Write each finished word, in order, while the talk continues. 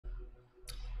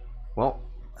Well,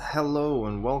 hello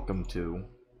and welcome to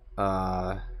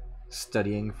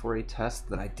studying for a test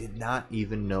that I did not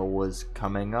even know was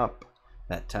coming up.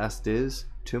 That test is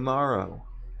tomorrow.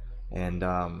 And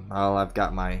well, I've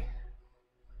got my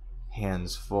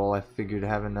hands full. I figured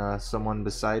having someone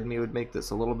beside me would make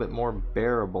this a little bit more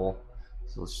bearable.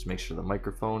 So let's just make sure the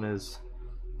microphone is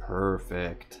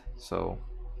perfect. So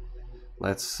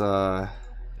let's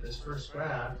This first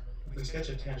graph, if we sketch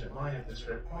a tangent line at this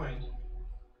red point,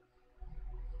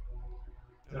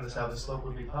 notice how the slope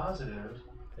would be positive,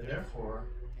 and therefore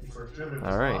the first derivative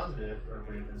is positive or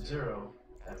greater than 0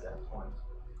 at that point.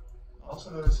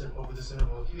 Also notice that over this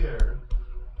interval here,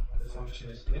 the function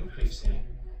is increasing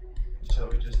until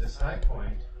it reaches this high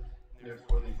point, and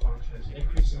therefore the function is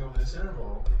increasing over this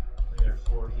interval, and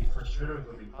therefore the first derivative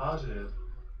would be positive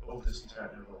over this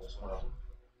entire interval as well.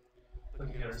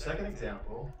 Looking at our second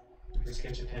example, if we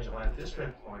sketch a tangent line at this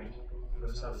red point,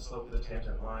 notice how the slope of the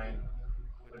tangent line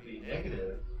would be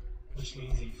negative, which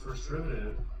means the first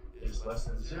derivative is less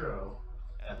than 0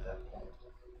 at that point.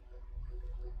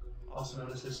 Also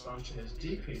notice this function is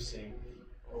decreasing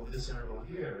over this interval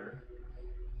here,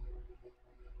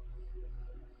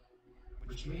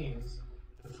 which means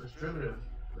the first derivative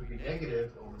would be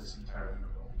negative over this entire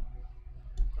interval.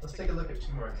 Let's take a look at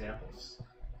two more examples.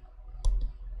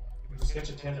 If we sketch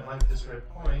a tangent line at this red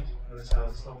point, notice how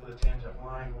the slope of the tangent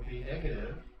line will be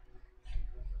negative,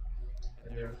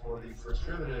 and therefore the first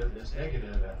derivative is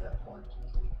negative at that point.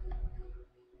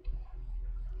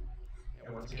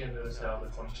 And once again, notice how the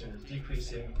function is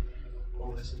decreasing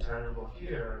over this entire interval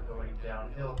here, going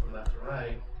downhill from left to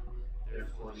right,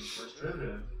 therefore the first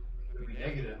derivative would be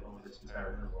negative over this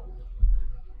entire interval.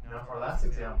 Now for our last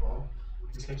example,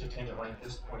 if we sketch a tangent line at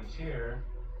this point here,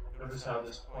 notice how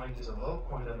this point is a low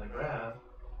point on the graph,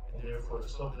 and therefore the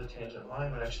slope of the tangent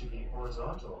line would actually be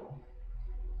horizontal.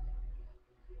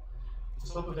 The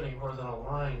slope of any horizontal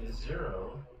line is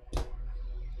 0,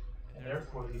 and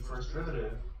therefore the first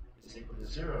derivative is equal to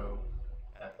 0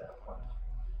 at that point.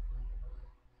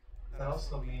 That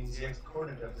also means the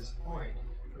x-coordinate of this point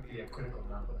would be a critical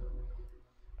number.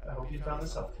 I hope you found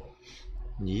this helpful.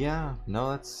 Yeah,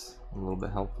 no, that's a little bit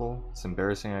helpful. It's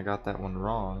embarrassing I got that one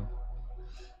wrong.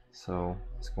 So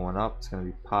it's going up, it's going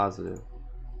to be positive.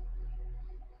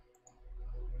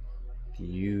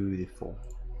 Beautiful.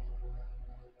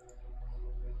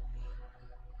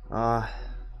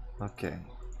 Okay.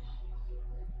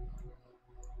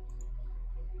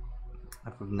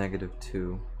 F of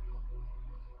 -2.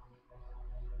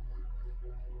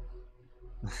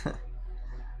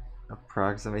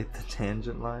 Approximate the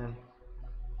tangent line.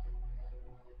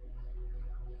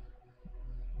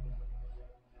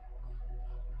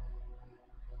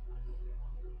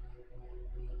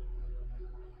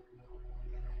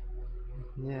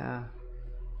 Yeah.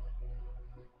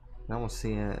 I can almost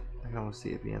see it. I can almost see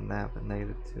it being that, but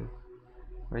 -2.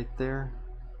 Right there.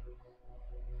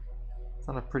 It's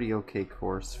on a pretty okay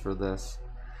course for this.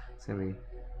 It's gonna be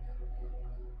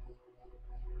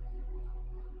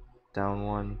down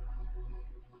 1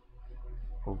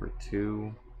 over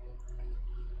 2.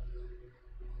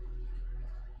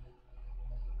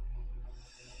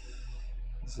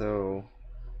 So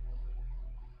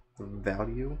the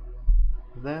value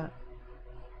of that.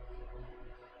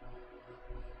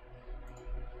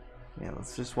 Yeah,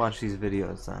 let's just watch these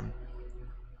videos then.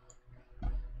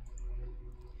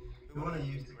 We want to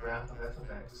use the graph of f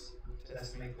of x to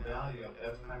estimate the value of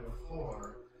f prime of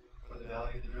 4 for the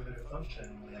value of the derivative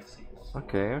function when x equals 4.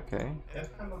 Okay.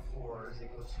 F prime of 4 is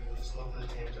equal to the slope of the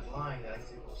tangent line at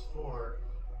x equals 4.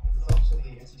 It's also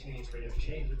the instantaneous rate of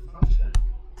change of the function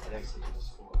at x equals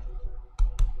 4.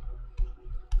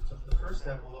 So for the first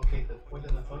step, we'll locate the point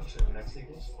of the function when x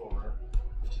equals 4,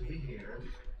 which will be here.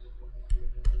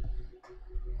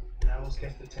 Now we'll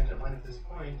sketch the tangent line at this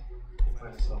point and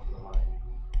find the slope of the line.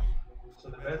 So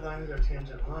the red line is our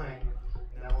tangent line,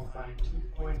 and I will find 2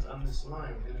 points on this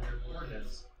line within their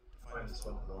coordinates to find the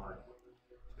slope of the line.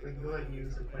 So we can go ahead and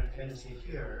use the point of tendency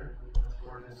here, with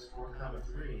coordinates 4,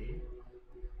 3.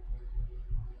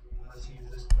 Let's use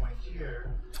this point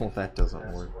here. Well, that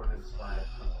doesn't work. Coordinates 5,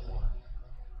 1.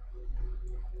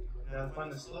 Now to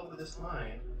find the slope of this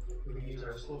line, we can use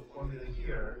our slope formula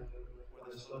here, where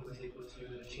the slope is equal to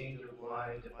the change of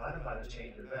y divided by the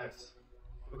change of x.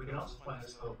 But we can also find the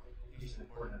slope using the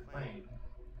coordinate plane.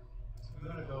 So we're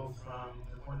going to go from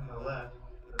the point on the left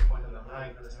to the point on the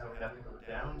right. Notice how we have to go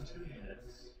down 2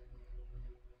 units,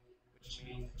 which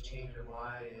means the change of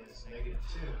y is -2.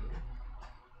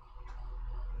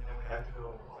 And then we have to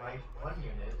go right 1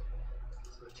 unit,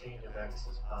 so the change of x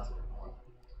is +1.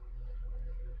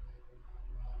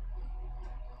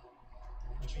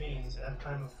 which means f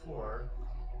prime of 4,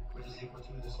 which is equal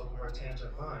to the slope of our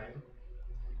tangent line,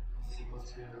 is equal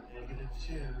to negative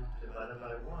 2 divided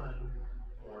by 1,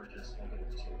 or just negative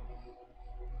 2.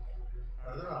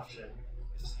 Our other option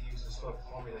is to use the slope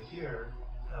formula here,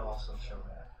 and I'll also show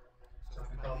that. So if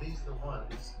we call these the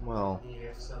 1s, well, meaning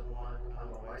x sub 1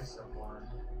 comma y sub 1,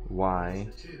 y,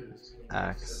 the 2s, meaning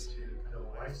x, x sub 2 comma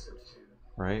y sub 2.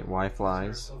 right? Y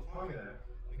flies. So our slope formula,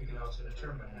 we can also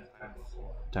determine f prime of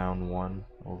 4. Down 1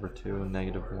 over 2,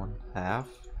 negative 1 half.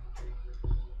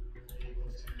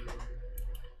 Equal to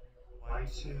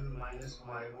y2 minus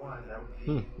y1, that would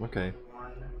be okay.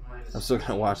 1 minus I'm still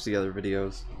gonna watch the other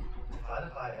videos.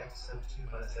 divided by x sub 2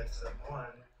 minus x sub 1,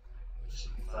 which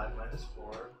should be 5 minus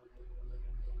 4.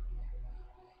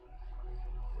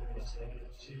 Giving us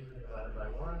negative 2 divided by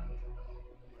 1, or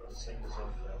the same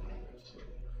result for that negative 2.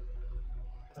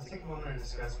 Let's take a moment and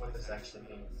discuss what this actually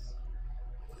means.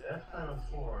 If f prime of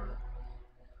 4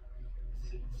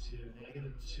 is equal to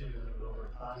negative 2 over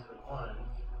positive 1,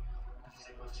 which is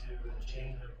equal to the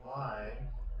change of y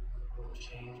over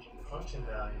change in the function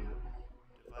value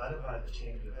divided by the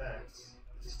change of x,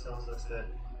 this tells us that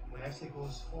when x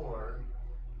equals 4,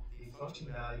 the function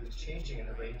value is changing at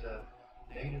a rate of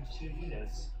negative 2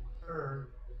 units per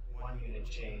 1 unit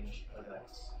change of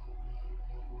x.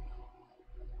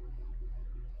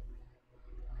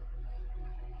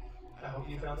 I hope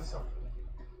you found this helpful.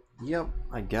 Yep,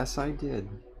 I guess I did.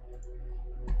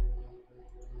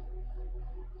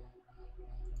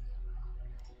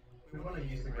 We want to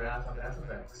use the graph of f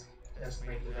of x to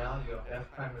estimate the value of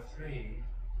f prime of 3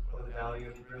 or the value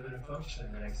of the derivative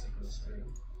function at x equals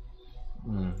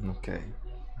 3. Okay.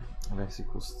 If x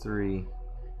equals 3.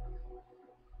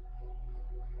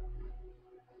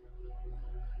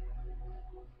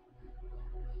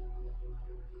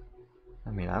 I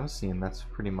mean, I'm seeing that's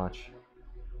pretty much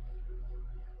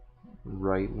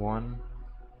right 1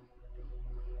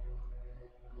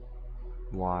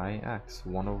 y x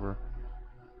 1 over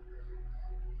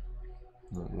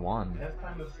 1. F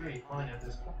prime of 3 point at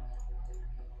this point.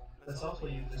 Let's also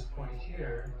use this point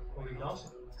here, or we can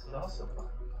also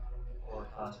point, or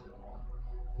positive 1.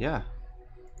 Yeah.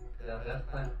 That F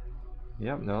prime.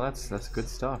 Yep. No, that's good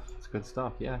stuff. It's good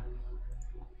stuff. Yeah.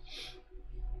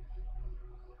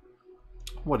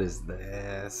 What is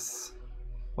this?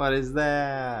 What is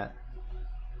that?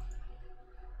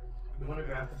 We want to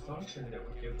graph a function that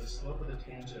would give the slope of the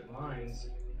tangent lines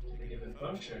to the given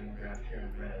function, graphed here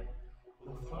in red.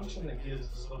 Well, the function that gives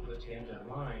the slope of the tangent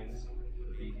lines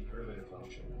would be the derivative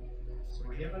function. So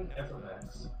we're given f of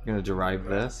x. You're gonna derive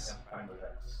this? F prime of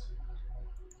x.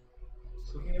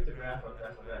 So looking at the graph of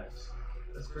f of x,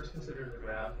 let's first consider the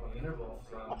graph on the interval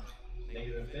from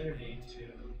negative infinity to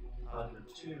positive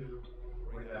 2,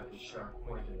 where we have the sharp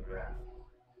point in the graph.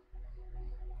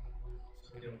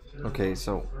 So okay,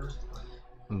 so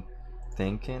I'm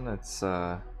thinking it's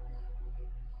this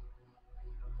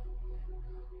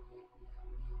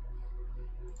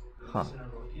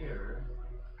interval here,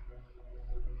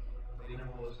 the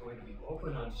interval is going to be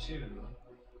open on 2,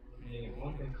 meaning it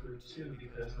won't include 2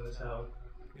 because notice how,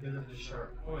 because of the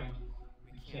sharp point,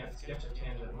 we can't sketch a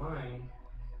tangent line,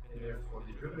 and therefore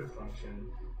the derivative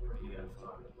function would be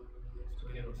undefined. So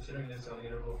again, we're considering this on the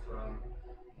interval from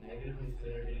negative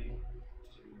infinity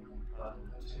to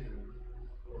positive 2,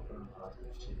 open on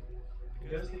positive 2.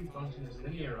 Because the function is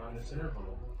linear on this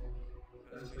interval,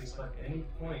 as we select any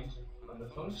point on the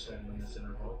function in this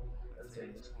interval, let's say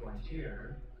this point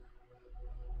here,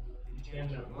 the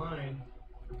tangent line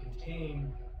would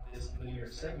contain this linear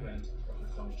segment of the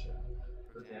function.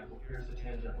 For example, here's the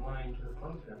tangent line to the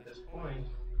function at this point,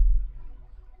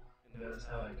 and notice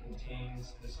how it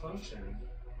contains this function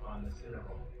on this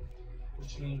interval,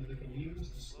 which means we can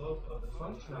use the slope of the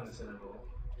function on this interval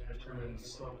to determine the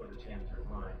slope of the tangent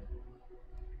line.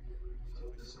 So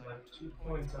to select 2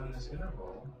 points on this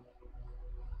interval,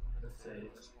 let's say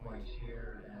this point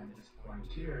here and this point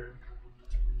here,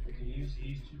 we can use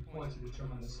these 2 points to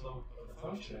determine the slope of the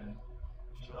function,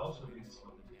 which would also be the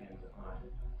slope of the tangent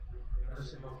line.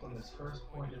 First, to go from this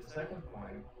first point to the second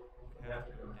point, we have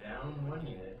to go down 1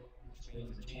 unit, which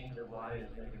means the change of y is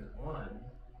negative 1,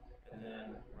 and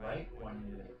then right 1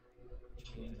 unit,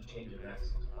 which means the change of x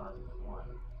is positive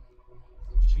 1.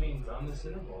 Which means on this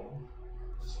interval,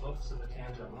 the slopes of the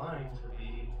tangent lines would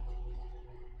be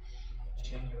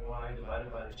change of y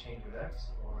divided by the change of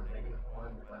x, or negative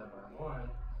 1 divided by 1.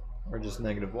 Or just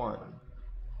negative 1.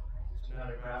 So now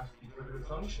to graph the derivative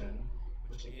function,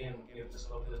 which again will give the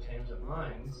slope of the tangent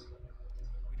lines,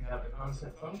 we have the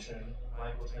constant function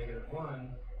y equals negative 1 on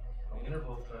the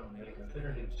interval from negative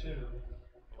infinity to 2,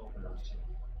 open on 2.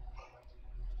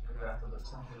 To graph would look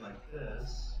something like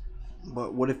this.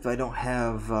 But what if I don't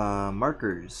have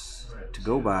markers to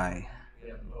go by? We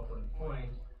have an open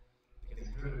point. Its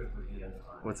derivative would be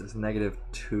undefined. What's this?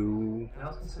 -2.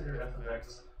 Now consider f of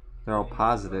x. They're all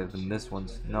positive, and this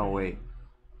one's no wait.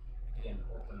 Again,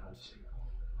 open on 2.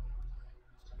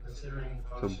 Considering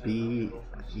So B,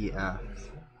 E, F.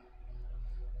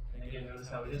 And again, notice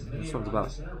how it is This one's about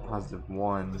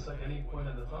 +1. Just like any point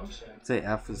on the function. Say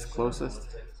F is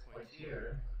closest. Point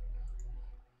here.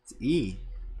 It's E.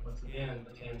 Once again,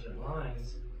 the tangent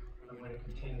lines are going to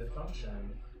contain the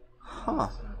function. Huh.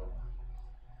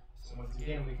 So once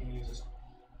again, we can use this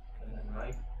and then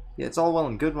right. Yeah, it's all well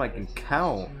and good when I can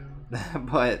count,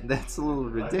 but that's a little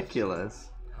ridiculous.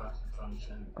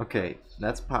 Okay,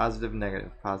 that's positive,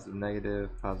 negative, positive, negative,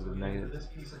 positive, negative.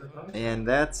 And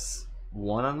that's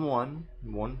 1 on 1.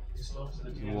 1.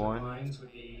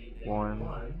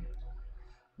 1.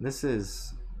 This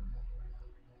is.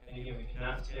 And again, we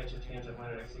cannot sketch a tangent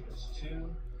line at x equals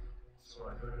 2.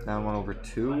 So now 1 over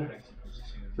 2.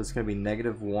 So it's going to be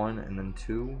 -1 and then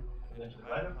 2.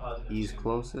 E's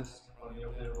closest. On the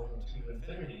open interval from 2 to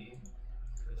infinity,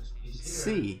 for this piece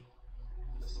here, C.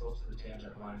 the slopes of the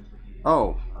tangent lines would be.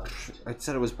 Oh, I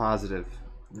said it was positive.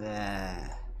 Nah.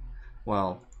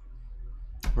 Well,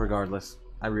 regardless,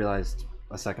 I realized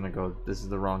a second ago this is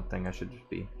the wrong thing. I should just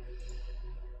be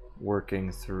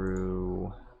working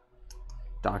through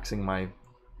doxing my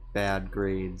bad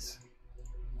grades.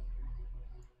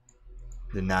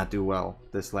 Did not do well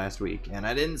this last week, and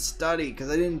I didn't study because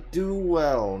I didn't do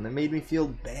well, and it made me feel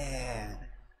bad.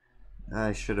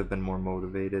 I should have been more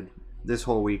motivated. This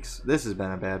has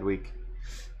been a bad week.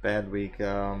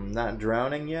 Not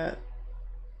drowning yet,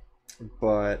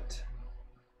 but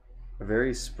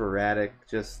very sporadic,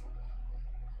 just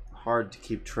hard to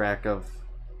keep track of.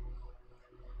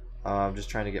 I'm just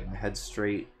trying to get my head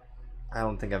straight. I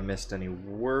don't think I've missed any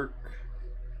work,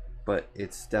 but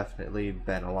it's definitely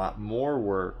been a lot more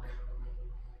work.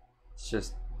 It's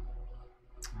just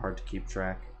hard to keep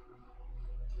track.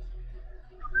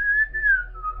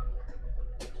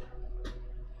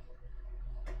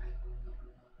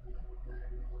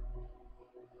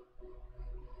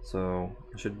 So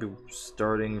I should be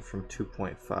starting from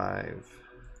 2.5.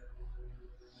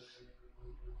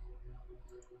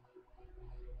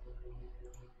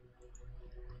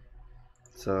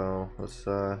 So let's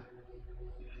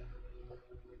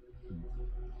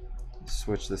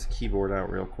switch this keyboard out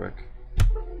real quick.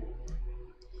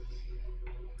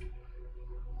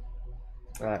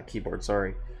 Keyboard,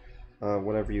 sorry.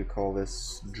 Whatever you call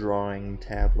this drawing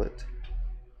tablet.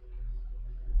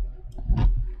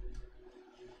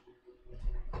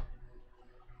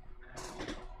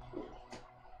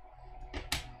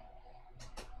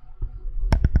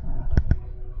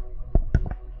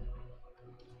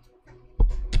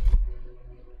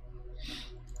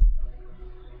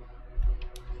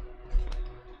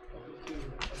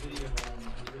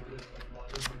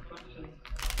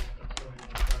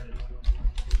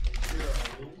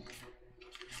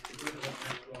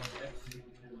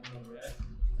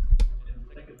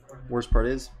 Worst part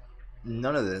is,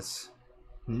 none of this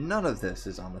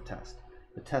is on the test.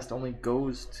 The test only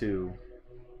goes to,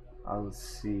 let's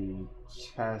see,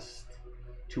 test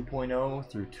 2.0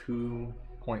 through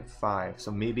 2.5.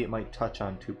 So maybe it might touch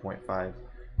on 2.5,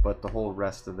 but the whole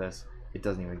rest of this, it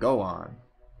doesn't even go on.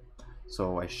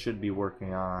 So I should be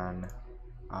working on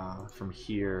from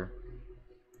here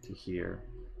to here.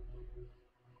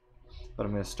 But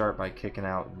I'm going to start by kicking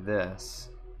out this,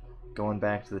 going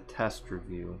back to the test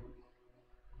review,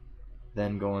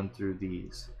 then going through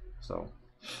these. So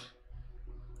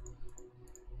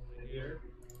here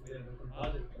we have the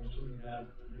composite function. We have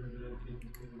derivative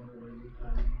equals to 1 over u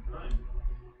times u prime.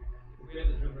 If we have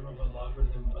the derivative of a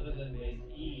logarithm other than base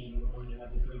e, we're going to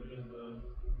have the derivative of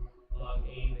log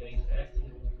a base x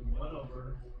equals to 1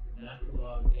 over natural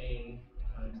log a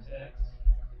times x,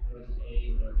 where a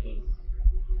is our base.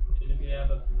 And if we have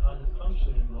a composite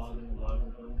function involving a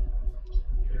logarithm,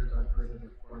 here's our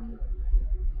derivative formula.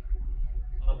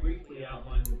 I'll briefly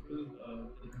outline the proof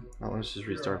of the let's just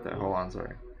restart that. Hold on,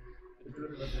 sorry. The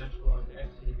derivative of natural log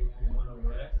x is equal to 1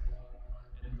 over x.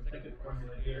 And the second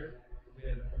formula here, we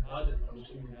have a composite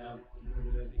function. We have the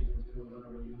derivative equal to 1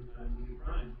 over u times u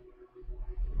prime.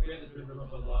 If we have the derivative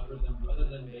of a logarithm other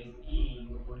than base e,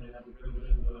 we're going to have the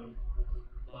derivative of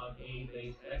log a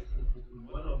base x equal to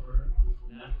 1 over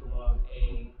natural log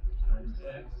a times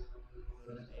x,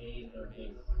 where a is our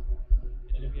base.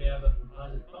 And if we have a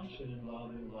composite function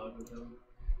involving a logarithm,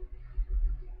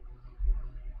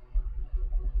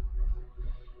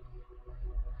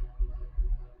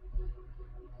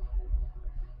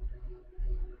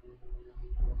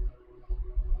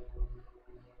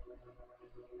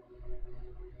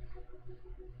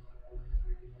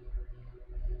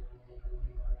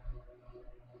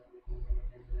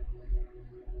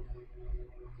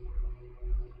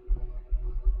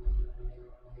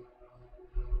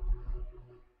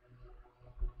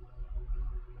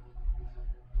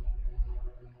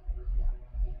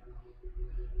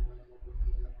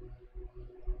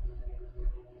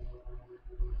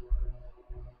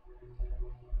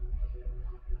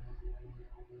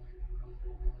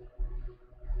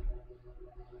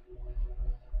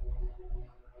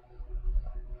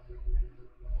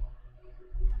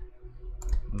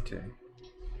 Okay.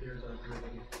 Here's our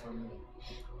derivative formula.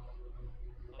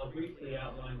 I'll briefly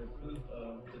outline the proof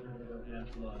of the derivative of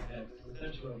natural log x.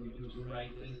 Essentially what we do is we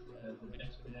write this as an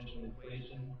exponential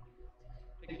equation,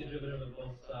 take the derivative of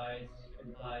both sides,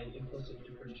 apply implicit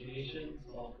differentiation,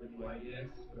 solve for dy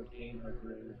dx to obtain our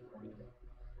derivative formula.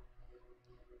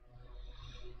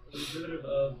 For the derivative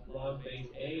of log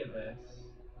base a of x,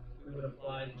 we would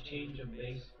apply the change of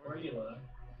base formula,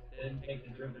 then take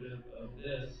the derivative of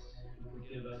this, which would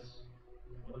give us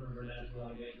 1 over natural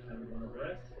log a times 1 over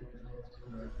x,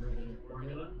 in our derivative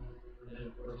formula. And then,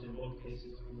 of course, in both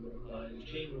cases, we will apply the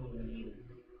chain rule when needed.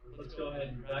 Let's go ahead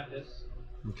and practice.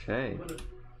 Okay.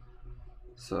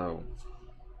 So,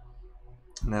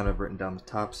 now that I've written down the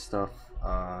top stuff,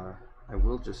 I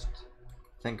will just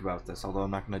think about this. Although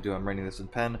I'm not going to do it. I'm writing this in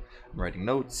pen. I'm writing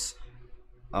notes.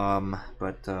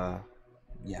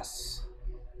 Yes.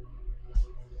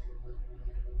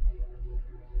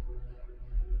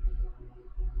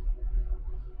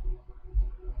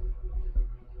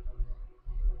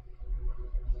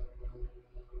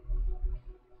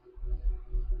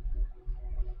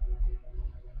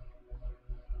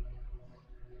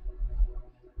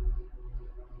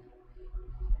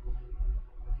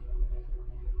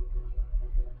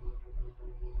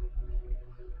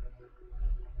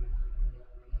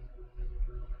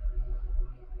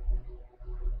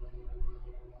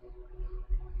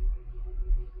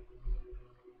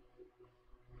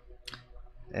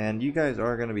 And you guys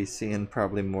are going to be seeing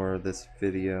probably more of this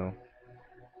video.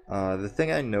 The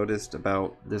thing I noticed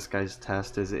about this guy's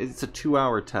test is it's a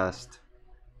 2-hour test.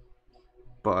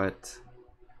 But,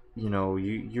 you know,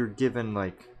 you're given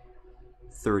like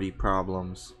 30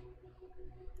 problems.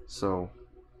 So,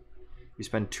 you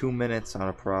spend 2 minutes on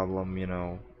a problem, you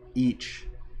know, each.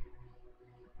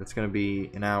 That's going to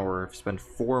be an hour. If you spend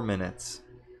 4 minutes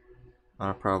on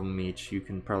a problem each, you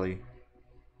can probably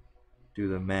do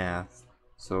the math.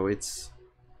 So it's,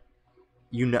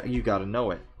 you gotta know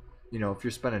it. You know, if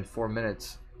you're spending 4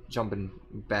 minutes jumping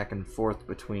back and forth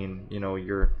between, you know,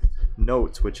 your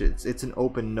notes, which it's an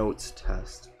open notes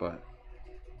test, but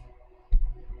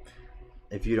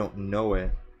if you don't know it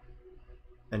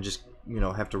and just, you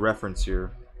know, have to reference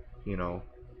your, you know,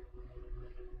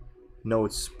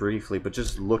 notes briefly, but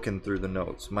just looking through the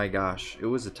notes, my gosh, it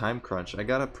was a time crunch. I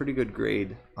got a pretty good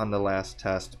grade on the last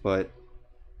test, but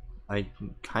I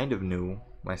kind of knew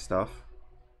my stuff.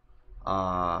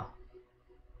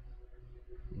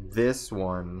 This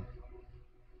one,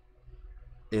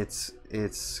 it's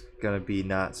gonna be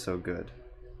not so good.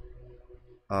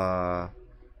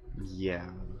 Yeah.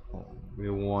 Hold on, give me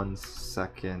 1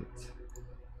 second.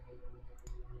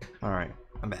 All right,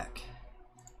 I'm back.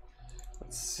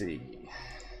 Let's see.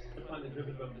 To find the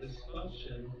derivative of this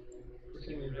function, first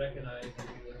thing we recognize is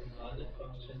the composite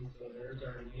function. So there's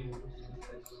our u,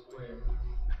 6x squared.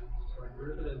 So our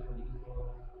derivative would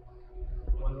equal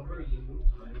 1 over u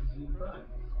times u prime.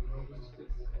 1 over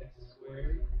 6x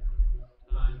squared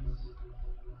times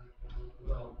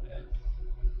 12x,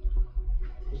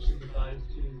 which simplifies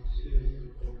to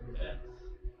 2 over x.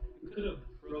 We could have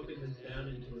broken this down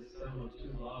into a sum of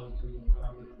 2 logs using the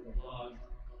properties of logs.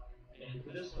 And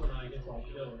for this one, I guess I'll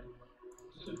show it.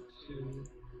 So 2,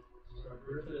 so our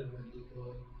derivative would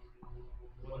equal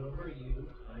 1 over u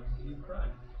times u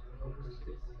prime. 1 over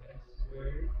 6x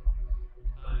squared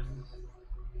times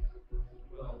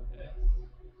 12x,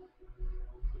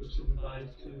 which simplifies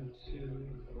to 2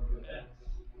 over x.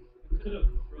 We could have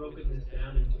broken this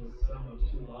down into a sum of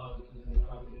 2 logs using the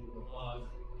properties of logs.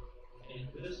 And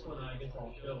for this one, I guess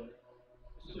I'll show it.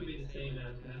 This would be the same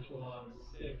as natural log of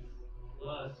 6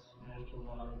 plus natural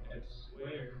log of x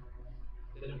squared.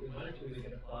 Then if we wanted to, we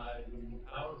could apply the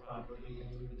power property and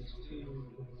move this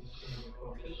 2 with this change of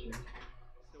coefficient.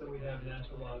 So we have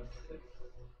natural log 6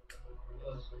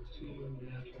 plus 2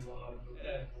 natural log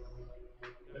x.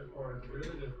 Therefore, our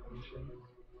derivative function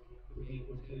would be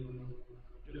equal to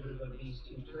derivative of these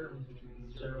two terms, which would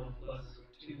be 0 plus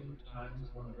 2 times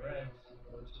 1 over x,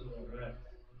 or 2 over x.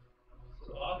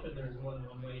 So often there's more than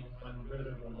one way to find the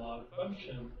derivative of a log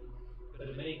function, but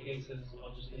in many cases,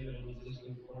 I'll just leave it in the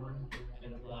existing form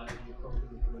and apply the appropriate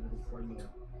derivative formula.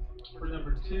 For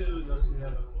number 2, notice we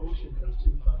have a quotient of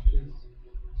two functions,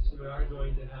 so we are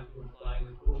going to have to apply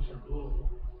the quotient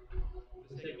rule.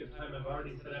 For the sake of time, I've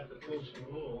already set up the quotient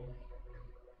rule.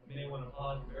 You may want to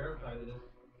pause and verify this.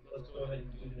 Let's go ahead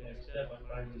and do the next step by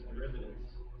finding these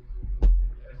derivatives.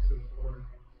 X to the 4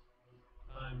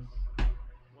 times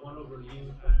 1 over u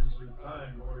times u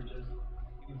prime, or just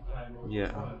u prime over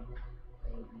 1,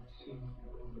 that would be 2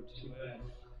 over 2x.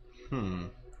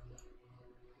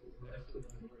 X to the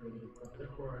derivative.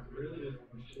 Therefore, our derivative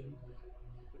function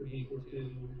would be equal to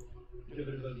the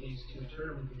derivative of these two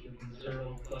terms, which would be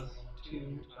 0 plus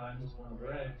 2 times 1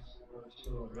 over x, or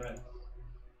 2 over x.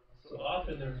 So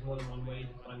often there's more than one way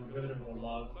to find the derivative of a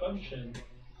log function,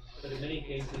 but in many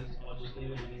cases I'll just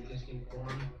leave it in the existing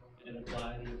form and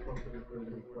apply the appropriate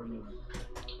derivative formula.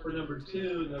 For number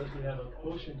 2, notice we have a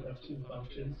quotient of two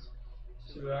functions,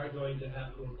 so we are going to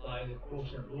have to apply the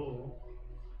quotient rule.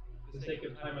 For the sake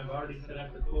of time, I've already set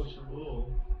up the quotient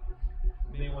rule.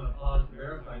 You may want to pause to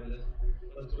verify this.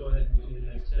 Let's go ahead and do the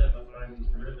next step by finding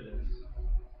these derivatives.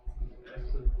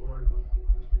 X to the 4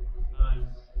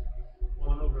 times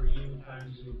 1 over u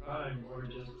times u prime, or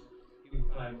just u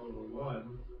prime over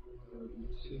 1, that would be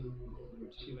 2 over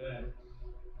 2x,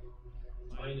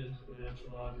 minus the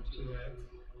natural log of 2x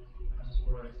times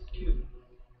 4x cubed,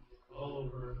 all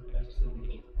over x to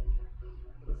the 8.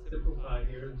 Let's simplify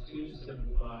here. 2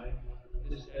 simplify.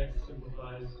 This x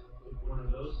simplifies with one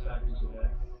of those factors of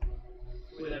x.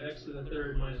 So we have x to the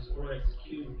 3rd minus 4x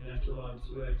cubed, natural log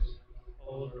 2x,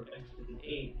 all over x to the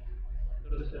 8.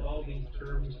 Notice that all these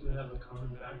terms do have a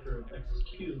common factor of x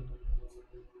cubed.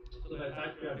 So if I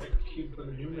factor out x cubed from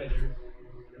the numerator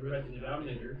and rewrite the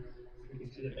denominator, we can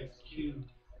see that x cubed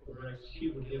over x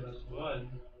cubed would give us 1.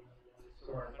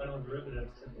 So our final derivative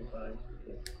simplifies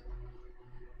to this.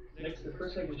 Next, the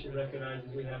first thing we should recognize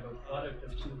is we have a product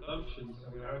of two functions,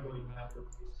 so we are going to have to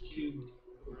x cubed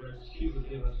over x cubed would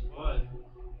give us 1.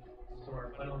 So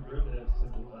our final derivative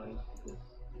simplifies to this.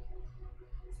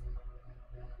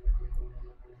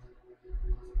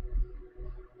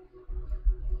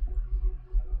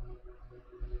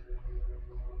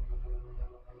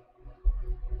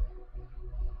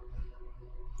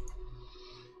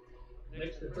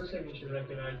 Next, the first thing we should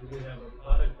recognize is we have a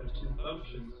product of two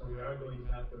functions, so we are going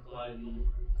to have to apply the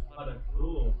product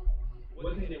rule.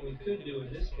 One thing that we could do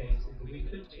in this case is that we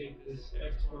could take this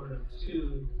exponent of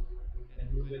 2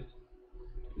 and move it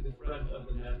to the front of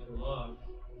the natural log.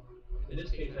 In this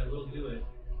case, I will do it.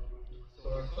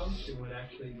 So our function would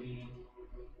actually be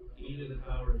e to the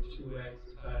power of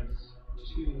 2x times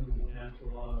 2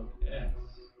 natural log x.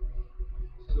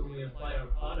 So when we apply our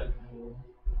product rule,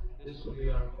 this will be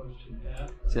our function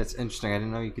f. See, that's interesting. I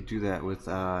didn't know you could do that with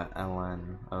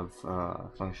ln of a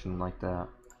function like that.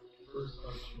 First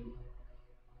function.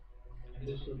 And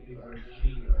this will be our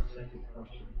g, our second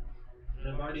function.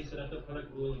 And I've already set up the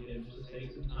product rule again just to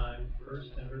save some time.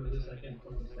 First and derivative of the second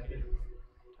plus the second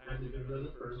times the derivative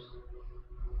of the first.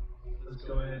 Let's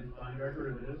go ahead and find our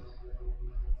derivatives.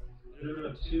 The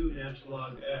derivative of 2 natural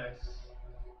log x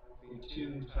will be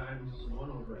 2 times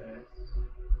 1 over x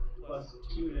plus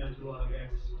 2 natural log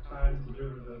x times the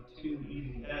derivative of 2 e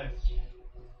to the x.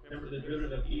 Remember, the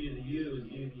derivative of e to the u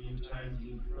is e to the u times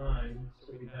u prime, so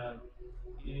we have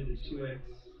e to the 2x.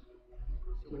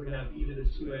 So we have e to the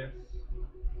 2x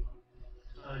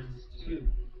times 2.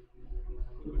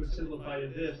 We would simplify to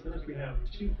this. Notice we have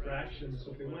two fractions,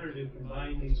 so if we wanted to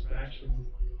combine these fractions,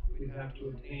 we'd have to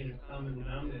obtain a common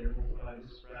denominator, multiply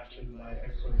this fraction by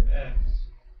x over x.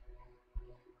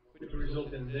 Which would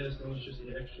result in this. Notice just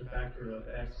the extra factor of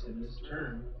x in this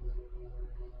term.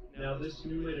 Now this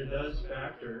numerator does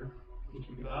factor, which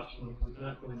would be optional because it's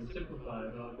not going to simplify,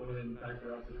 but I'll go ahead and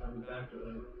factor out the common factor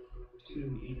of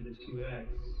 2e to the 2x,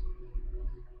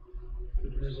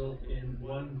 which would result in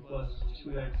 1 plus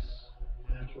 2x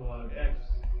natural log x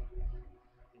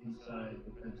inside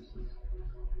the parentheses.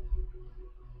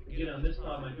 Again, on this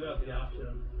problem, I do have the option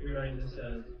of rewriting this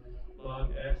as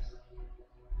log x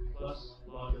plus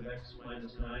log of x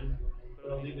minus 9,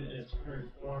 but I'll leave it in its current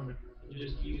form and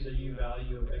just use a u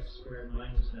value of x squared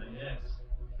minus 9x.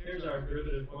 Here's our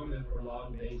derivative formula for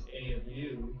log base a of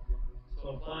u. So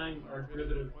applying our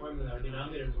derivative formula, our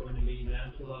denominator is going to be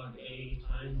natural log a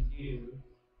times u,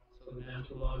 so the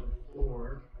natural log of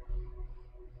 4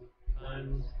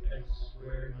 times x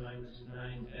squared minus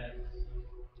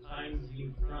 9x times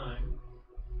u prime.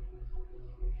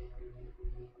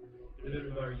 The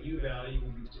derivative of our u value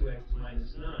would be 2x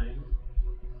minus 9.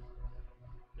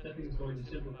 Nothing's going to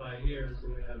simplify here, so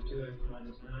we have 2x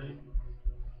minus 9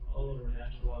 all over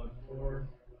natural log 4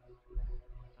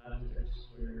 times x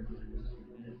squared minus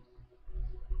 1x.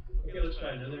 Okay, let's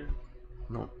try another.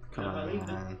 Nope, come on,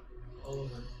 man. All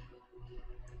over.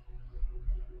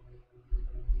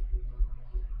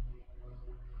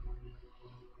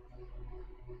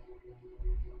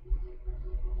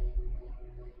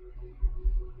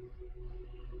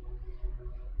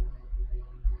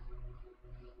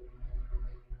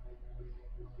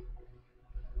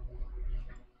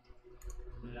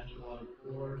 Natural log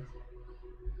 4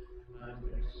 times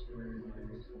x squared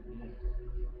minus 1x.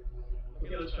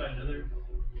 Okay, let's try another.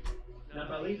 Now,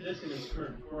 if I leave this in its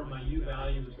current form, my u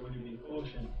value is going to be a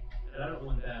quotient, and I don't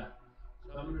want that.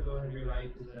 So I'm going to go ahead and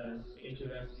rewrite this as h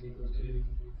of x is equal to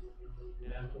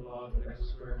natural log of x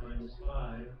squared minus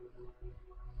 5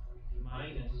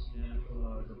 minus natural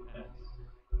log of x.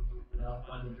 And I'll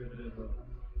find the derivative of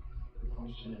the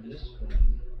function in this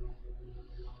form.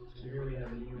 So here we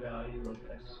have a u value of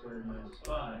x squared minus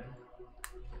 5.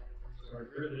 So our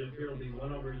derivative here will be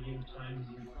 1 over u times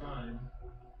u prime,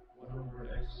 1 over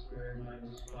x squared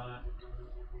minus 5.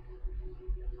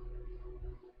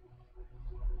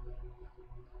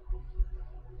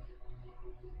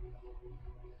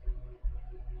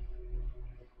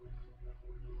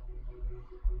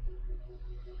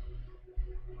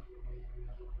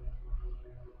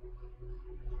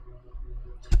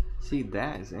 See,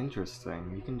 that is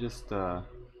interesting. You can just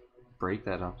break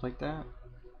that up like that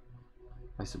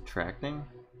by subtracting.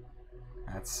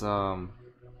 That's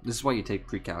this is why you take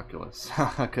pre-calculus,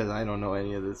 because I don't know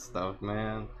any of this stuff,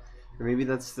 man. Or maybe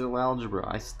that's still algebra.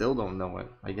 I still don't know it.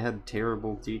 I had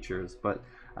terrible teachers, but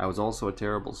I was also a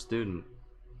terrible student.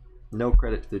 No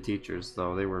credit to the teachers,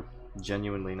 though. They were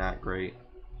genuinely not great.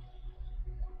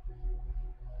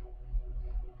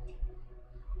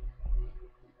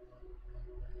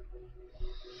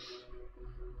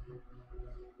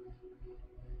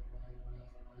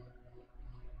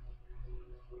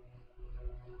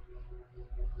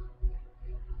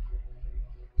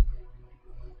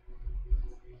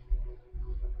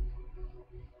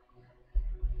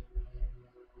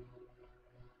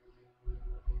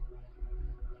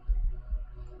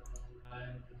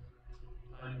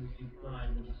 Times u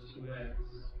prime, which is 2x,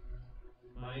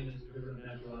 minus the derivative of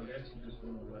natural log x, which is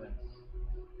 1 over x.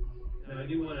 Now I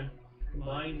do want to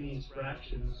combine these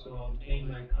fractions, so I'll obtain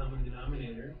my common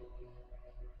denominator.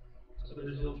 So the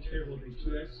result here will be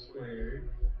 2x squared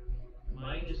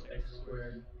minus x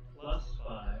squared plus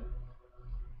 5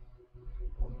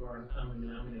 over our common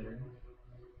denominator,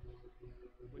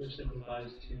 which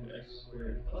simplifies to x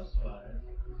squared plus 5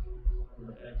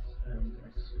 over x times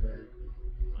x squared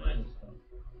minus 5.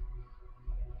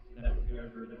 And that would be our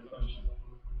derivative function.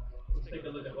 Let's take a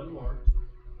look at one more.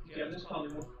 Okay, on this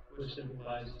polynomial, which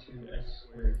simplifies to x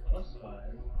squared plus 5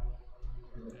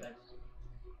 over x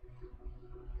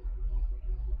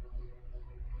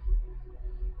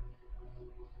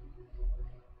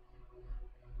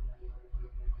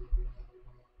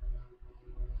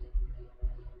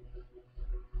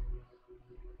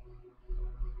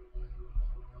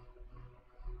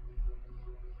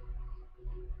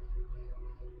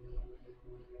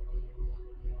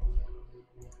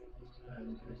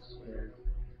times x squared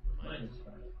minus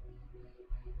 5.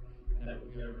 And that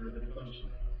would be our derivative function.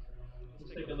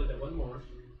 Let's take a look at one more.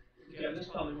 Okay, on this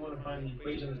problem, we want to find the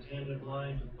equation of the tangent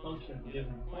line to the function at the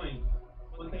given point.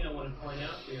 One thing I want to point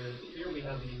out here is that here we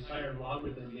have the entire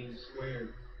logarithm being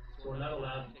squared. So we're not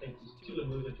allowed to take this 2 and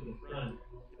move it to the front.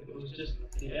 If it was just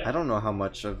the x. I don't know how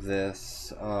much of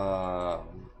this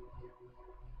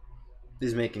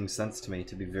is making sense to me,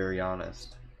 to be very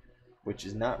honest, which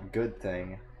is not a good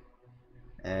thing.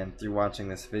 And through watching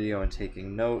this video and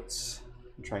taking notes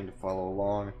and trying to follow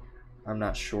along, I'm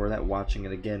not sure that watching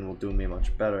it again will do me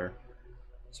much better.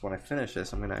 So when I finish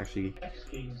this, I'm going to actually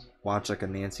watch like a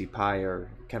Nancy Pie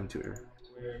or Chem Tutor.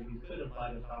 Where you could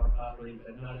apply the power property,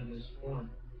 but not in this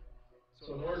form.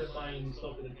 So in order to find the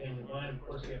slope of the tangent line, of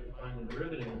course we have to find the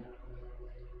derivative.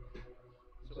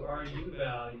 So our u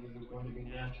value is going to be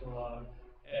natural log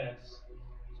x.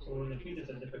 So we're going to treat this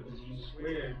as if it was u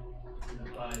squared and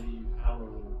apply the power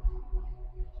rule.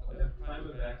 So f prime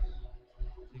of x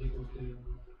is equal to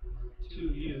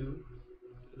 2u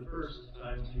to the first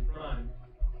times u prime,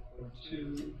 or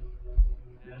 2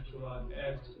 natural log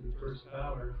x to the first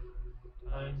power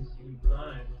times u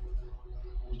prime,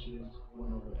 which is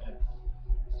 1 over x.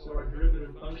 So our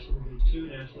derivative function will be 2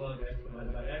 natural log x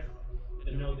divided by x,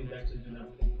 and note these x's do not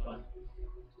simplify.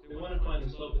 So if we want to find the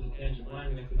slope of the tangent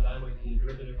line, we have to evaluate the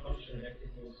derivative function at x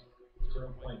equals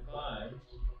 0.5.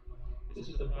 This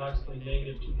is approximately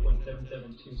negative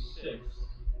 2.7726.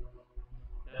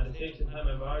 Now, at the same time,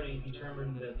 I've already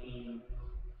determined that the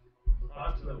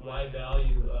approximate y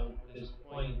value of this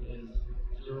point is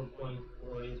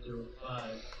 0.4805.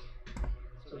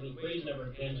 So the equation of our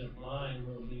tangent line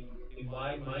will be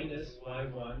y minus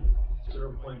y1,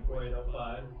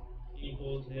 0.4805,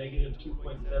 equals negative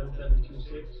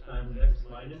 2.7726 times x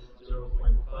minus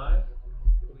 0.5.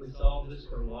 If we solve this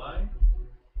for y,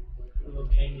 we will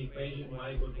obtain the equation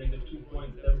y equals negative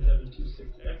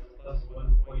 2.7726x plus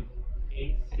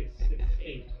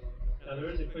 1.8668. Now there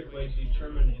is a quick way to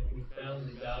determine if we found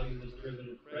the value of this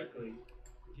derivative correctly.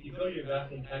 If you go to your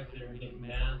graphing calculator and hit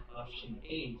math option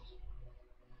 8,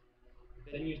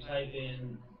 then you type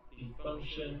in the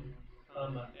function,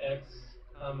 comma, x,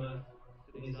 comma,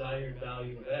 the desired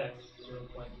value of x,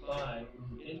 0.5,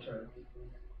 and you enter.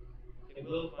 It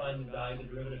will find the value of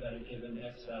the derivative at a given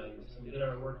x value. So we did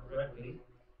our work correctly.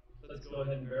 Let's go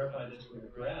ahead and verify this with a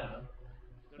graph.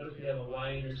 Notice we have a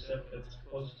y-intercept that's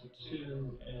close to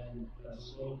 2 and a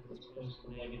slope that's close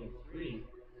to negative 3.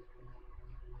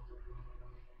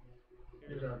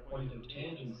 Here's our point of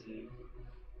tangency.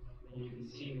 And you can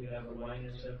see we have a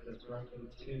y-intercept that's roughly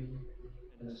 2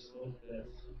 and a slope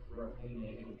that's roughly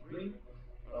negative 3.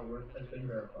 Our work has been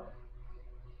verified.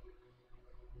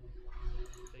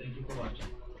 Thank you for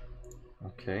watching.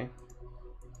 Okay.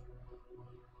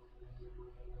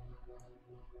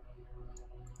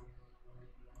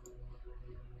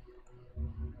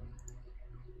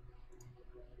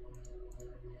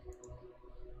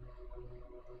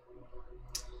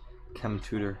 Chem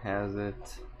Tutor has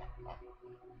it.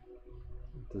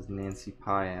 Does Nancy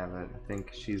Pie have it? I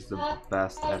think she's the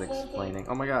best at explaining.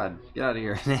 Oh my god, get out of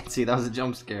here, Nancy, that was a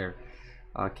jump scare.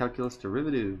 Calculus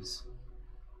derivatives.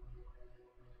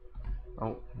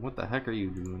 Oh, what the heck are you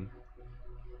doing?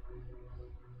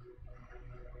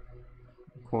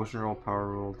 Quotient rule, power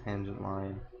rule, tangent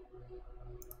line.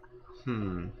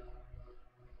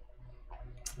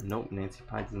 Nope, Nancy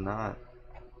Pie does not.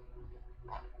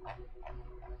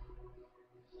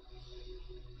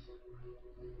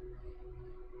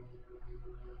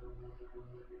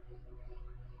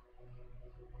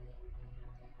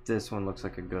 This one looks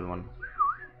like a good one.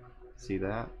 See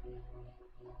that?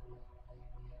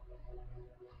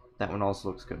 That one also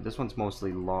looks good. This one's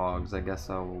mostly logs. I guess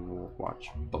I'll watch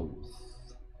both.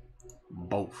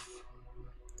 Both.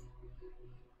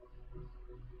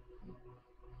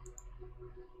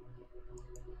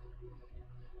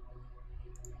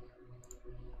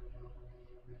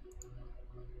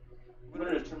 We're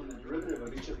going to determine the derivative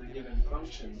of each of the given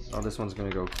functions. Oh, this one's gonna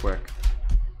go quick.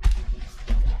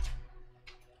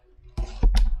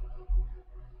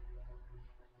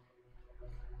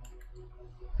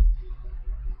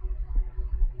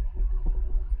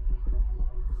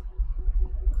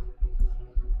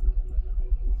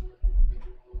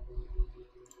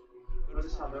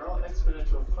 Notice how they're all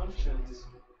exponential functions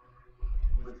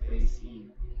with base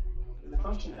e. And the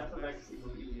function f of x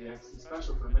equals e dx is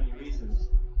special for many reasons,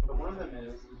 but one of them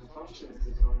is that the function is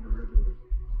its own derivative.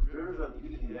 The derivative of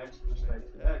e to the x with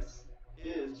respect to x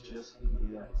is just e to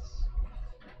the x.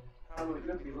 However, we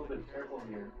have to be a little bit careful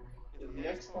here. If the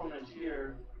exponent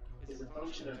here is a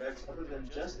function of x other than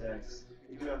just x,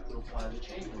 we do have to apply the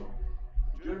chain rule.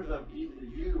 The derivative of e to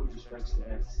the u with respect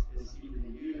to x is e to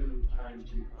the u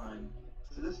times u prime.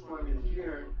 So this formula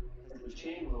here has the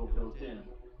chain rule built in.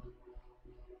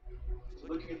 So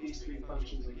looking at these three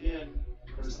functions again,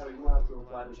 notice how we will have to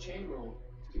apply the chain rule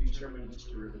to determine each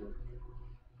derivative.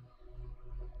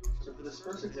 So for this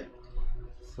first example,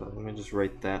 So let me just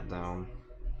write that down.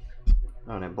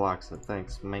 Oh, and it blocks it.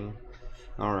 Thanks, Ming.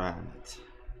 Alright.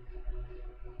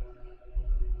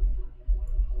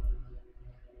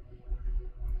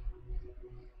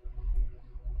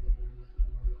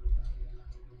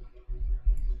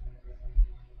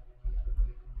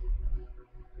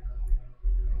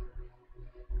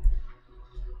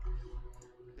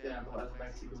 example, f of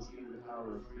x equals e to the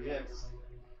power of 3x,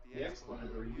 the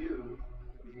exponent, or u,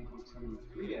 would be equal to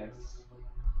 3x,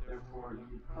 therefore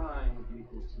u prime would be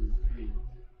equal to 3.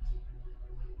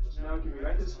 So now we can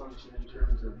rewrite this function in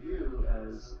terms of u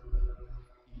as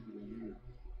e to the u.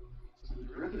 So the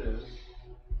derivative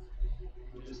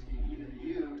would just be e to the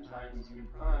u times u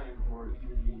prime, or e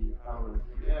to the power of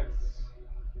 3x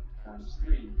times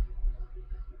 3.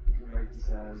 We can write this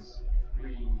as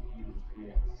 3 e to the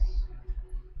 3x.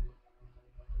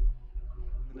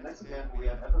 In the next example, we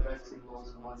have f of x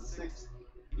equals 1/6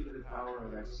 e to the power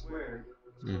of x squared.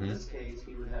 So in this case,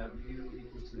 we would have u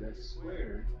equal to x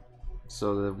squared.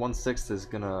 So the 1/6 is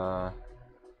gonna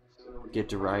get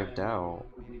derived out.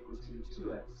 Would be equal to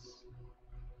 2x.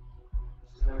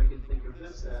 So now we can think of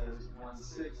this as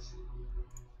 1/6.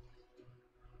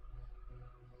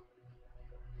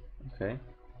 Okay.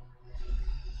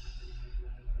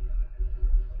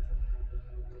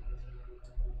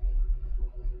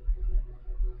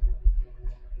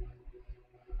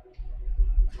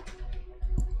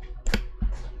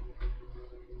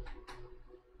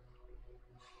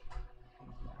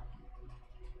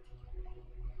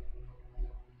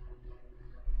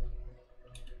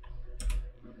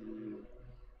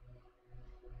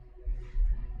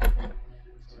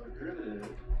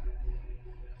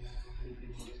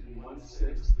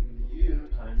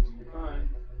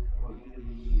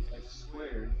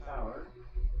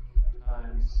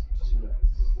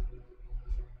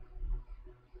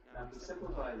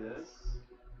 simplify this,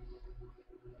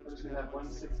 which we have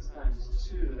 1/6 times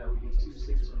 2, that would be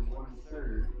 2/6 or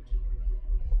 1/3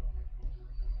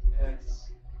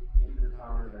 x e to the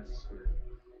power of x squared.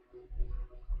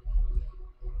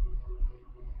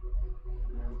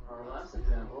 And then for our last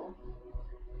example,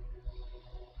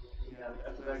 we have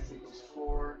f of x equals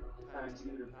 4 times e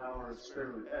to the power of square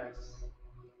root of x.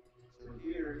 So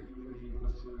here, e would be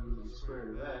equal to the square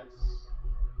root of x.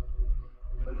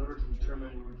 But in order to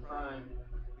determine u prime,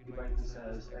 we write this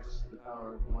as x to the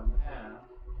power of 1/2.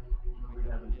 We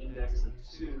have an index of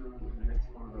 2 and an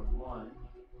exponent of 1.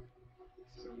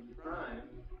 So u prime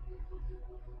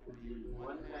would be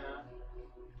 1/2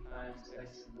 times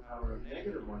x to the power of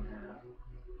negative 1/2.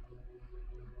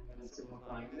 And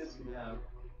simplifying this, we have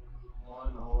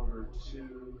 1 all over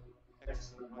 2 x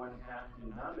to the 1/2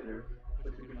 denominator,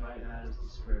 which we can write as the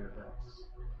square root of x.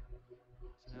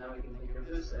 So now we can think of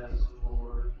this as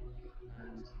 4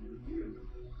 times e to the u.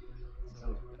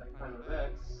 So f prime of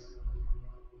x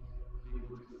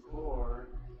equal to 4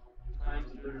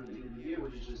 times the derivative of e to the u,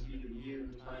 which is just e to the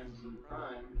u times u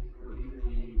prime, or e to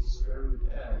the square root of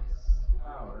x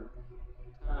power,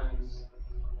 times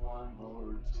 1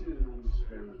 over 2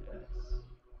 square root of x.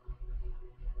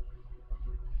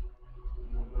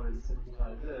 And we'll go ahead and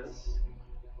simplify this.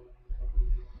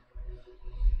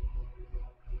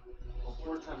 Well,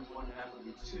 4 times 1/2 would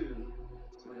be 2,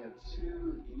 so we have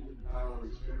 2 e to the power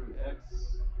of square root of x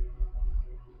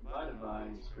divided by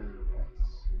square root of x.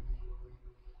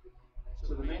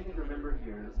 So the main thing to remember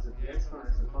here is that the exponent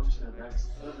is a function of x.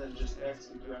 Other than just x,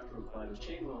 we do have to apply the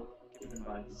chain rule given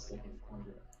by the second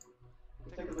formula.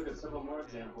 We'll take a look at several more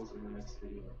examples in the next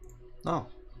video. Oh,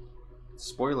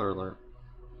 spoiler alert.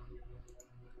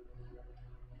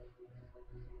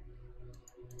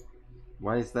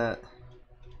 Why is that?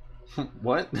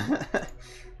 What?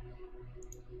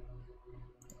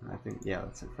 I think, yeah,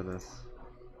 that's it for this.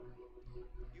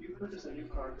 You purchase a new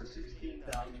car for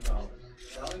 $16,000. The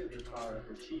value of the car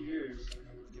after 2 years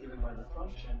is given by the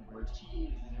function where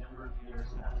t is the number of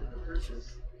years after the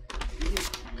purchase, v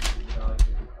of t is the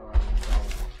value of the car in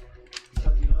dollars.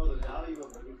 Because you know the value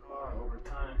of the new car over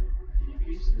time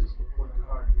decreases before the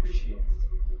car depreciates.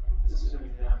 This is an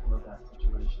example of that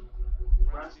situation.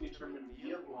 We're asked to determine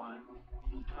v of 1,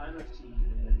 v prime of t,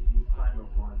 and then v prime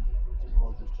of 1, as well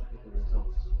as the typical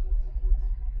results.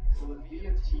 So if v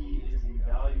of t is the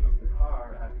value of the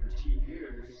car after t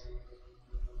years,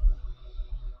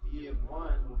 v of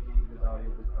 1 will be the value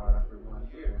of the car after 1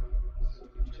 year. So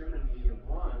to determine v of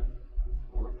 1,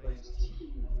 we'll replace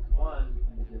t with 1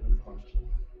 in the given function.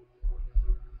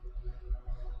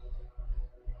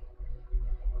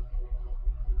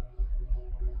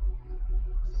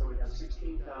 So we have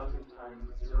 16,000 times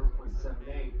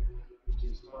 0.78, which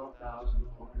is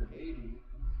 12,480.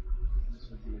 This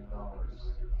would be in dollars.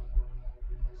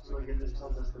 So again, this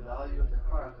tells us the value of the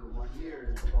car after 1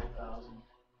 year is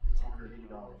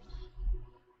 $12,480.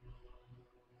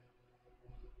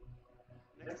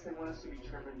 Next, they want us to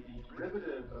determine the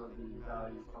derivative of the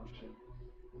value function.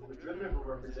 The derivative will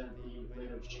represent the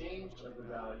rate of change of the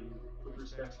value with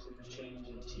respect to the change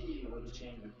in t, or the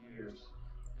change of years.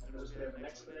 And notice we have an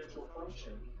exponential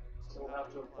function, so we'll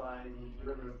have to apply the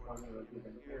derivative formula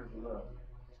given here below.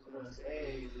 So notice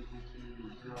a is equal to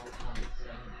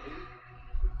 0.78.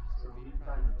 So v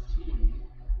prime of t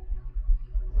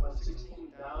plus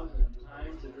 16,000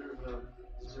 times the derivative of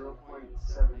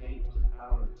 0.78 to the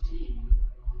power of t,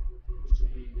 which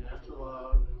would be natural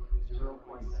log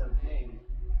 0.78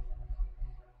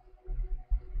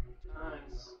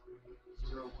 times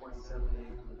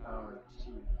 0.78 to the power of t.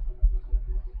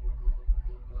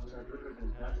 Notice our derivative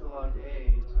is natural log a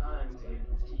times a to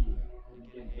the t, and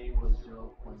again a was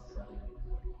 0.78.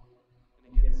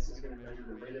 Again, this is going to measure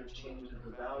the rate of change of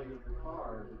the value of the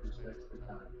car with respect to the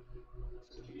time.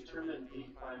 So to determine v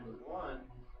prime of 1,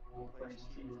 we'll place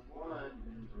t with 1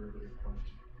 in the derivative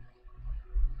function.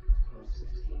 So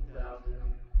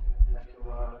 16,000 natural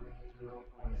log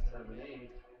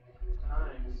 0.78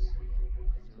 times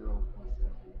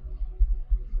 0.78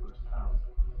 first power.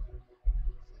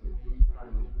 So v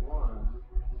prime of 1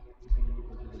 is going to be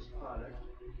equal to this product.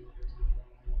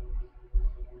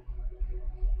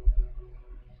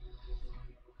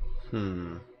 So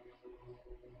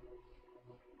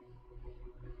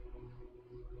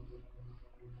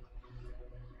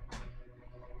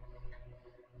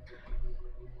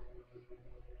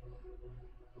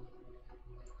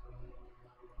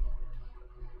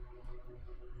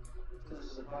this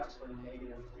is approximately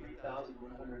negative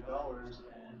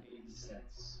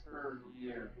 $3,100.80 per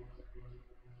year.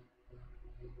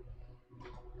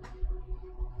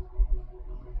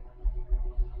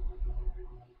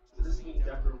 So this means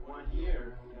after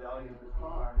value of the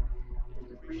car is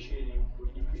depreciating or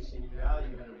decreasing in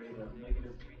value at a rate of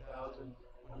negative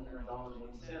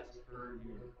 $3,100.01 per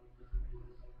year.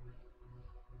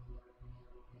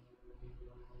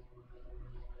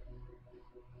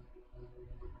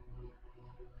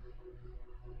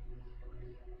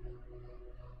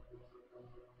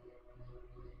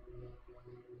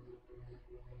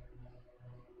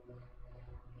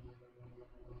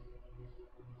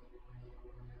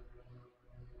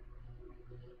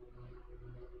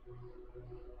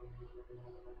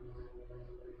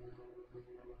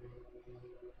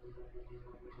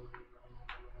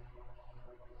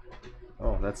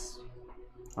 Oh, that's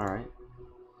all right.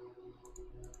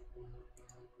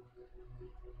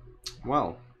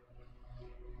 Well,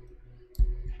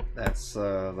 that's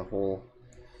the whole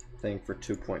thing for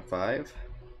 2.5.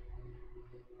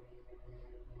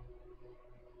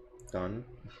 Done.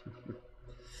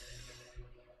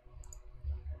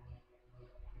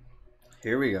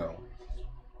 Here we go.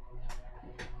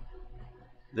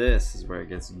 This is where it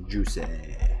gets juicy.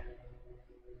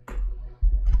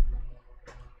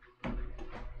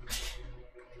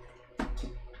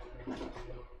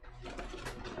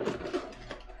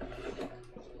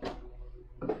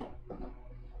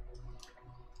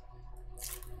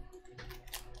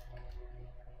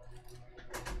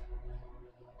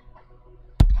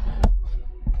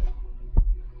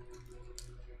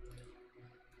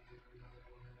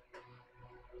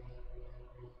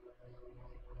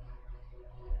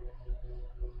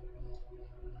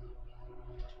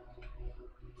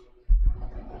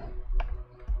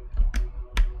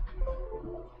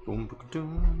 Boom,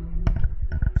 boom,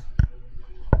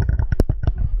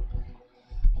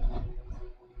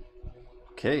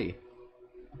 okay.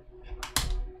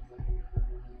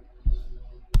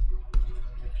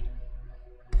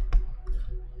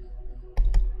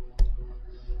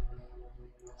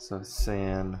 So it's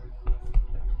saying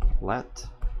let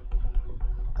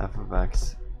f of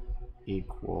x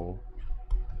equal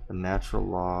the natural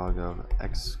log of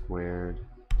x squared.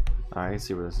 Alright, I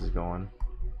see where this is going.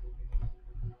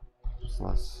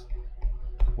 Plus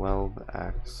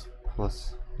 12x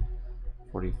plus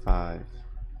 45.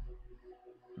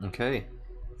 Okay.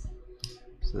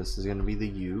 So this is going to be the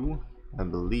u, I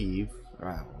believe. Or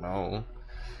I don't know.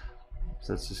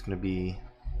 So it's just going to be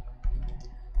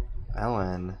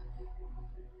ln.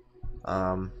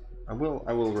 I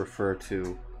will refer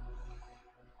to.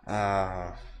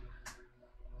 I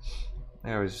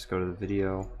always just go to the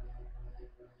video.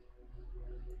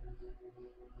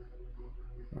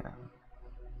 Yeah.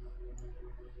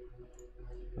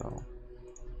 So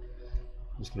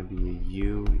it's going to be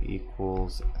u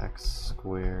equals x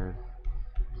squared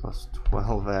plus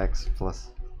 12x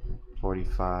plus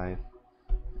 45,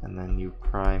 and then u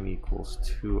prime equals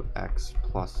 2x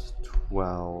plus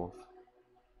 12.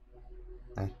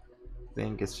 I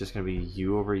think it's just going to be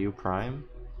u over u prime.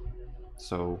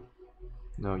 So,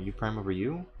 no, u prime over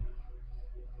u?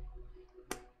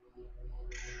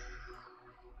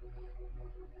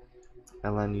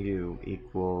 ln u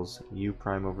equals u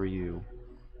prime over u.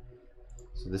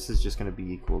 So this is just going to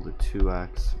be equal to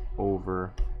 2x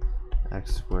over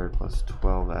x squared plus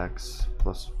 12x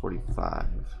plus 45.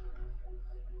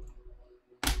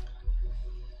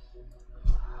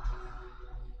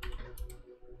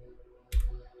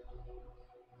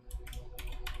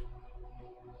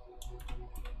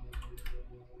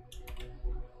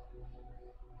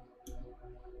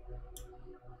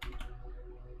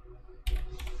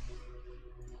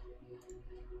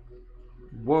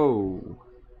 Whoa.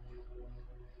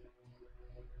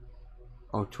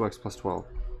 Oh, 2x plus 12.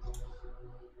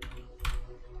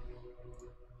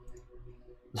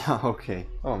 Okay.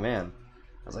 Oh man.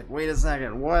 I was like, wait a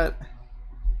second, what?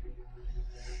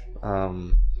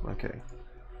 Okay.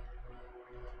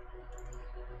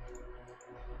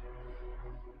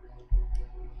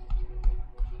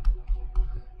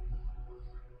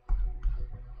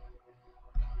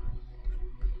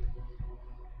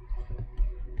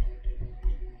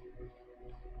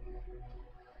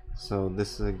 So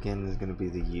this again is going to be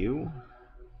the u.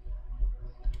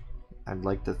 I'd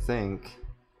like to think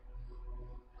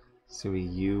it's going to be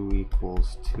u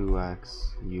equals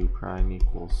 2x, u prime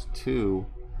equals 2,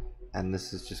 and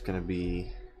this is just going to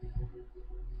be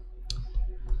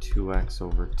 2x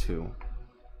over 2.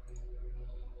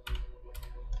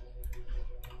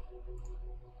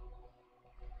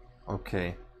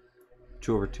 Okay,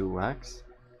 2 over 2x?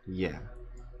 Yeah.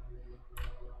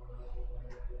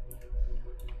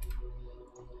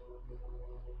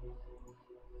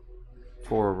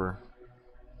 Four over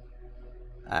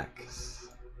x.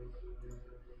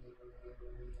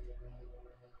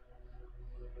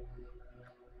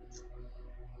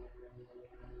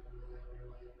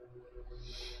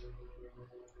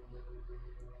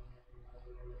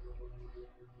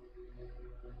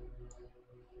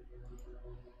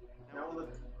 Now will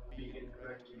it be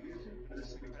incorrect to use it?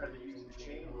 Because if we try to use the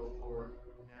chain rule for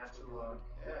natural log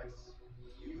x,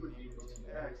 u would be equal to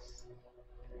x,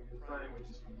 and u prime would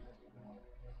just be equal to 1.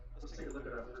 Let's take a look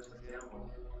at our first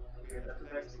example. We have f of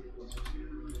x equals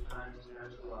 2 times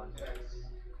natural log x.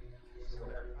 So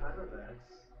f prime of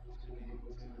x should be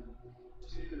equal to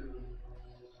 2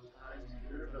 times the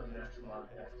derivative of natural log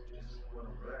x, which is 1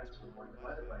 over x, or 1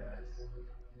 divided by x.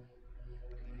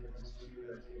 Equals 2,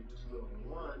 that's 2 over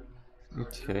 1.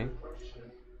 Okay.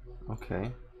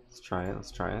 Okay. Let's try it.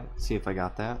 Let's try it. See if I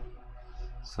got that.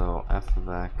 So f of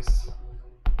x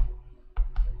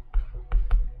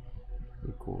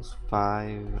equals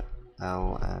 5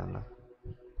 ln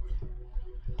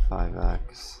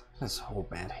 5x. This whole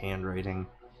bad handwriting.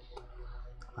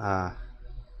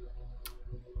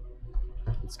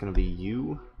 It's gonna be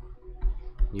u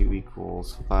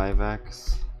equals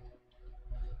 5x,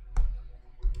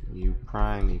 u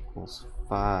prime equals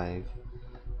 5.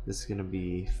 This is gonna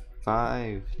be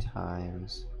 5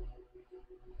 times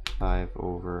 5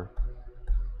 over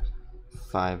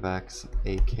 5x,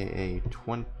 aka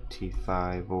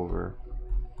 25 over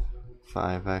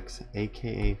 5x,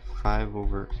 aka 5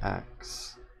 over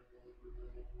x.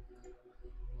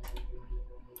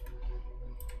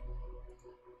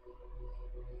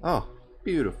 Oh,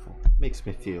 beautiful. Makes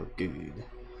me feel good.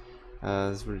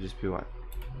 This would just be what?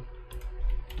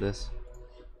 This.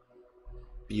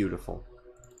 Beautiful.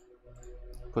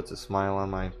 Puts a smile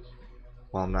on my...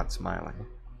 Well, I'm not smiling.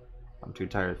 I'm too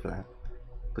tired for that.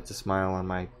 Puts a smile on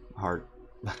my heart.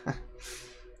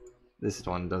 This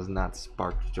one does not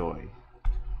spark joy.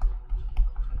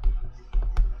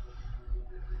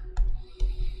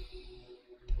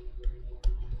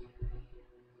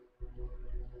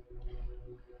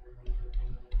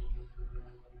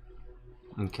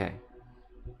 Okay.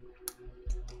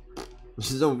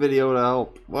 There's no video to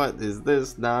help. What is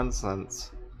this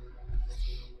nonsense?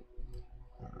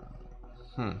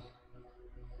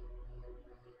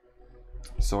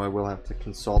 So I will have to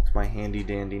consult my handy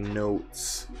dandy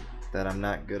notes that I'm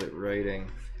not good at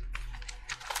writing.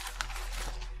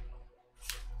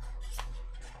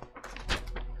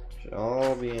 Should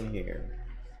all be in here.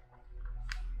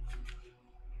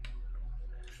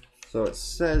 So it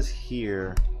says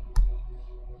here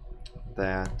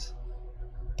that,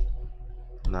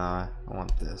 nah, I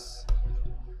want this.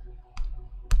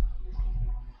 It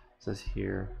says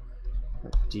here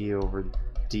that d over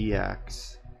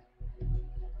dx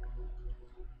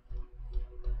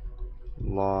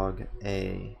log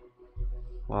a,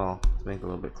 well, to make it a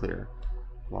little bit clearer,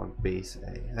 log base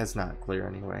a, that's not clear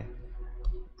anyway,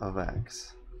 of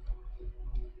x.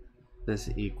 This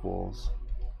equals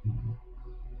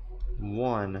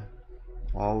 1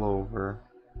 all over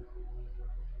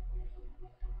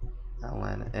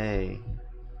ln a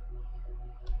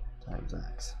times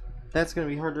x. That's going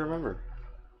to be hard to remember.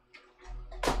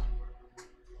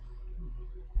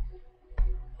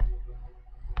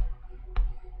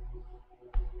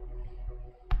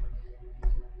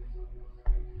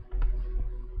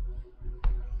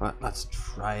 But let's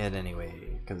try it anyway,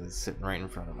 because it's sitting right in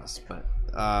front of us. But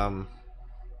ln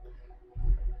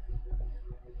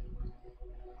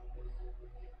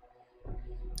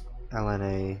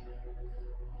a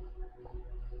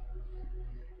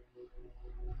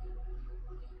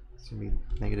it's going to be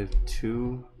negative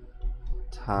 2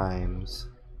 times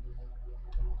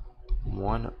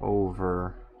 1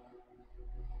 over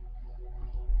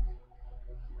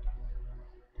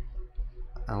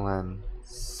ln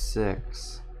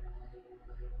 6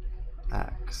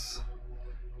 x,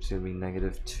 which is going to be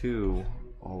negative 2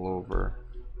 all over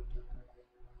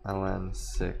ln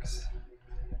 6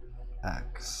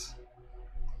 x.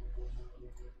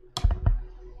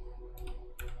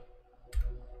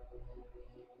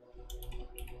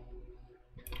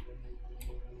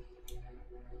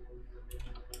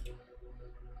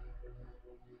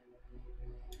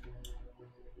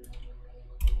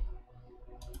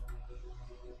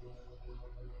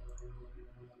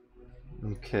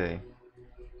 Okay.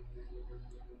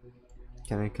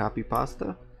 Can I copy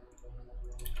pasta?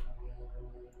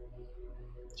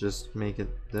 Just make it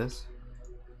this?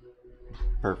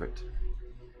 Perfect.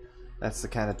 That's the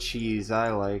kind of cheese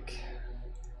I like.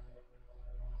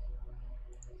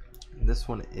 This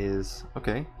one is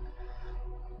okay.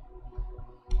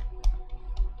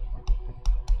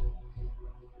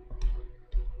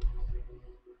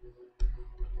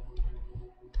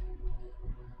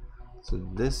 So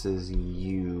this is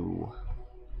U.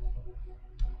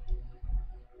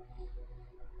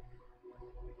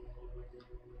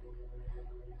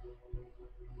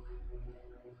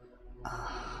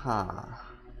 Aha.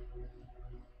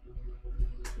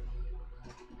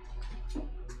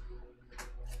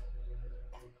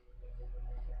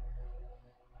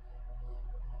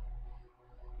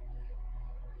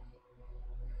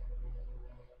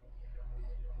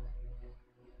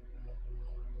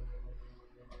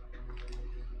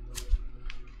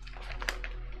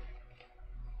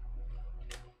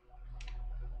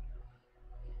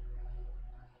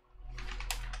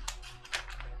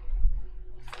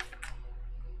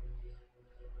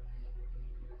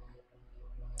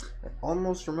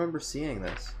 almost remember seeing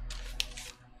this,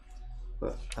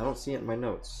 but I don't see it in my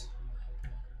notes.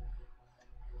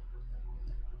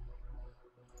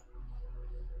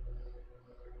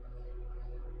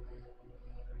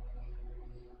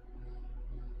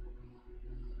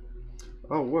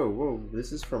 Oh, whoa, whoa,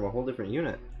 this is from a whole different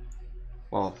unit.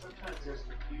 Well, Sometimes there's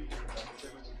confusion about the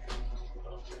difference between these two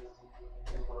functions,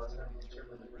 as well as how to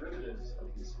determine the derivatives of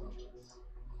these functions.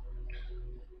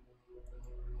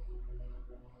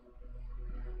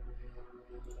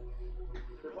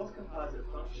 They're both composite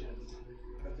functions,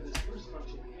 but for this first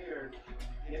function here,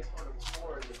 the exponent of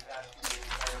 4 is attached to the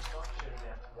entire function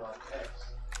after log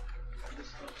x. For this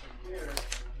function here,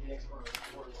 the exponent of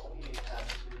 4 is only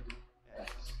attached to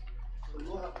x. So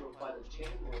we'll have to apply the chain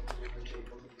rule to differentiate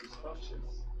both of these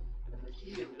functions. And the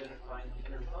key is identifying the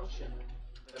inner function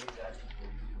that is acting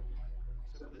for u.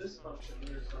 So for this function, the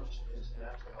inner function is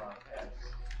natural log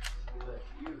x. So we'll let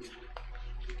u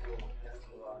equal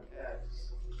natural log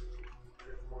x.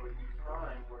 Therefore, u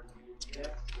prime, where u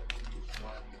dx will be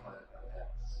 1 divided by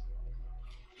x.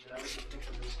 Now we can think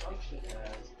of this function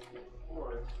as the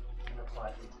fourth and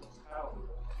apply the equals power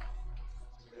rule.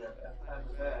 So we have f times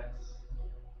x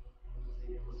is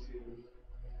equal to the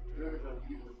derivative of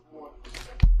u to the fourth with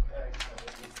respect to x, that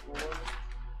would be 4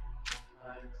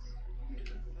 times e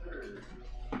to the third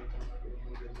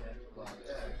equal to natural log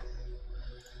x.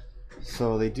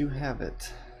 so they do have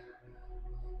it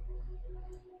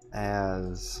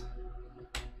as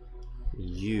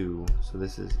u, so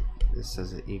this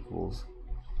says it equals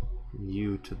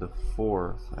u to the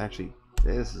fourth. Actually,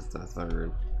 this is the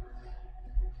third,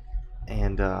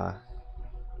 and it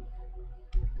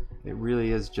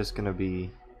really is just gonna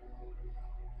be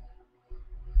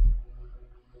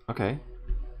okay.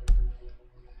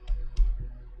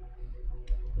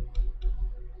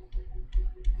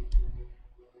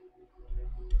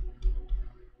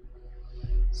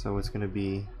 So it's gonna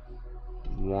be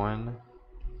 1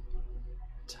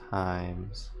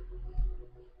 times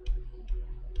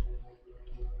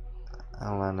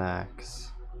ln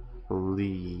x,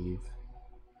 believe,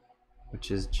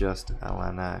 which is just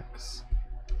ln x.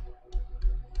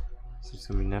 So it's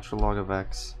gonna be natural log of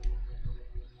x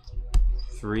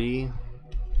 3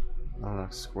 ln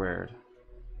x squared.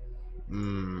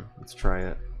 Let's try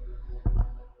it.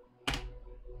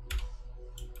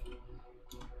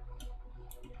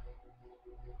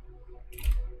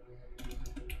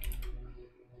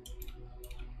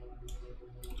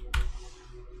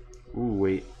 Ooh,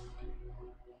 wait.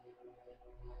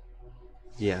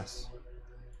 Yes.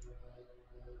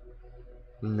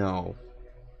 No.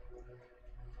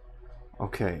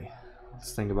 Okay.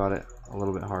 Let's think about it a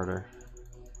little bit harder.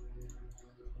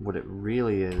 What it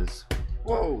really is...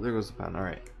 Whoa! There goes the pen.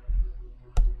 Alright.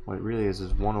 What it really is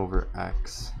 1 over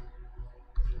x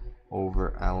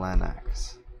over ln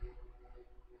x.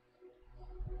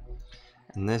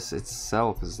 And this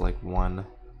itself is like 1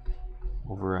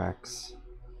 over x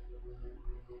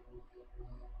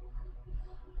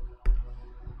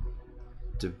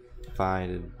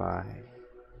divided by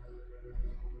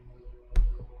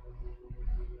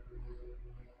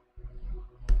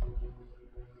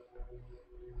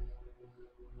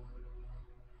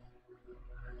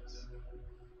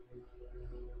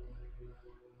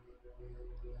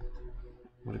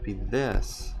would it be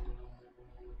this?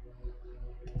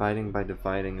 Dividing by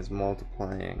dividing is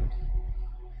multiplying.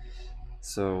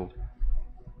 So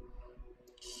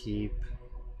keep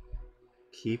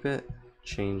it,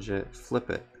 change it, flip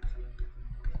it.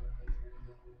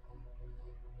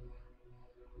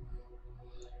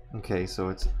 Okay, so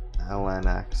it's ln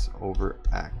x over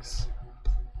x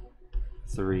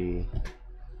 3.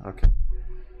 Okay.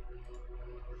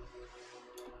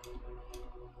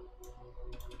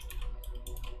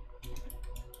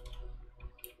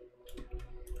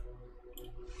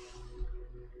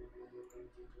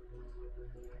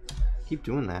 Keep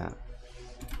doing that.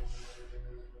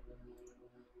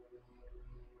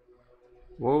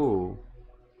 Whoa.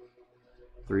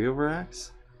 3 over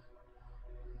x?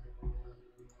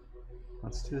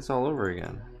 Let's do this all over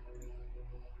again.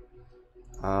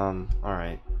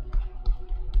 Alright.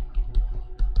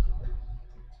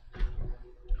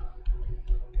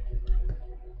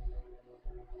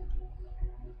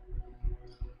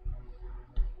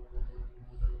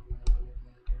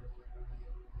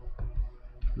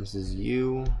 This is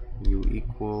u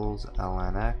equals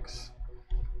ln x,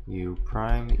 u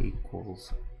prime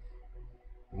equals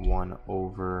 1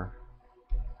 over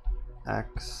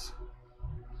x.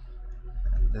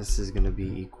 This is going to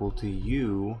be equal to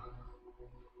u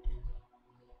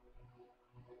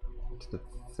to the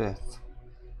 5th.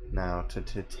 Now to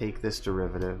take this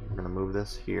derivative, we're going to move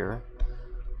this here.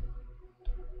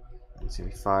 It's going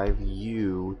to be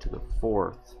 5u to the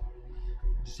 4th.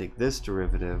 Just take this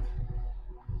derivative.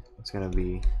 It's going to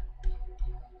be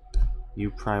u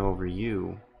prime over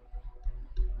u.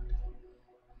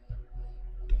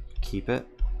 Keep it.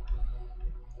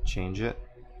 Change it.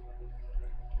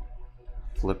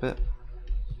 Flip it.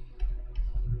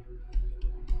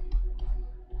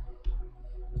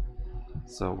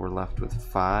 So we're left with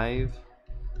 5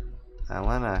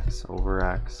 ln x over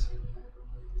x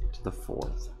to the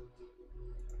 4th.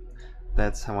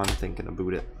 That's how I'm thinking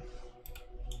about it.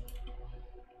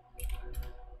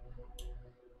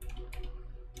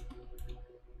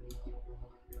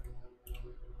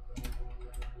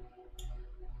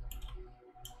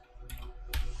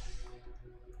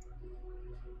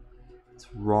 It's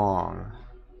wrong.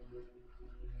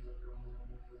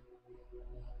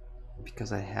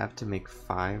 Because I have to make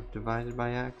 5 divided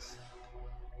by x.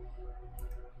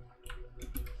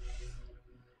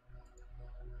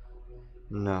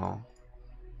 No.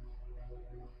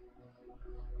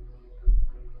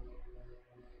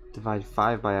 Divide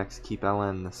 5 by x, keep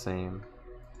ln the same.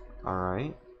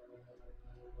 Alright.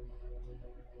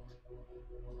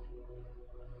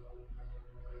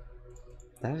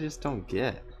 That I just don't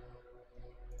get.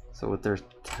 So what they're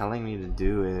telling me to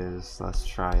do is, let's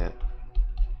try it.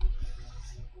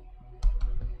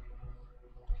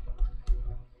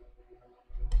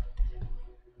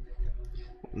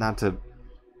 Not to,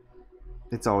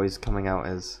 it's always coming out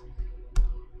as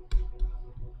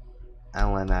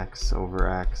ln x over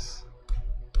x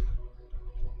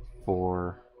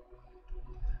 4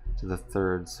 to the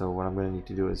 3rd. So what I'm going to need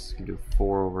to do is do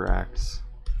 4 over x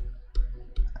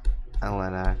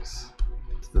ln x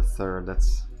to the 3rd.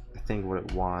 That's, I think, what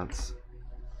it wants.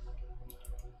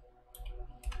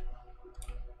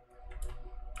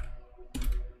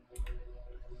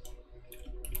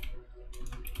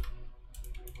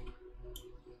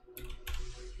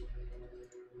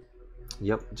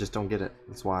 Yep, just don't get it.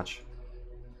 Let's watch.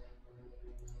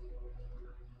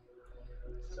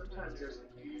 Sometimes there's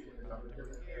confusion about the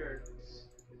different here.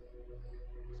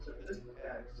 So for this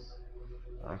x,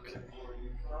 Okay. or u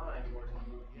prime, or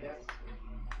yes, would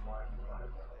be 1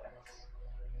 divided by x.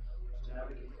 So now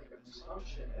we can think of this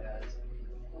function as e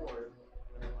to the 4th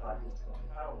and apply this to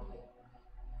the power rule.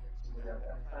 So we have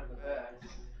that time of x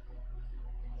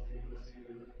is equal to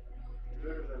the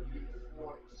derivative of u to the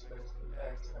 4th with respect to the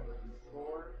x, that would be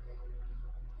 4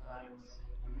 times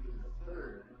u to the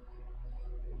 3rd,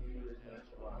 and u is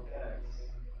natural log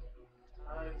x,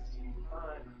 times u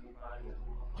prime is equal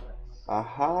to x.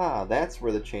 Aha, that's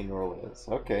where the chain rule is.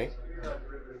 Okay. So here our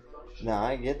derivative function Now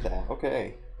I get that.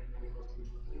 Okay.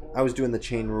 I was doing the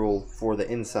chain rule for the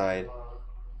inside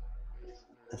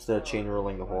instead of chain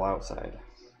ruling the whole outside.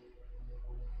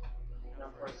 Now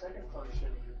for our second function,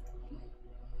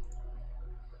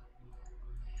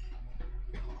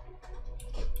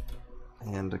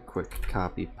 And a quick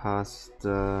copy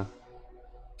pasta.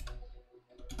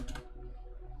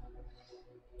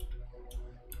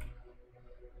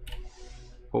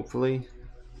 Hopefully.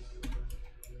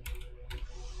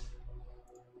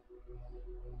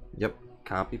 Yep,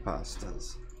 copy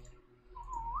pastas.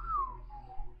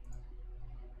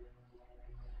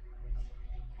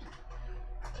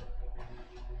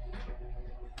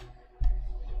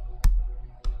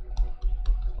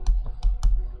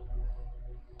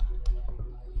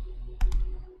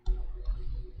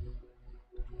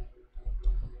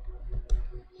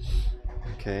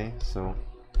 Okay, so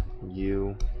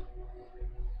u.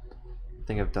 I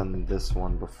think I've done this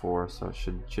one before, so it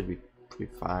should be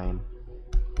pretty fine.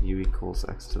 U equals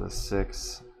x to the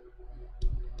 6.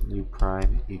 U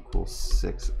prime equals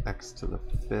 6x to the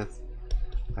 5th.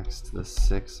 X to the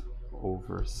 6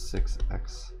 over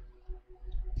 6x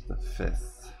to the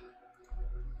 5th.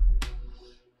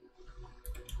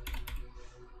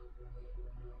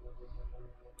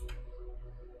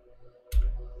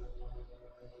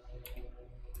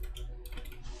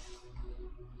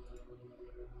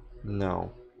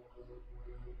 No.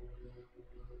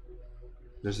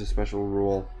 There's a special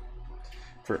rule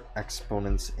for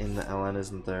exponents in the ln,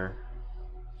 isn't there?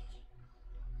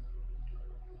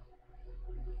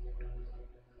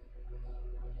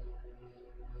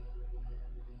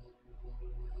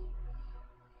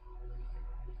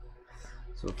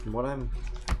 So from what I'm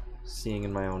seeing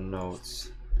in my own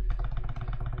notes,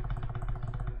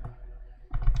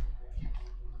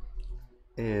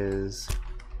 is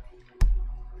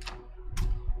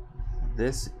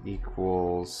this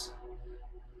equals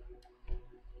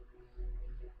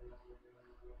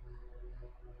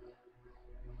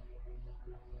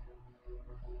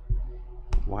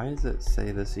why does it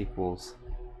say this equals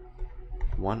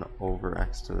 1 over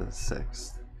x to the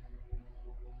 6th?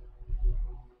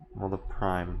 well, the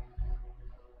prime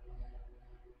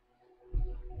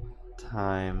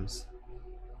times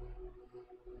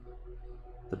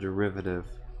the derivative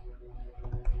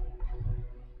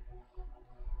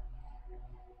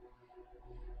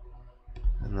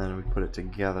and then we put it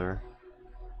together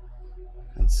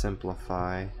and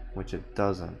simplify, which it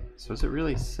doesn't. So is it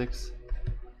really 6x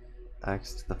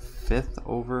to the 5th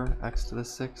over x to the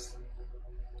 6th?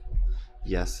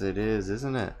 Yes, it is,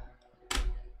 isn't it?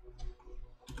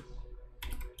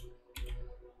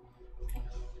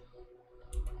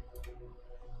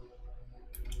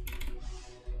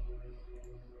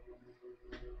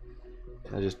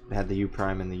 I just had the u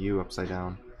prime and the u upside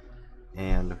down.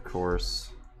 And of course,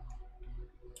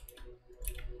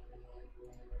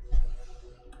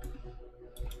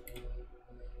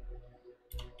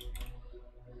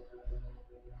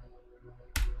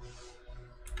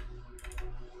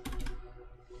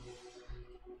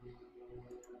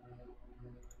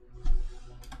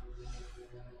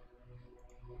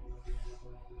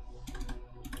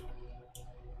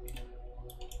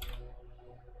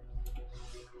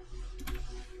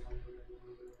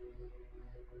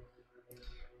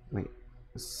 wait,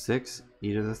 6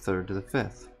 e to the 3rd to the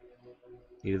 5th,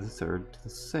 e to the 3rd to the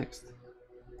 6th.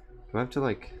 Do I have to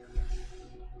like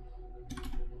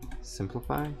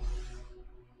simplify?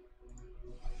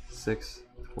 6,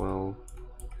 12,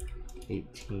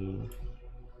 18.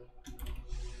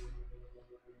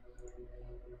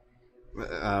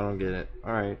 I don't get it.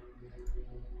 Alright.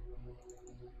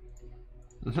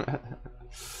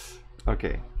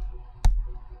 Okay.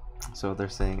 So they're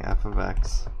saying f of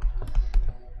x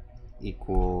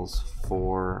equals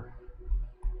 4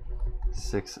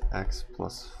 6x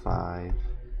plus 5.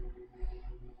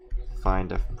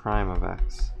 Find f prime of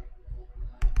x.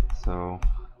 So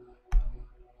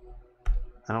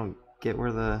I don't get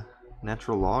where the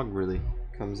natural log really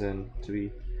comes in, to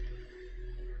be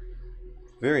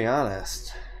very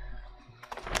honest.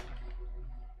 I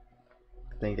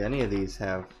think any of these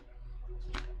have,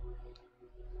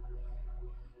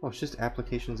 oh, it's just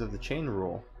applications of the chain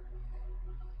rule.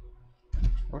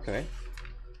 Okay.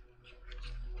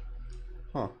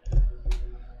 Huh.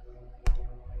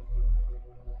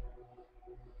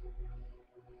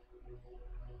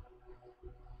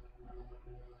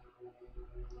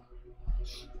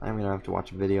 I'm gonna have to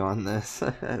watch a video on this.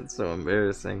 It's so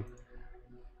embarrassing.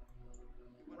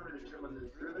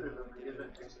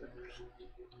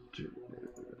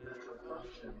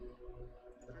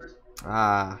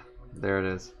 Ah, there it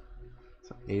is.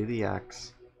 So a to the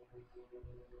x.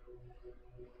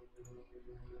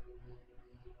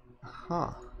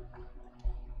 Huh.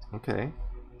 Okay.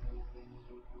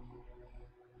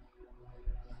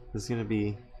 This is gonna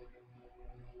be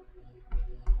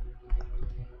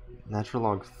natural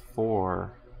log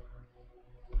 4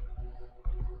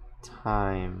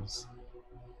 times.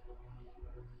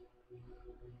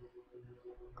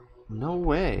 No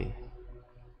way.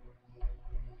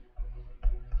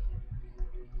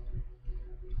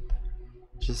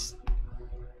 Just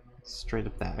straight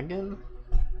up that again?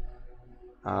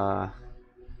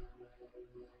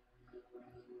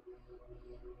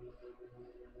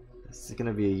 This is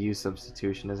gonna be a u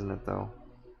substitution, isn't it, though?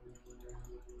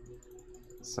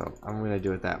 So I'm gonna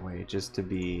do it that way, just to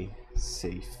be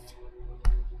safe.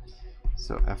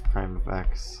 So f prime of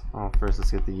x. Oh, first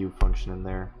let's get the u function in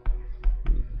there.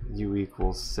 U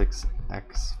equals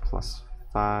 6x plus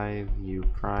 5. U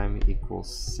prime equals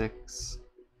 6.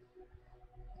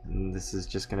 And this is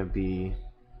just gonna be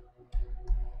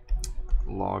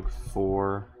log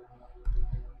 4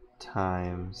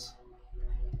 times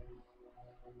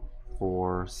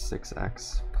 4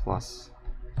 6x plus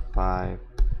 5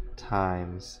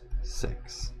 times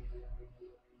 6.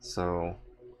 So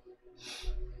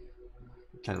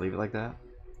can I leave it like that?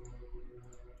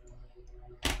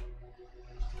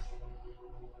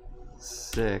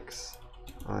 6.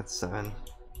 Oh, that's 7.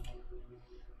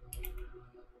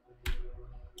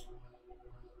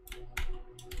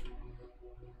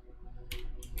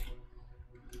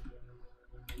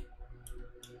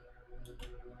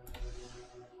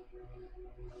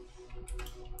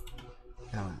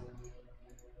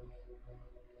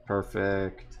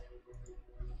 Perfect.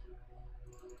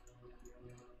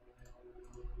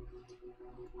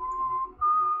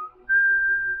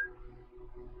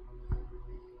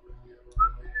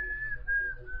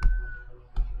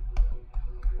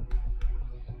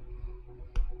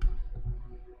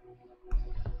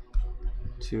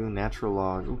 Two natural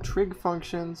log. Ooh, trig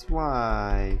functions?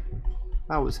 Why?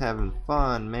 I was having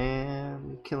fun,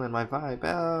 man. Killing my vibe.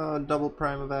 Oh, double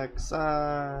prime of x.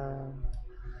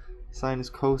 Sine is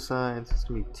cosine. It's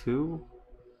going to be 2.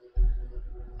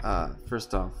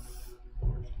 First off,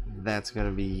 that's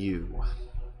gonna be u.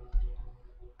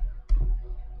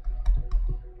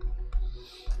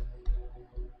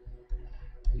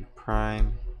 U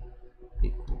prime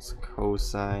equals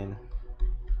cosine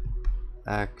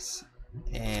x,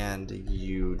 and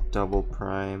u double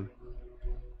prime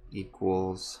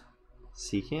equals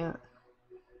secant.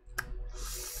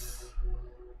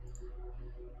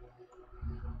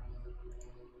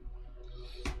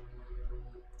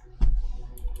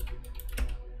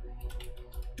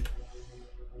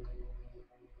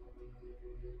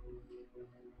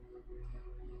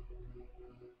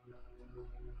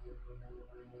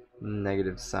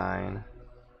 Negative sign.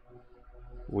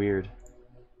 Weird.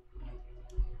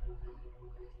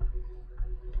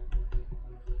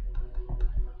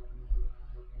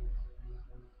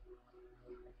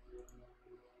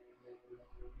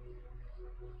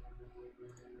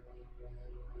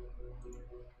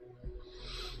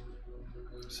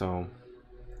 So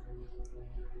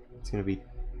it's gonna be,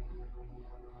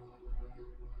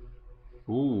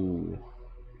 ooh,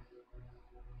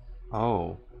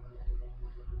 oh,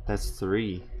 that's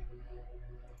 3.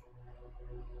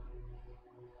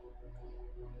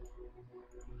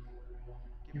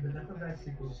 Given f of x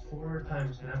equals 4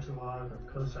 times natural log of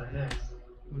cosine x,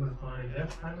 we want to find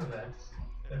f prime of x,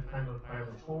 f prime of pi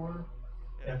over 4,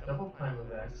 f double prime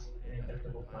of x, and f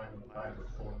double prime of pi over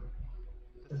 4.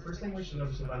 The first thing we should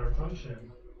notice about our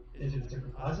function is it's a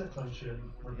composite function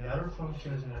where the outer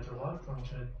function is a natural log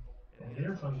function and the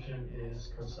inner function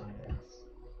is cosine x.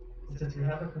 And since we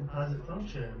have a composite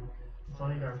function, to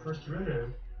find our first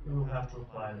derivative, we will have to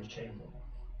apply the chain rule.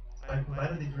 I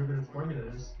provided the derivative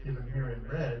formulas given here in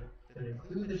red that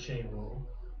include the chain rule,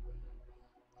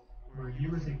 where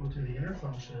u is equal to the inner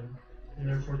function, and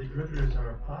therefore the derivatives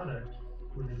are a product,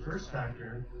 where the first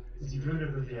factor is the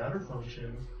derivative of the outer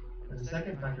function, and the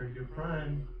second factor, u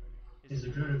prime, is the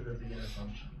derivative of the inner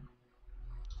function.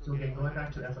 So again, going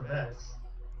back to f of x,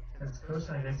 since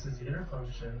cosine x is the inner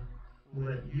function, we'll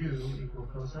let u equal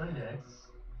cosine x.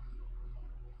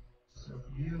 So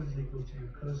if u is equal to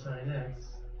cosine x,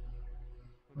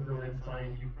 we'll go ahead and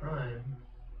find u prime,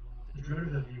 the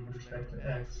derivative of u with respect to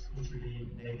x, which would be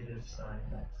negative sine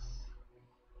x.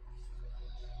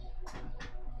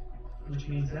 Which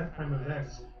means f prime of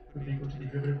x would be equal to the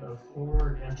derivative of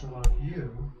 4 natural log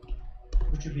u,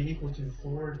 which would be equal to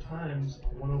 4 times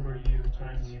 1 over u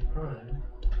times u prime.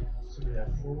 So we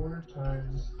have 4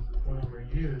 times 1 over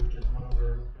u, which is 1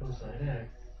 over cosine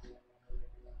x,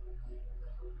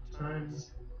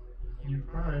 times u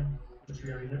prime, which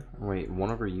we already know. Wait, 1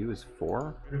 over u is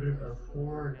 4? Derivative of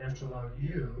 4 natural log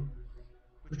u,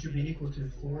 which would be equal to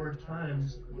 4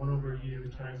 times 1 over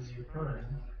u times u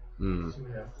prime. So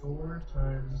we have 4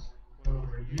 times 1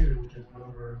 over u, which is 1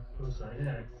 over cosine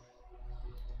x,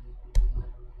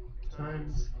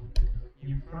 times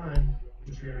u prime,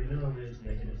 which we already know is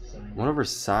negative sine. 1 over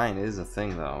sine is a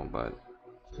thing though, but...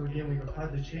 So again, we've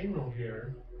applied the chain rule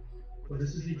here, where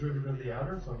this is the derivative of the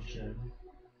outer function,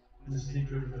 and this is the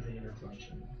derivative of the inner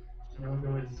function. So now we'll go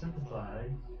ahead and simplify.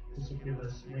 This will give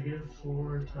us negative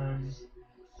 4 times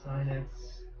sine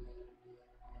x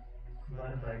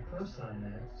divided by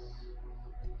cosine x.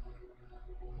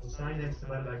 Well, sine x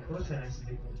divided by cosine x is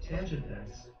equal to tangent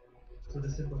x. So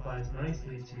this simplifies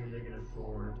nicely to negative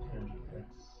 4 tangent x.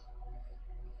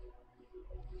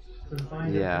 So to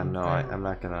find yeah, no, I'm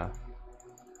not gonna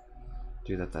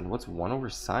do that then. What's 1 over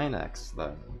sine x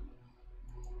then?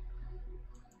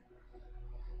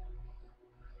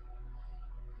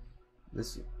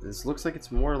 This looks like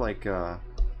it's more like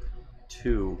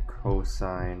 2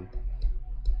 cosine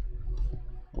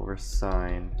over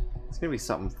sine. It's gonna be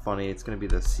something funny. It's gonna be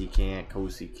the secant,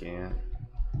 cosecant.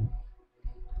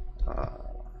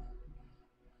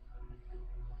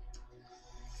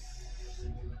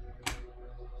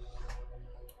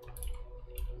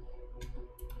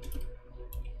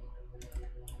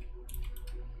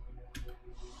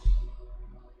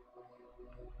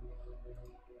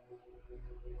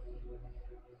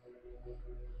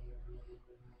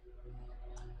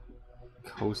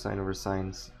 Cosine over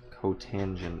sine's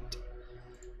cotangent.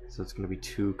 So it's going to be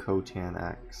 2 cotan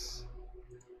x.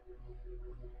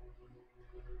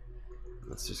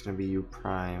 That's just going to be u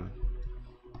prime.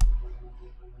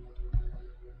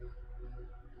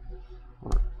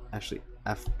 Or actually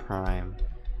f prime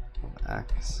of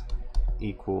x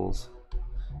equals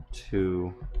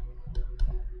 2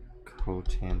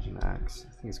 cotangent x.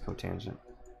 I think it's cotangent.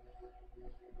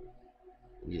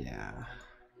 Yeah.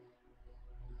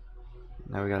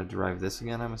 Now we gotta derive this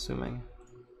again, I'm assuming.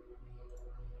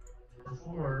 For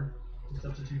 4, we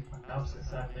substitute opposite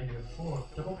side negative 4,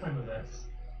 double prime of x.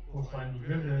 we'll find the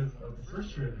derivative of the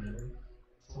first derivative.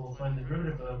 So we'll find the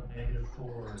derivative of negative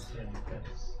 4 tangent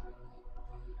x,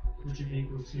 which is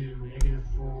equal to negative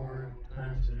 4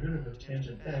 times the derivative of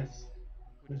tangent x,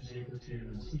 which is equal to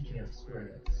secant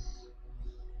squared x.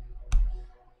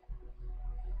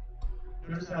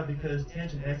 Notice how because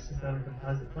tangent x is not a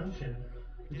composite function,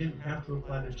 we didn't have to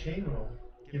apply the chain rule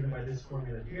given by this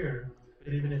formula here,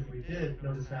 but even if we did,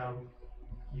 notice how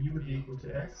u would be equal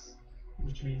to x,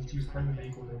 which means u prime would be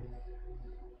equal to...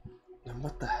 And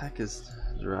what the heck is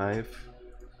derive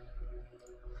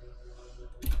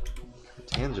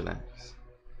tangent x?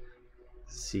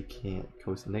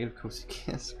 Secant negative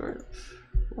cosecant squared.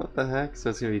 What the heck? So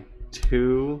it's gonna be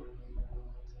 2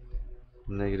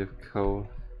 negative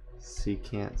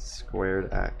cosecant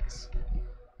squared x.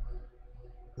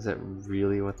 Is that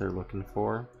really what they're looking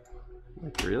for?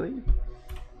 Like, really?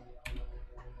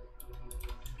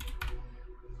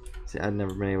 See, I've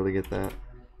never been able to get that.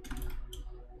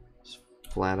 Just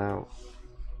flat out.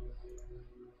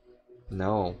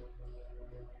 No.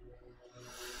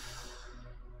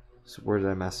 So where did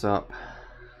I mess up?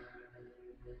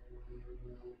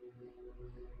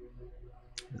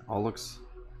 It all looks...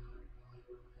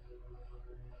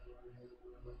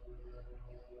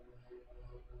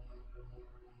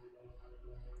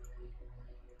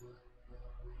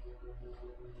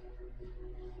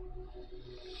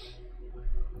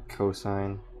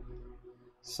 Cosine,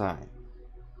 sine,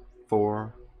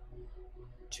 4,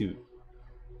 2,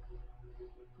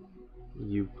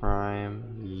 u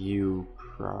prime, u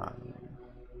prime.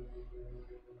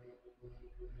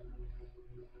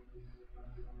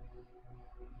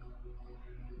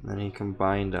 Then he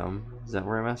combined them. Is that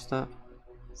where I messed up?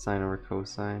 Sine over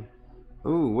cosine.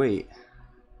 Ooh, wait.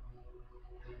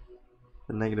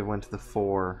 The negative went to the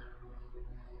 4.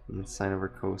 And sine over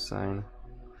cosine,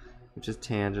 which is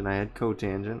tangent. I had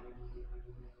cotangent,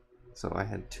 so I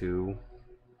had 2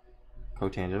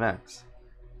 cotangent x.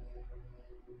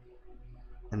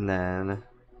 And then,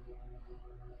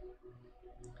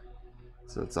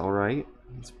 so it's alright,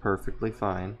 it's perfectly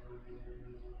fine.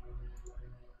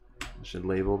 I should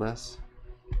label this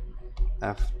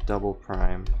f double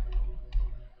prime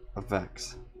of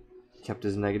x. He kept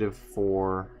his negative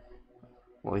 4,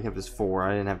 well, he kept his 4,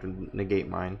 I didn't have to negate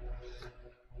mine.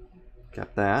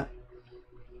 Kept that.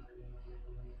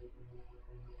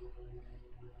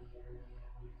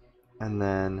 And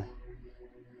then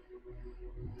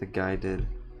the guy did...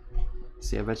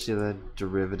 See, I bet you the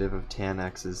derivative of tan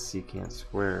x is secant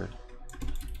squared.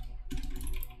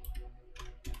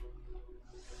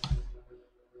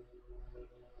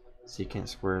 Secant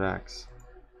squared x.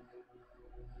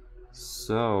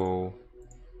 So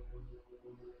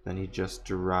then he just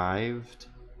derived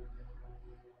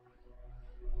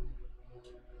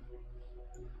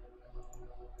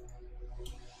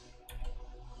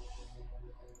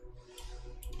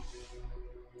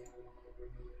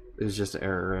it was just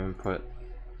error input.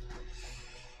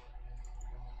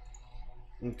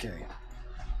 Okay.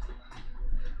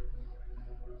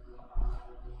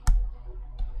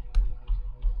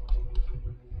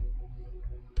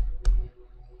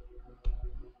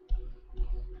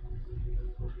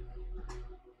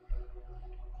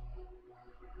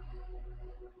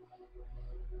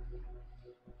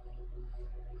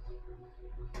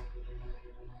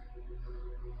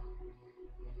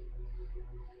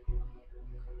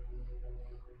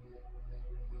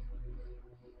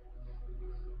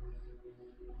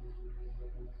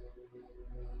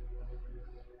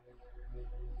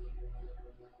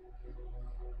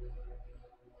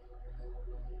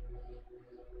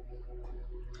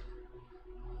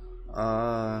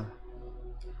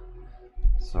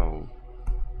 So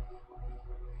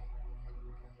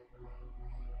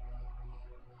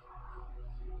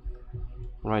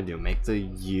what do I do? Make the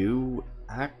u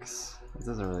x? It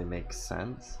doesn't really make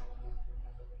sense.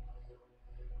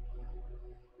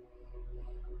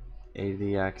 A to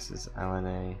the x is ln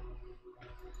a.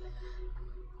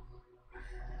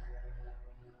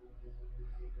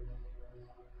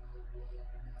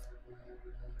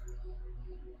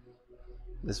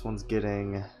 This one's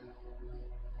getting...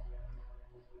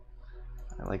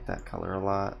 I like that color a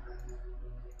lot.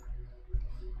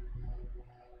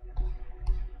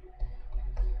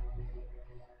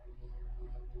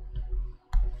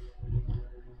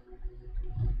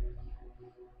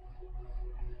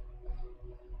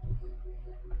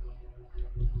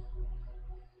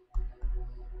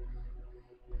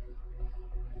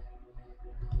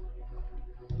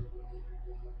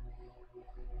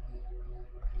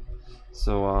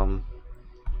 So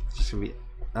it's just gonna be,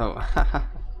 oh,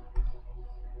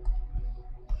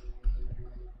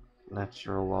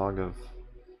 natural log of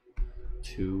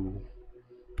 2 2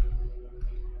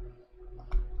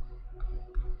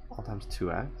 all times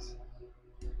 2x.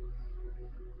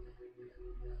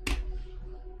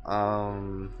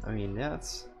 I mean, yeah,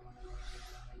 it's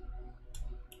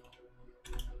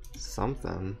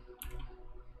something.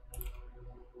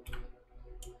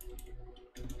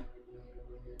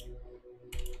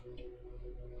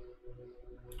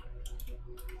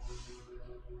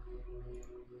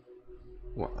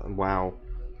 Wow.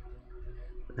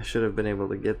 I should have been able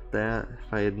to get that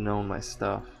if I had known my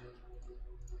stuff.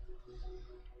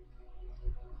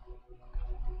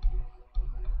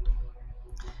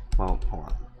 Well, hold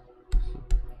on.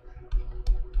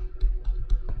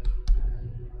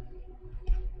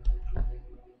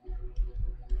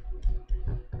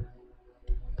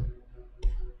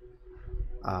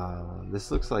 This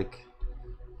looks like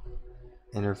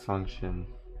inner function,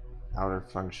 outer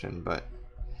function, but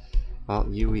well,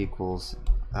 u equals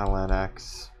ln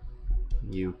x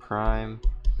u prime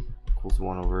equals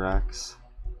 1 over x.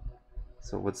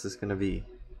 So what's this gonna be?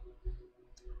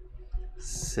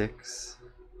 6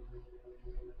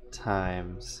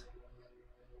 times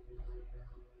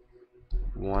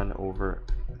 1 over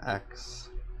x.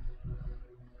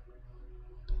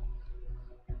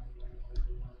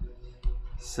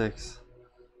 Six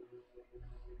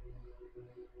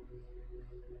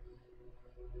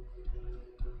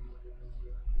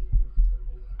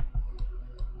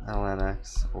ln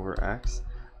x over x.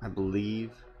 I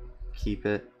believe keep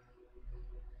it,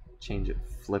 change it,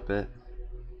 flip it.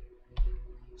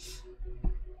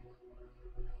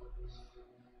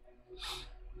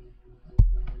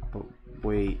 Oh,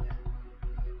 wait.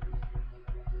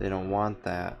 They don't want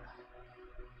that.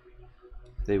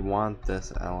 They want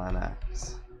this ln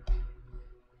x.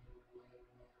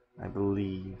 I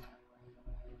believe.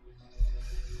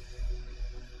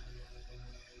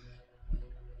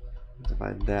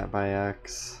 Divide that by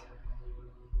x.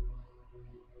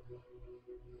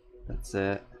 That's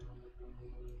it.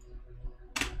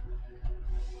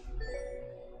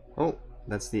 Oh,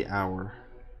 that's the hour.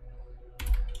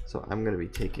 So I'm gonna be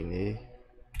taking a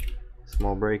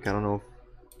small break. I don't know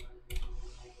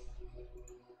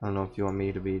if you want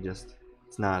me to be just,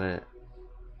 it's not it.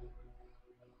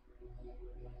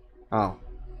 Oh,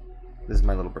 this is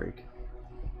my little break.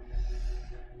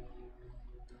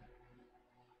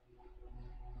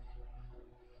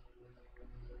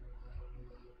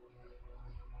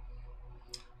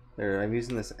 There, I'm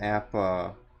using this app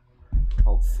called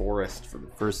Forest for the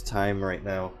first time right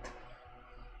now.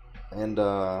 And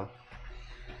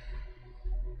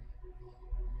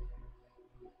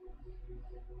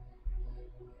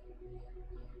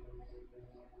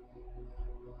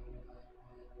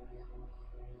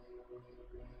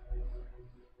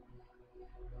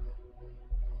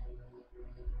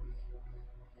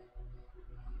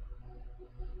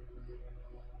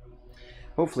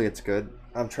hopefully it's good.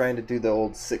 I'm trying to do the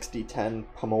old 60-10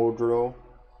 Pomodoro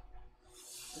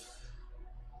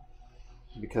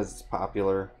because it's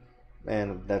popular,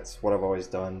 and that's what I've always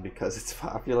done because it's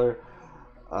popular.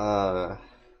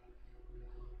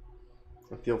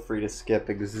 Feel free to skip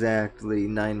exactly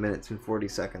 9 minutes and 40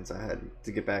 seconds ahead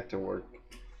to get back to work.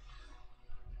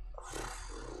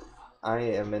 I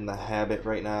am in the habit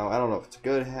right now, I don't know if it's a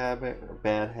good habit or a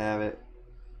bad habit,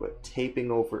 but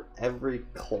taping over every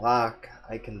clock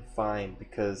I can find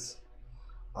because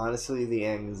honestly the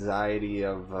anxiety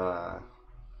of oh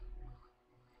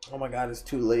my god, it's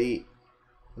too late,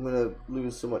 I'm gonna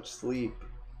lose so much sleep,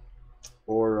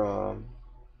 or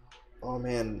oh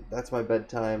man, that's my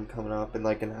bedtime coming up in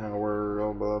like an hour,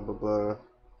 oh blah blah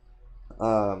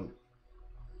blah.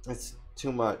 It's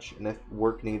too much, and if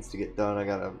work needs to get done I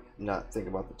gotta not think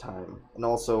about the time. And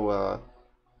also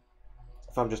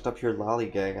if I'm just up here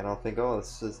lollygagging, I don't think, oh,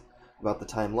 this is about the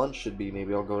time lunch should be,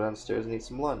 maybe I'll go downstairs and eat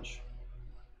some lunch.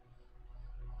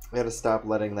 I gotta stop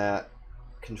letting that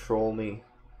control me,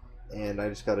 and I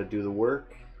just gotta do the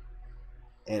work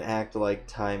and act like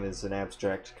time is an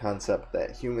abstract concept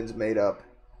that humans made up,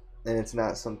 and it's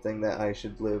not something that I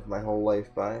should live my whole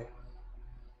life by.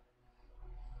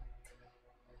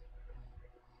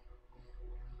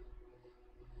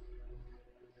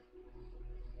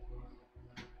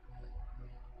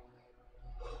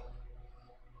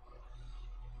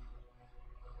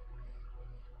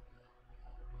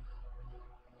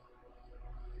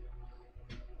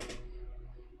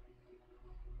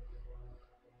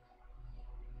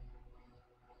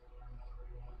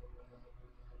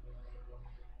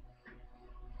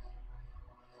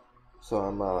 So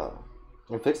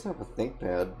I'm fixing up a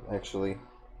ThinkPad actually.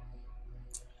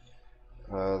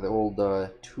 The old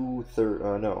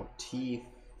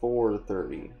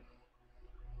T430.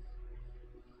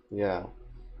 Yeah,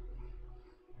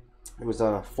 It was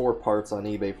 4 parts on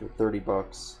eBay for 30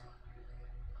 bucks.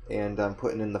 And I'm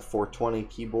putting in the 420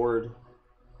 keyboard.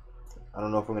 I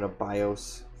don't know if I'm going to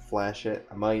BIOS flash it.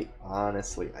 I might,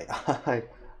 honestly. I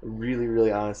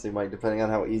really honestly might, depending on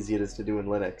how easy it is to do in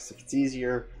Linux. If it's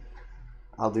easier,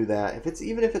 I'll do that.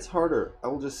 Even if it's harder, I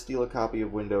will just steal a copy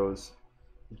of Windows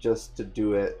just to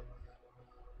do it.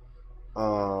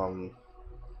 But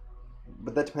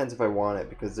that depends if I want it,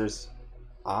 because there's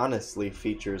honestly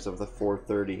features of the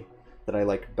 430 that I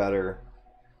like better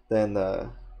than the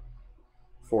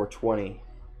 420.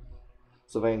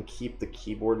 So if I can keep the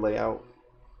keyboard layout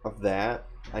of that,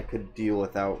 I could deal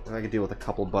with a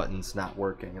couple buttons not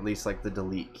working, at least like the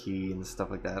delete key and stuff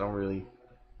like that. I don't really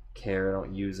care. I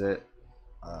don't use it.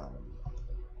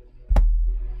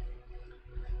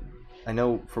 I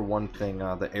know for one thing,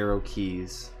 the arrow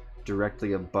keys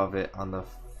directly above it on the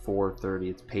 430,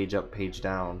 it's page up, page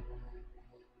down,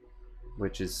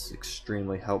 which is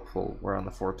extremely helpful, where on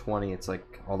the 420 it's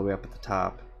like all the way up at the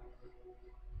top,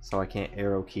 so I can't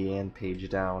arrow key and page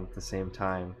down at the same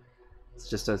time. It's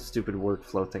just a stupid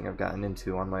workflow thing I've gotten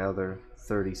into on my other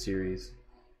 30 series.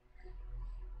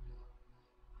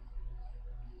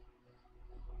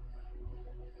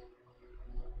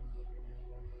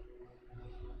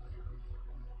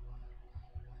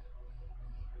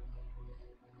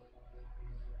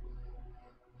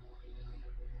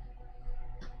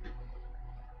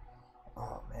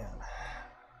 Oh man.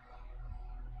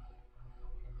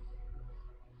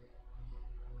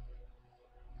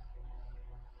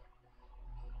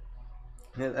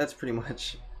 Yeah, that's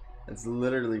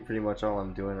literally pretty much all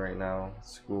I'm doing right now.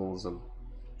 School's a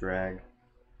drag.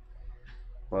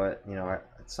 But, you know,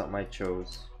 it's something I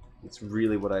chose. It's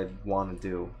really what I want to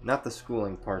do. Not the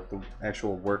schooling part, the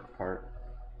actual work part.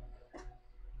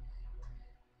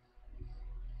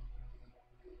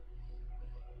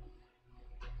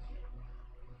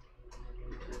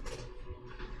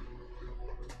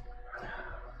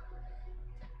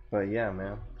 But yeah,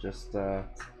 man, just, I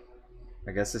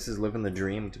guess this is living the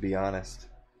dream, to be honest.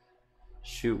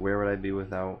 Shoot, where would I be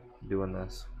without doing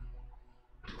this?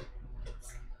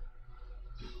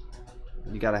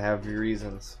 You gotta have your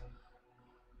reasons.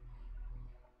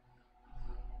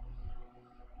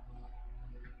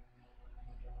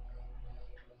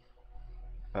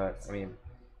 But, I mean,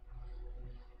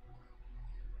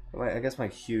 I guess my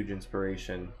huge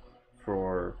inspiration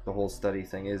for the whole study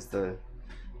thing is the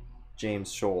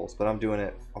James Scholes, but I'm doing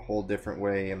it a whole different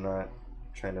way. I'm not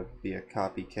trying to be a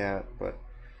copycat, but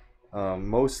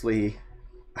mostly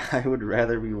I would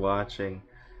rather be watching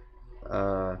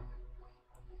one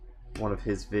of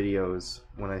his videos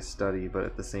when I study, but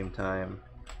at the same time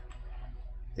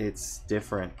it's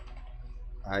different.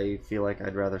 I feel like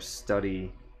I'd rather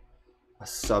study a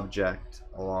subject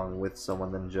along with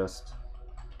someone than just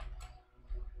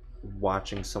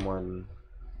watching someone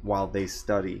while they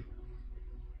study.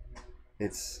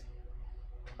 It's,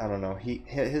 I don't know,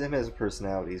 him as a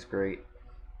personality is great,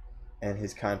 and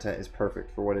his content is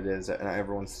perfect for what it is, and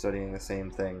everyone's studying the same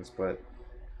things, but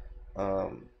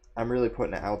I'm really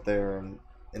putting it out there and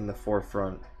in the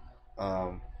forefront,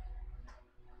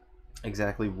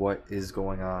 exactly what is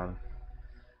going on.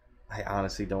 I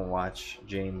honestly don't watch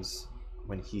James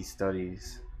when he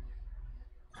studies.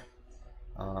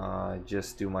 I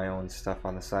just do my own stuff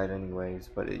on the side anyways.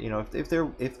 But you know, if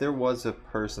there was a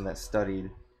person that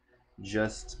studied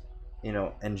just, you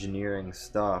know, engineering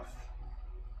stuff,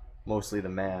 mostly the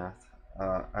math,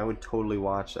 I would totally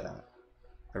watch that.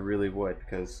 I really would,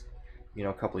 because, you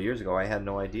know, a couple of years ago I had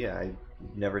no idea. I'd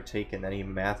never taken any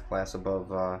math class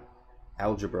above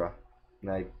algebra,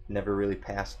 and I never really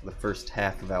passed the first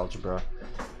half of algebra.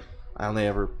 I only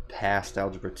ever passed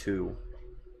algebra 2.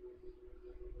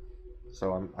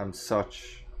 So I'm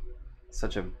such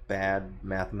a bad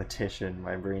mathematician.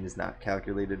 My brain is not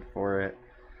calculated for it.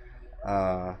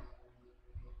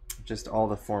 Just all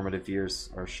the formative years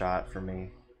are shot for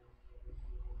me.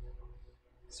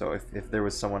 So if there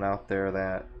was someone out there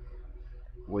that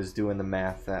was doing the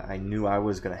math that I knew I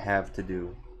was gonna have to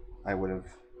do, I would have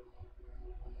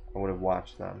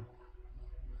watched them.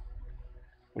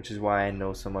 Which is why I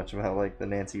know so much about like the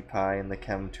Nancy Pie and the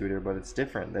Chem Tutor, but it's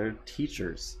different. They're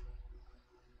teachers.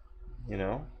 You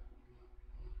know?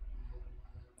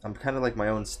 I'm kind of like my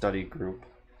own study group,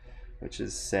 which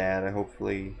is sad. I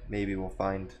hopefully maybe we'll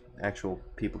find actual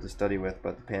people to study with,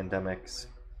 but the pandemic's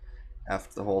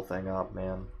effed the whole thing up,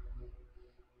 man.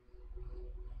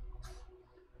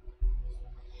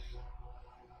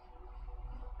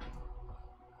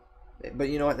 But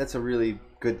you know what? That's a really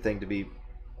good thing to be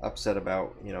upset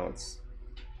about. You know, it's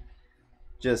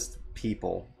just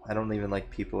people. I don't even like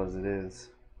people as it is.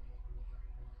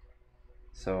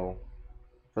 So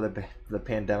for the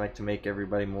pandemic, to make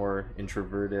everybody more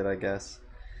introverted, I guess.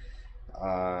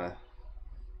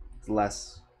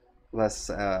 Less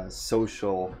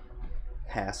social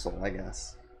hassle, I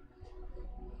guess.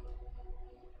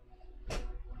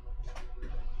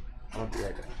 I'll be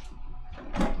right back.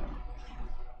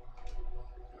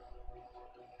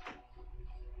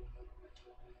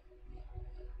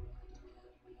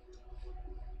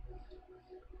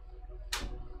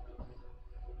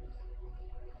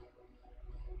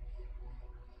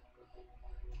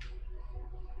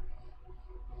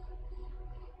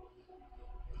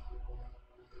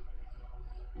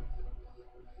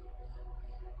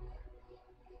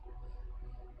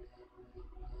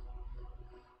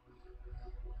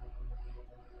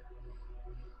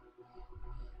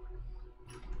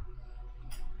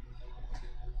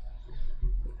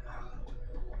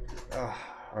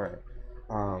 All right.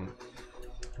 How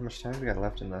much time we got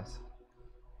left in this?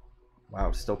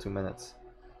 Wow, still 2 minutes.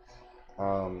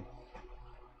 Yeah,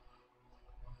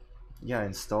 I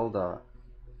installed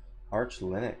Arch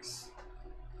Linux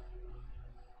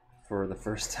for the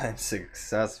first time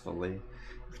successfully.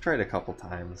 I've tried a couple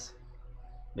times,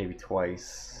 maybe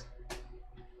twice,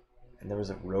 and there was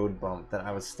a road bump that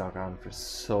I was stuck on for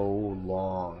so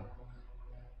long,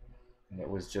 and it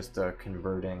was just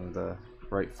converting the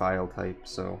right file type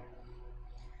so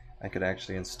I could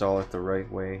actually install it the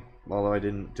right way, although I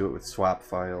didn't do it with swap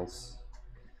files.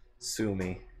 Sue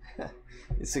me.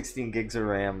 16 gigs of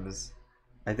RAM is,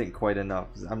 I think, quite enough.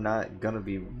 I'm not gonna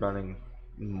be running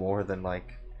more than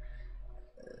like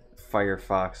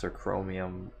Firefox or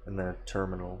Chromium in the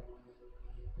terminal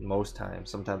most times.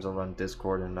 Sometimes I'll run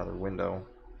Discord in another window.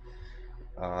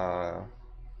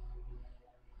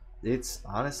 It's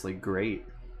honestly great.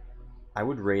 I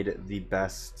would rate it the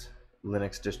best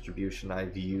Linux distribution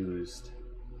I've used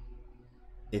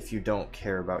if you don't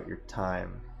care about your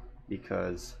time,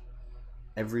 because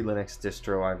every Linux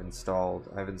distro I've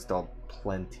installed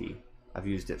plenty. I've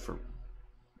used it for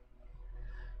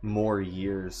more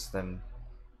years than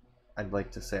I'd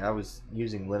like to say. I was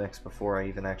using Linux before I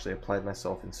even actually applied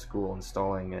myself in school,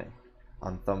 installing it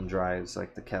on thumb drives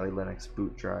like the Kali Linux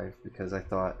boot drive, because I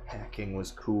thought hacking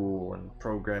was cool and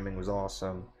programming was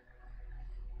awesome.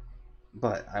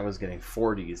 But I was getting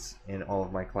 40s in all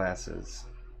of my classes,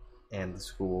 and the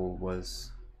school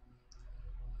was,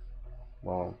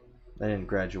 well, I didn't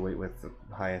graduate with the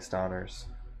highest honors,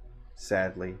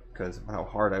 sadly, because of how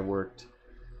hard I worked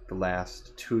the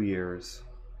last 2 years.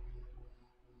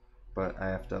 But I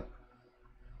effed up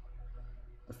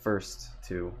the first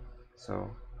 2,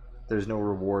 so there's no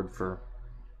reward for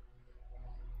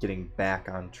getting back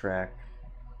on track.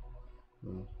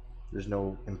 There's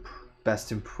no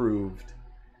best improved.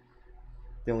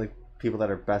 The only people that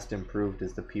are best improved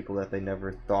is the people that they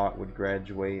never thought would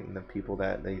graduate and the people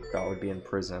that they thought would be in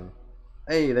prison.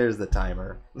 Hey, there's the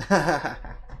timer.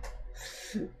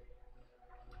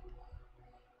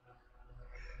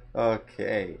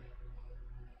 Okay.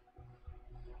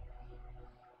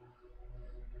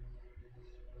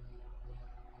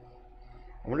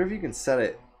 I wonder if you can set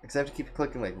it, because I have to keep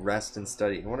clicking like rest and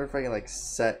study. I wonder if I can like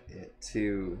set it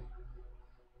to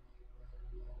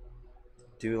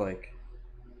do like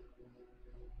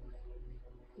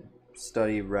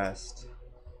study rest.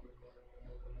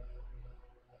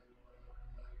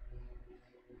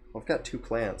 Well, I've got 2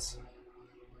 plants.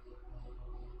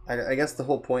 I guess the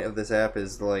whole point of this app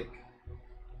is like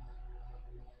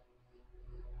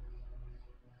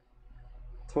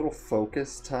total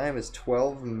focus time is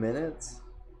 12 minutes.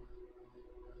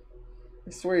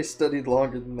 I swear he studied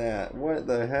longer than that. What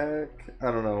the heck?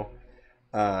 I don't know.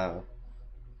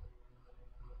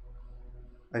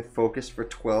 I focused for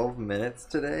 12 minutes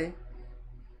today?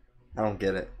 I don't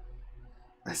get it.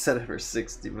 I set it for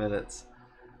 60 minutes.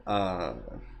 Let's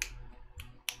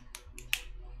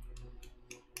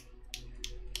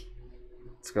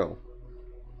go.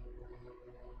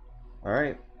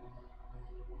 Alright.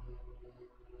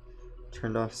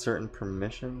 Turned off certain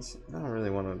permissions. I don't really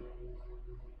want to...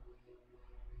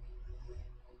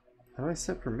 How do I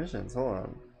set permissions? Hold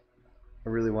on. I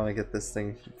really want to get this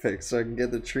thing fixed so I can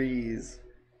get the trees.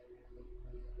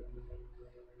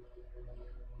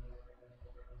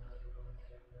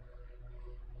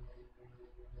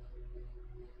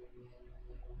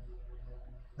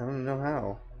 I don't know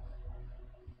how.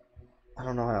 I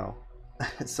don't know how.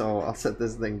 So I'll set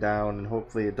this thing down and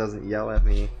hopefully it doesn't yell at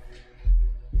me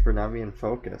for not being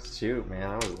focused. Shoot, man,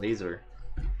 I was laser.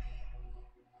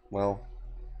 Well,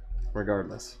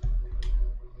 regardless.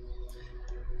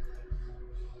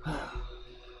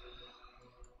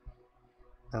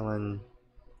 Ellen,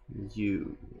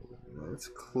 you It's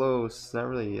close. It's not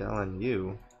really ln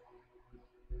u.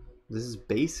 This is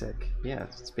basic. Yeah,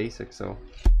 it's basic. So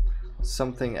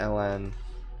something ln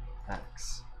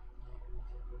x.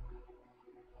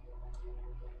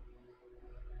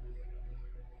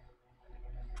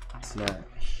 It's not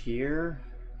here.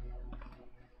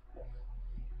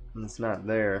 And it's not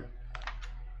there.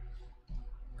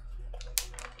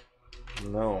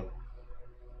 No.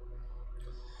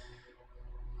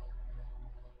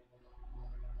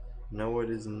 No, it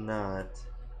is not.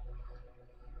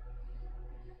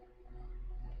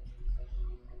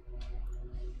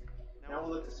 Now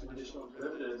we'll look at some additional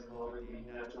derivatives involving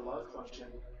the natural log function,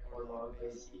 or log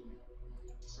base e,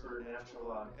 for natural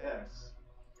log x.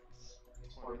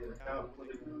 For the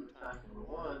calculated time number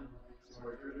 1, so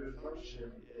our derivative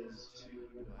function is 2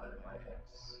 divided by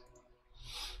x.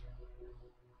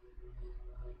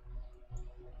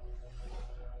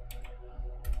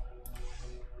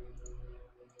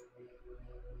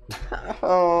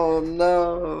 Oh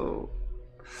no!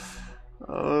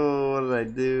 Oh, what did I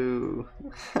do?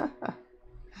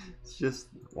 It's just,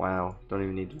 wow, don't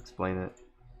even need to explain it.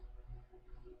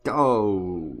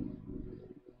 Go!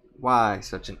 Why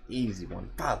such an easy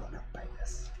one? Followed up by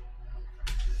this.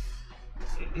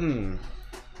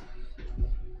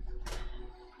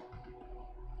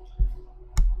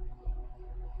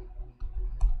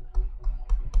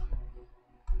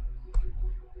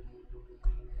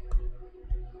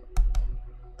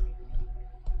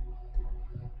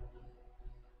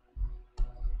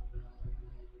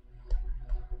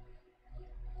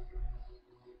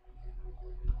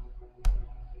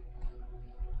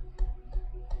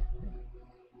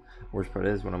 Worst part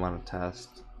is when I'm on a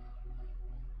test,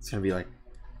 it's gonna be like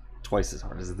twice as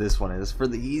hard as this one is for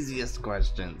the easiest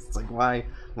questions. It's like, why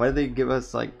do they give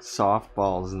us like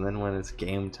softballs, and then when it's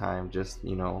game time, just,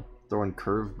 you know, throwing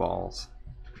curveballs?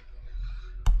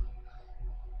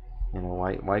 You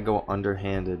know, why go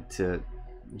underhanded to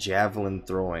javelin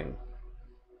throwing?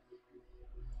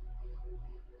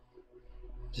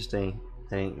 Just ain't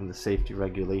in the safety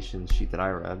regulations sheet that I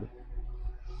read.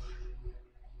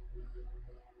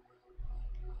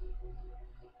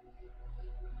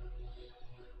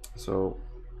 So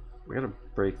we gotta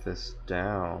break this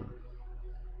down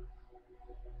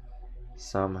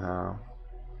somehow.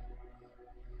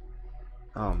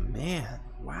 Oh man,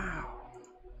 wow.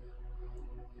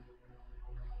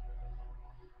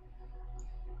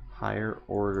 Higher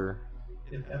order.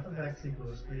 If f of x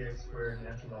equals 3x squared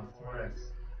natural log 4x,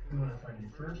 we want to find the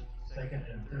first, second,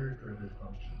 and third derivative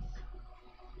functions.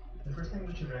 The first thing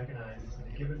we should recognize is that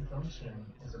the given function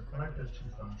is a product of two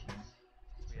functions.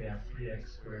 So we have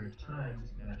 3x squared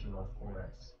times natural log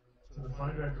 4x. So to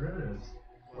find our derivatives,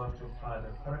 we'll have to apply the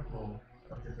product rule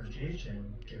of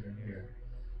differentiation given here.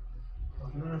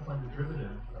 If we want to find the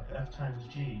derivative of f times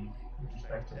g with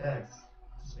respect to x,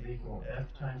 this will equal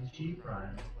f times g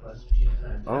prime plus g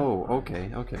times oh, f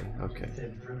prime. okay. Say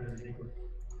the derivative is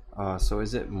equal. So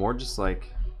is it more just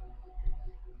like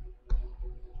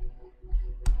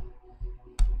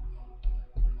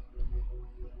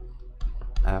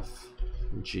f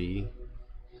g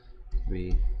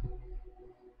we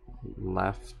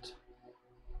left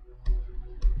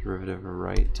derivative of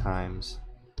right times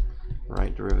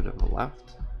right derivative of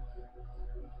left?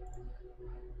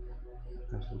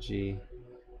 F g,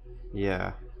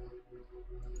 yeah.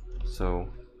 So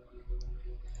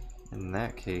in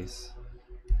that case,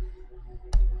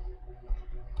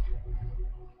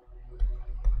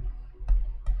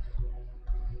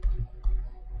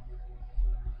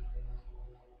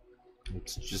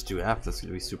 let's just do f. That's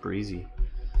gonna be super easy.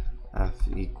 F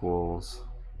equals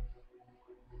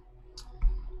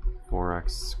 4x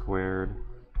squared.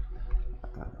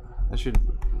 I should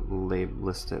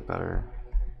list it better.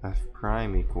 F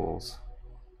prime equals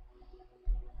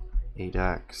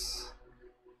 8x.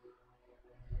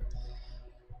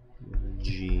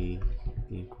 G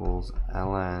equals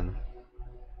ln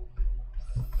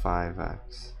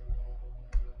 5x.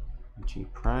 G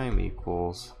prime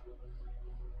equals,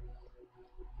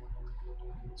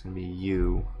 it's gonna be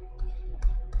u.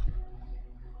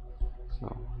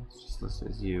 So let's just list it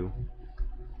as u.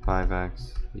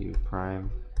 5x u prime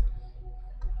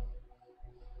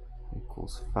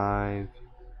equals 5.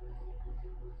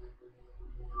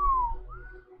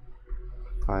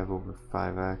 5 over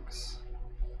 5x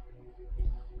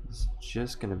is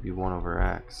just going to be 1 over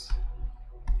x.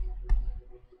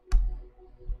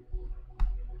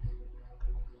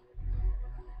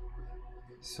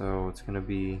 So it's going to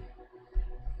be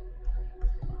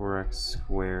 4x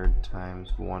squared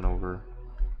times 1 over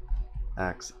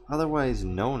x, otherwise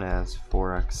known as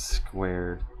 4x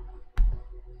squared.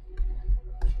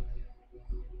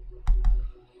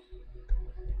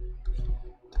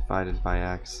 divided by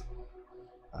x,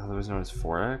 otherwise known as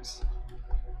 4x.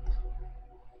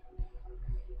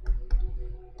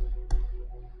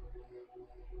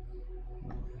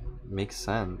 Makes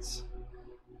sense.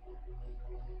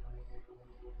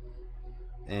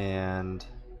 And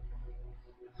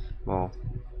well,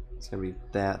 it's gonna be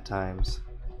that times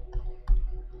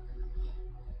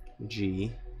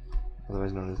g,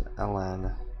 otherwise known as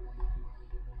ln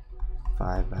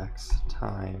 5x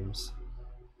times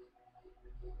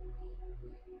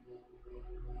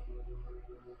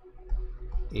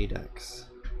eight x.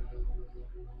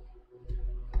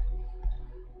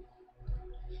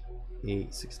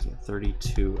 8, 16,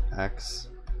 32x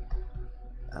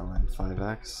ln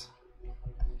 5x.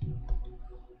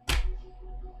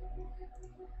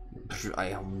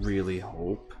 I really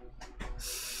hope.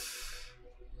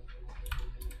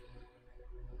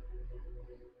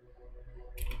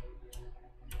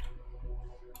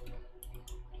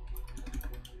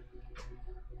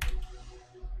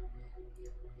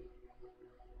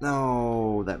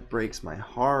 No, that breaks my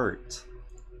heart.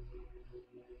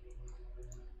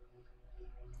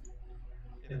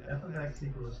 If f of x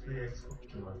equals 3x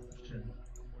to our function,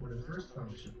 for the first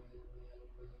function,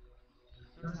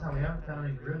 notice how we haven't found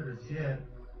any derivatives yet.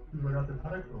 We wrote out the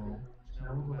product rule, so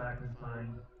now we'll go back and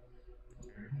find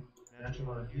natural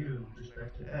log u with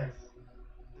respect to x.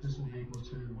 This will be equal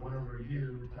to 1 over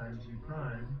u times u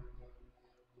prime.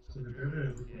 So the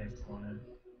derivative would be x on it.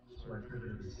 So our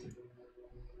derivative is 6.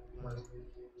 Plus,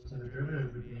 so the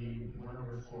derivative would be 1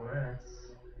 over 4x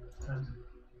times.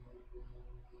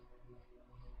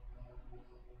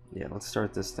 Yeah, let's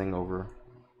start this thing over.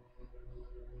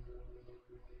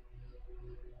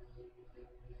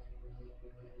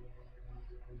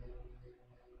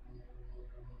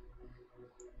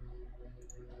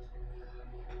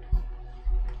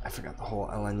 I forgot the whole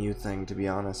LNU thing, to be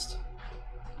honest.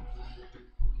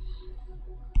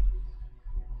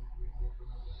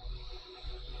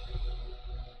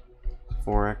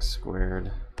 Four x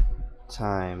squared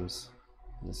times,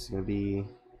 this is going to be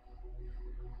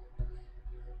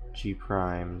g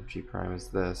prime. G prime is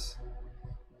this,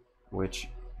 which,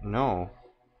 no,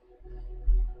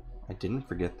 I didn't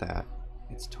forget that.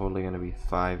 It's totally going to be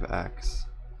 5x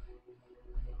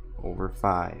over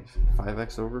 5.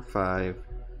 5x over 5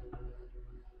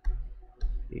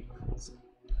 equals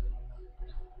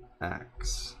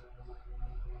x.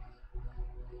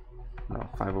 No,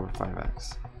 5 over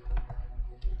 5x.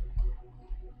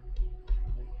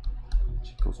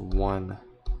 Which equals 1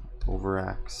 over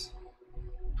x.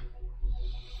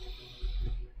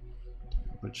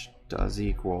 Which does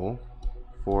equal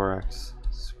 4x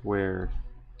squared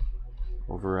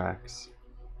over x.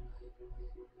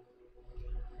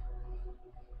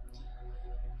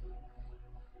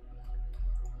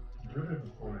 Derivative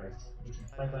of 4x, which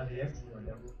is 5 by the x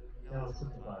value. Now let's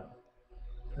simplify.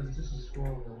 Because this is 4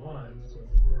 over 1, so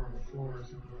 4 over 4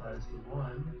 simplifies to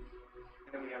 1.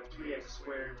 Then we have 3x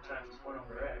squared times 1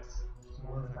 over x. So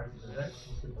 1 of the factors of x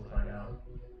will simplify out.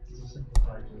 This will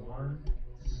simplify to 1.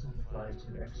 This will simplify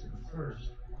to x to the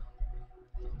first.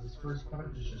 This first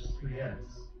part is just 3x.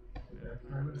 So f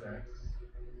prime of x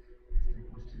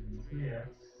equals to 3x.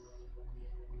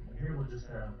 And here we'll just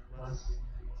have plus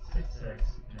 6x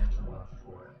natural log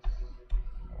 4x.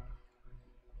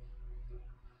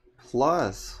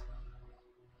 Plus.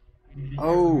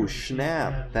 Oh,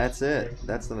 snap. That's it.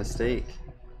 That's the mistake.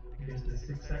 Because the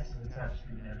 6x is attached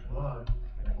to the natural log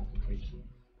by multiplication.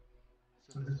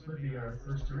 So this would be our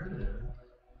first derivative.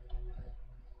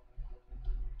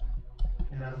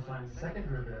 And now to find the second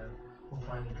derivative, we'll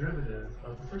find the derivative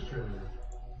of the first derivative.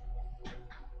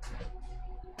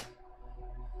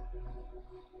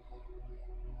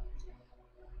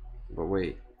 But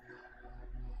wait.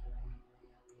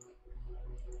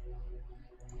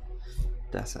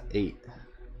 That's an 8.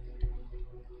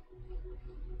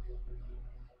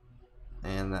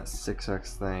 And that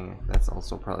 6x thing, that's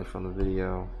also probably from the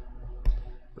video.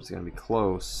 But it's going to be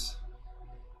close.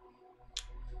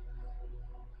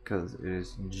 Because it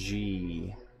is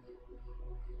g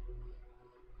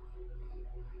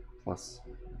plus.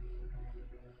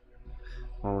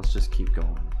 Well, let's just keep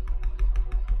going.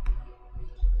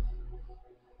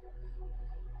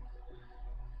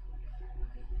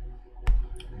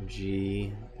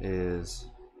 G is,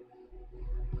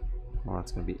 well,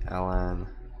 it's going to be ln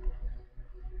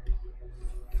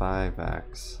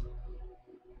 5x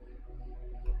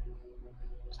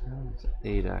times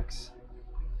 8x.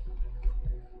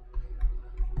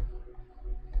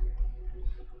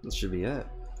 This should be it,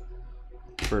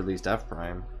 for at least f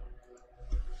prime.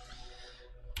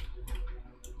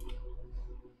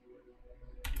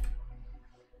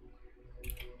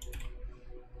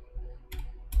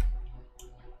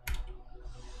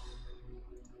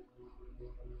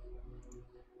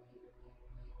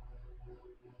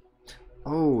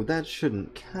 Oh, that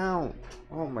shouldn't count.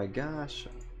 Oh my gosh.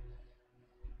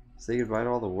 Say goodbye to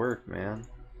all the work, man.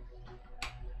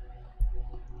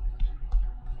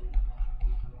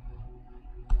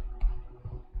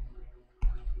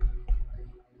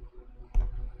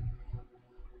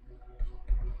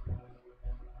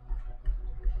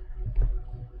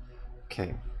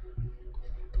 Okay.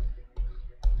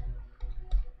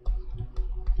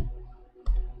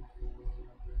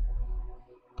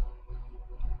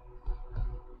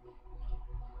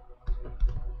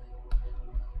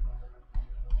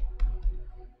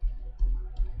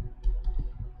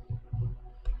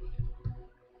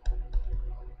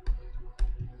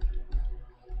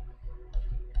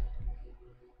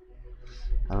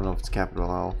 I don't know if it's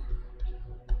capital L.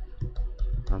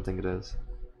 I don't think it is.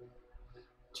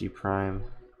 G prime.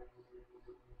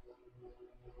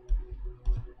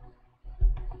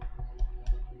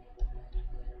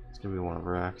 It's gonna be 1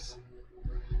 over x.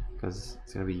 Because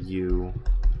it's gonna be u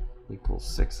equals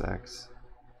 6x.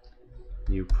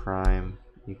 U prime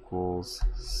equals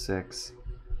 6.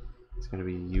 It's gonna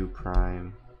be u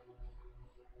prime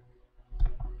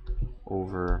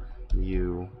over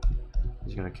u.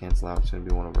 It's gonna cancel out. It's gonna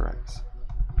be 1 over x.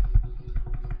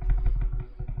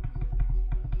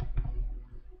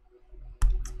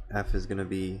 F is gonna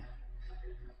be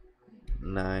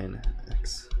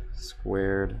 9x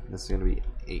squared. This is gonna be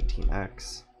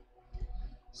 18x.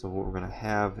 So what we're gonna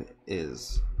have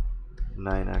is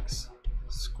 9x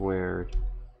squared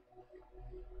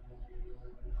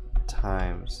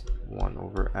times 1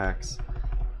 over x,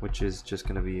 which is just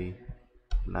gonna be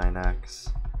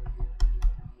 9x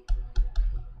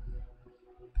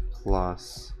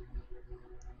plus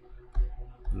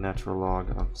natural log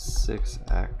of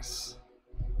 6x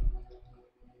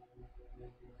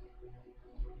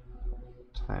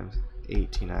times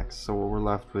 18x. So what we're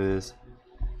left with is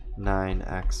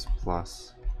 9x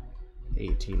plus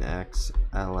 18x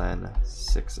ln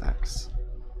 6x.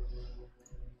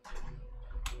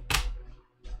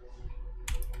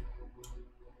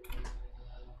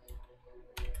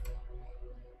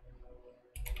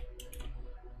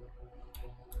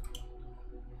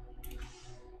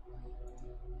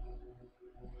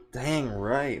 Dang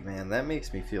right, man. That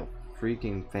makes me feel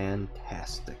freaking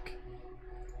fantastic.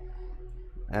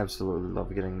 Absolutely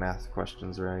love getting math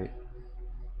questions right.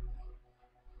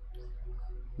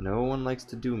 No one likes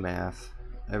to do math.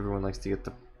 Everyone likes to get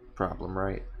the problem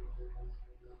right.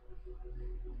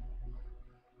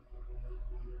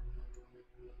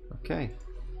 Okay.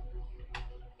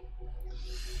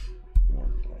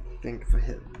 I think if I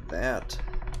hit that...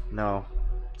 No,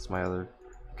 it's my other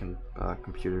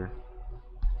computer.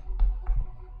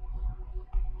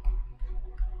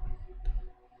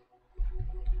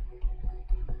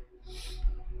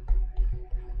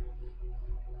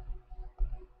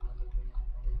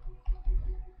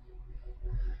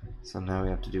 So now we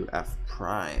have to do f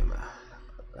prime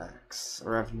of x,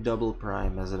 or f double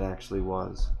prime as it actually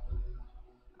was.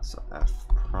 So f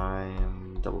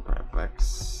prime double prime of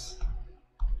x.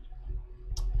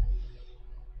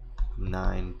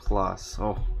 9 plus,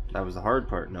 oh, that was the hard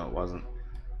part. No, it wasn't.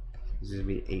 This is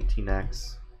going to be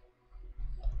 18x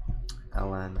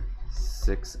ln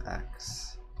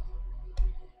 6x.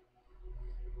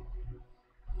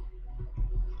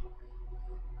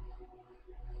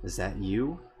 Is that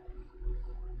u?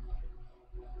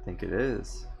 I think it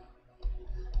is.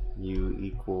 U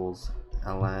equals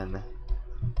ln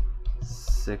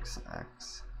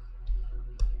 6x.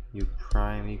 U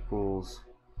prime equals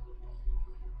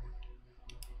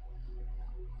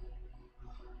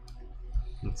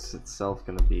it's itself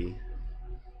going to be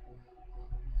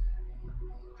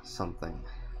something.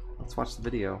 Let's watch the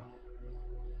video.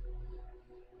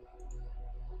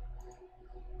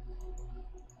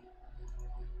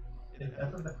 If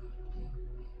f of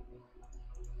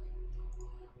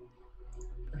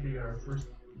our first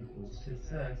equals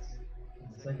 6x,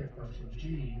 and the second function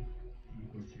g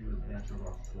equals to the natural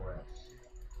log of 4x.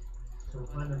 So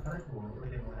find the hyperbola, we're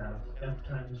going to have f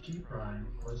times g prime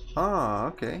plus g. Ah,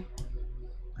 okay.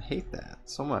 I hate that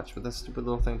so much, but that stupid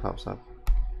little thing pops up.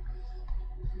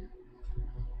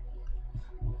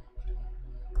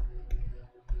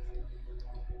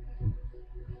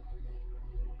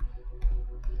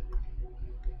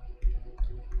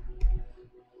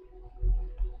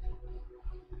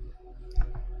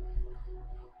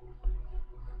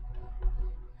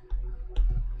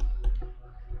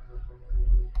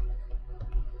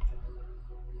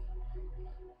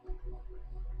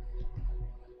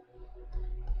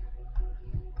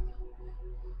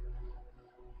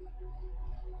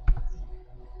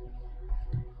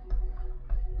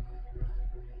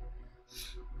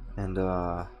 And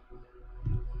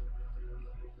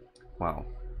Wow.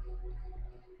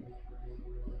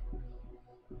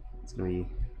 It's gonna be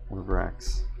 1 over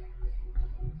x.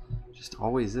 Just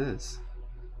always is.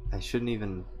 I shouldn't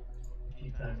even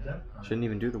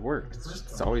do the work.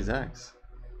 It's always x.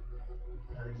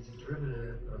 Times the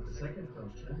derivative of the second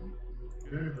function,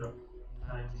 derivative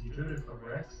times the derivative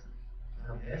over x.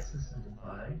 Now the x is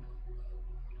simplified.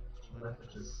 We're left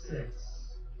with just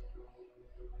 6.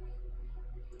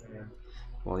 There.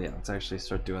 Well, yeah, let's actually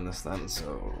start doing this then.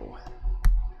 So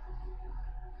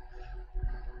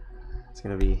it's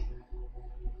gonna be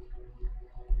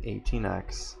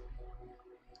 18x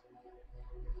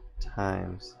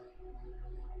times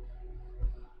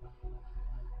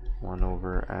 1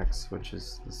 over x, which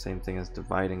is the same thing as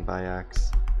dividing by x.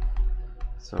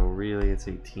 So really it's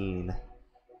 18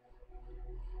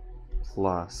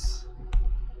 plus,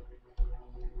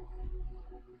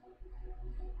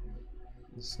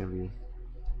 this is going to be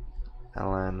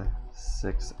ln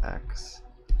 6x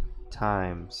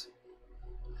times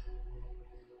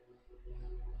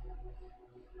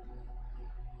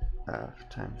f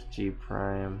times g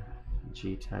prime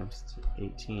g times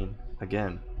 18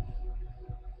 again.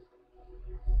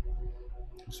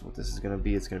 So what this is going to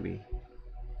be, it's going to be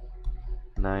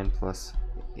 9 plus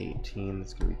 18,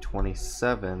 it's going to be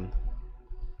 27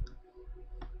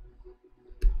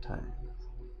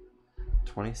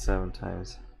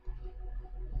 times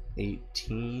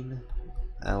 18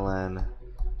 ln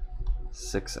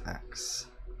 6x.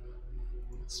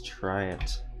 Let's try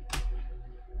it.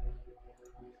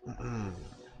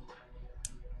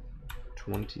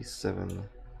 27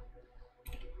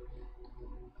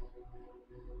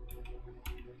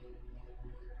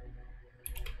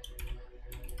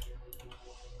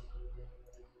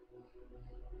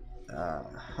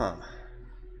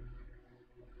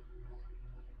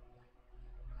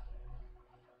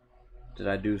 Did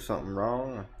I do something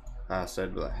wrong? I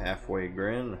said with a halfway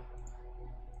grin.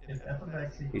 If f of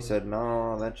x equals He said,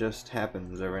 no, that just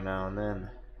happens every now and then.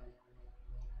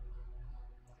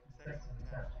 x is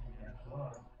attached to the half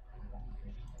log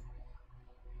multiplication.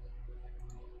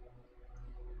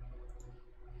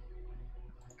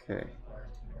 Okay.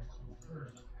 Requires the x to the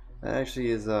first. That actually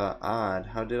is odd.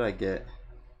 How did I get...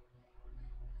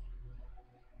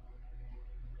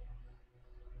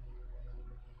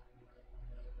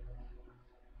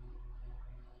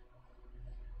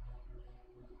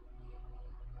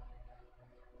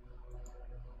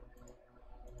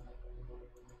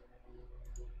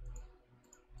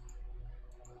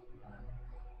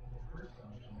 The first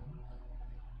function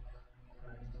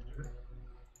times the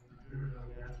derivative of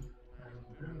f times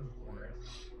the derivative of 4x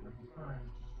will be prime,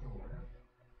 which is 4,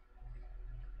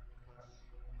 plus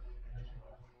extra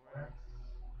log 4x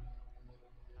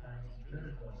times the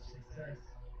derivative of 6x,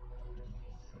 which is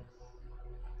 6.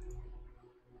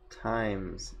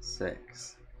 times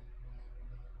 6.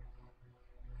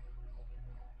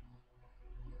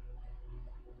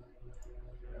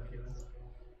 That'll give us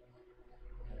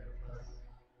plus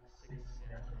 6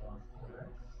 after log 4x.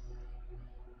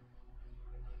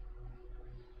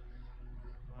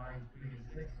 Line 3 and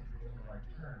 6 is in the right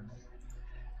terms.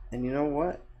 And you know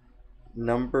what?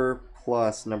 Number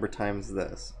plus number times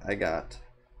this. I got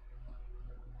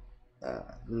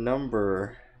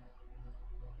number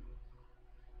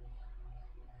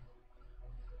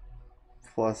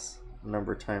plus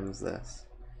number times this.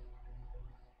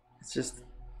 It's just,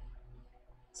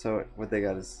 so what they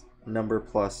got is number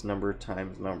plus number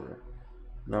times number.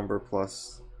 Number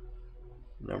plus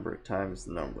number times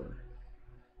number.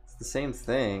 It's the same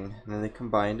thing, and then they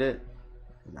combined it,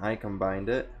 and I combined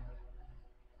it.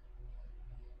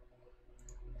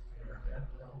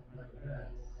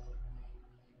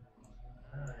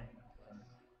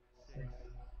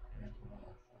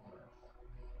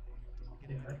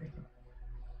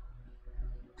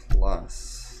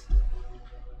 Plus.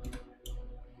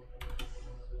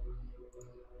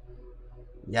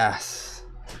 Yes.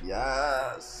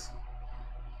 Yes.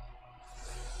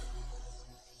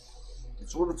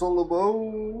 That's what it's all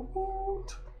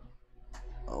about.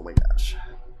 Oh my gosh.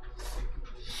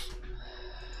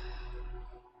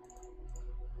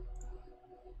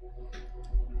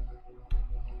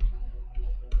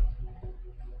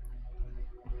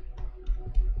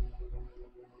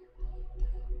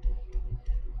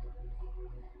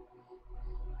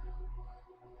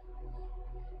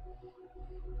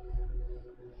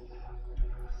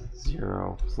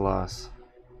 Zero plus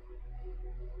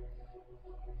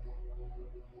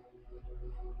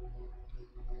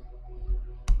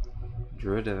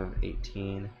derivative of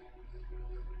 18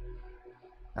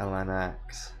 ln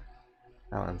x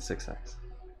ln 6x.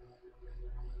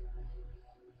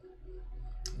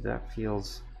 That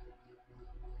feels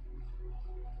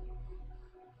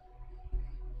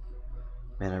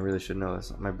Man, I really should know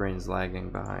this. My brain's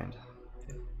lagging behind.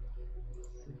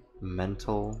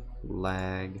 Mental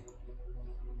lag.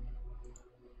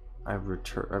 I've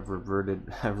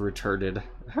reverted. I've retarded.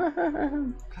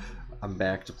 I'm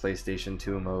back to PlayStation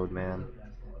 2 mode, man.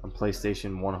 I'm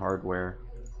PlayStation 1 hardware.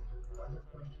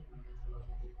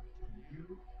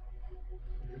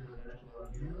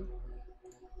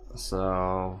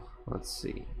 So, let's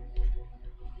see.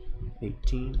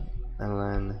 18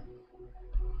 ln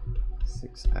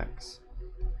 6x.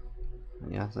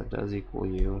 Yes, that does equal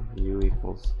u. U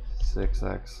equals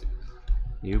 6x.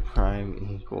 U prime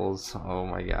equals, oh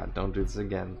my god, don't do this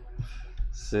again.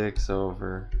 6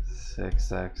 over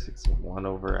 6x, it's 1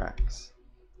 over x.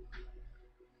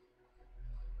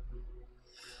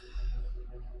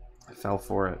 I fell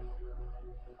for it.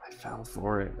 I fell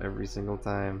for it every single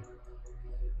time.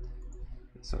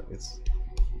 So it's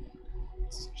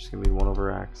just gonna be 1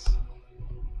 over x.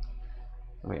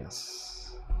 Oh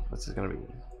yes. What's it gonna be?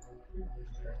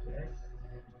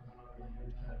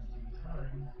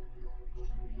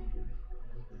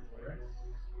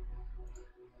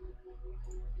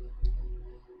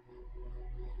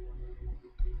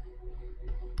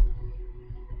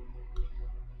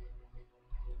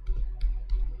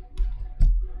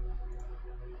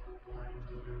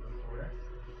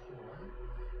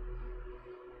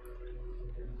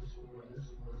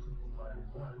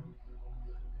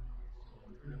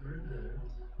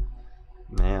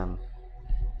 Man.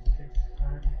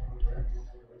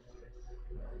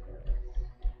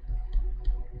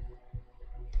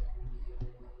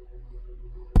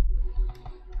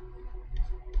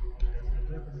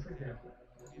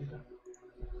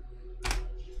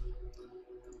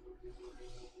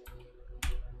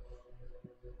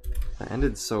 That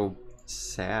ended so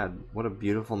sad. What a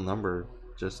beautiful number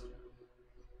just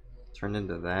turned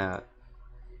into that.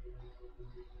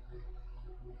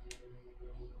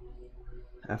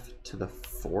 F to the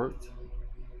 4th?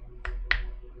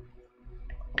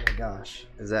 Oh my gosh.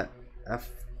 Is that F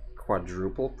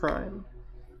quadruple prime?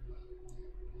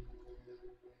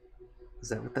 Is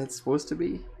that what that's supposed to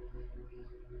be?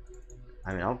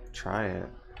 I mean, I'll try it.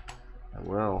 I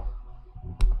will.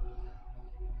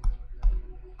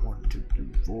 1, 2, 3,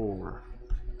 4.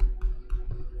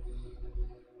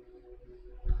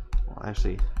 Well,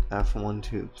 actually, F1,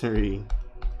 2, 3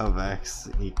 of x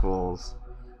equals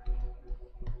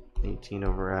 18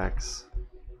 over x.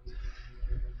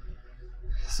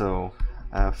 So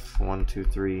F1, 2,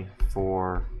 3,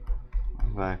 4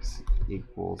 of x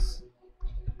equals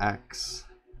x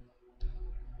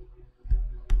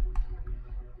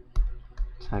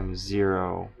times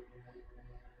 0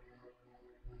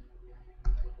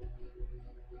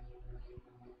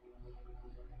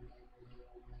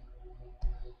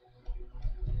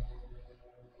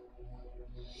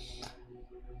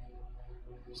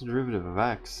 what's the derivative of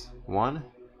x? 1?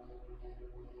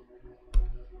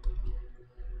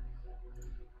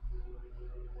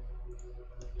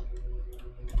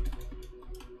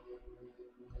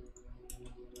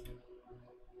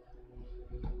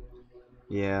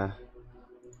 Yeah.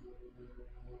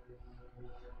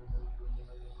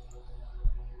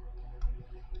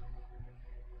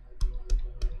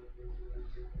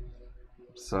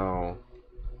 So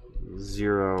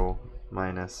 0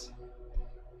 minus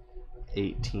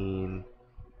 18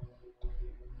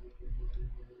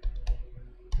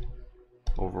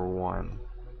 over 1.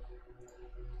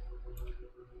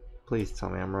 Please tell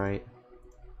me I'm right.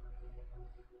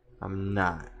 I'm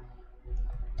not.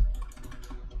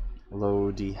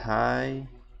 Low d high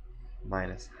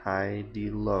minus high d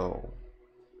low.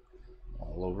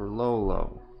 All over low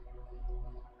low.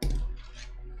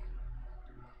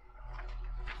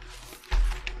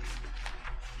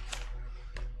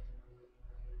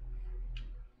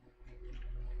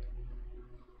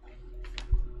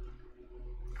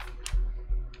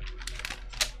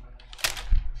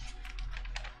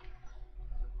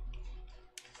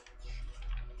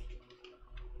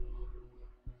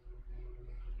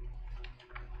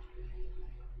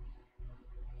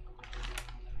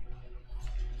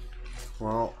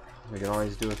 Well, we can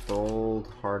always do it the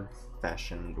old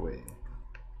hard-fashioned way.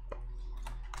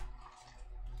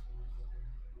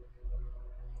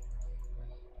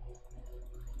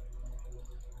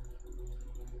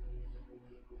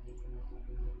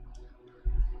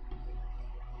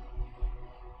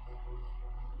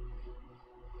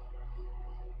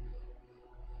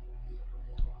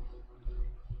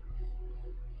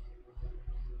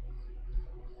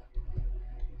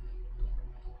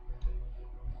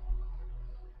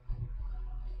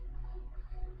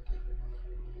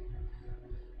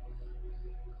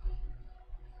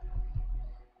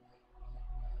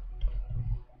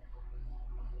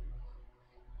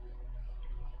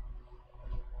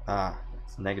 Ah,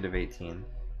 it's negative 18.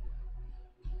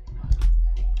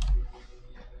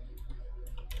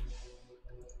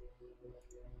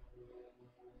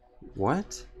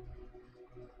 What?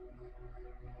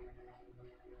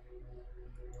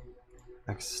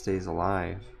 X stays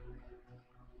alive.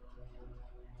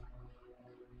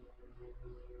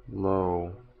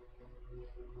 Low.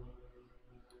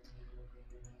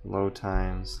 Low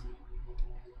times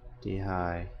D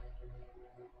high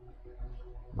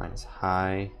minus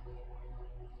high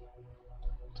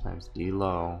times D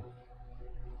low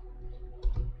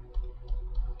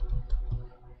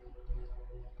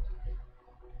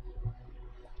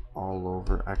all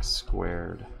over X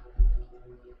squared.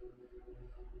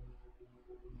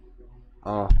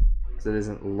 Oh, because it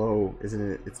isn't low,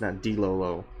 isn't it? It's not D low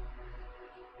low.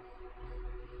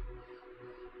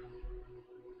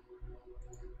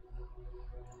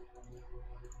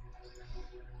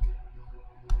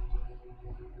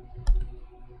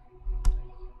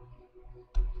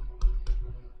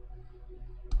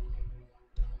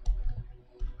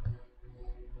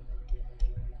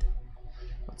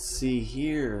 Let's see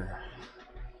here.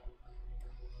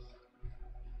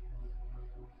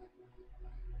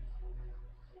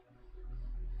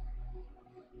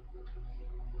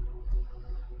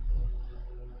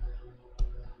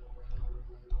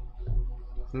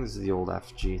 I think this is the old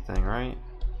FG thing, right?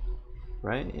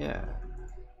 Right? Yeah.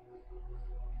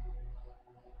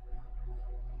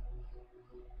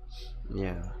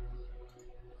 Yeah.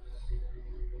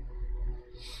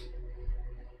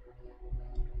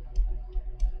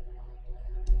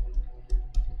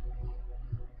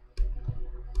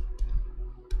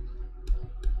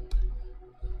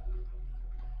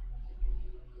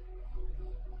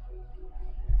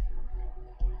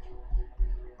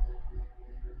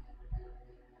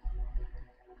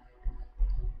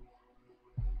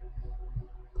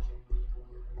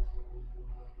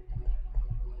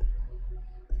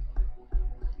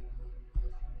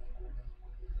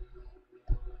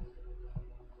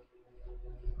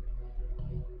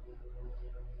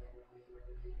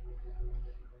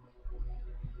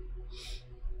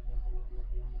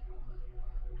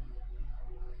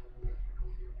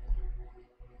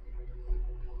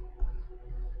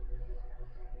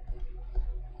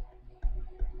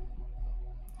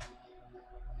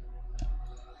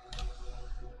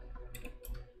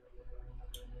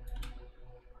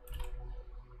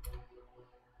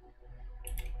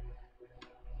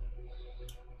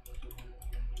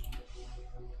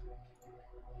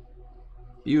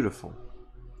 Beautiful.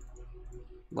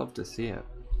 Love to see it.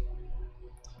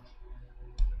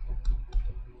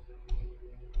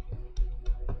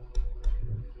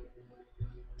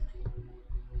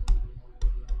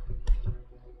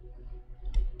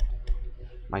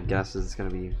 My guess is it's going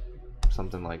to be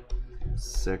something like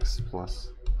 6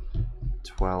 plus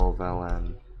 12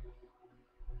 ln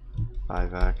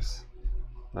 5x.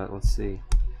 But let's see.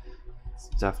 It's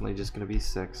definitely just going to be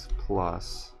 6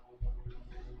 plus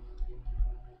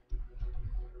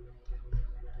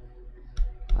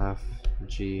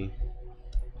FG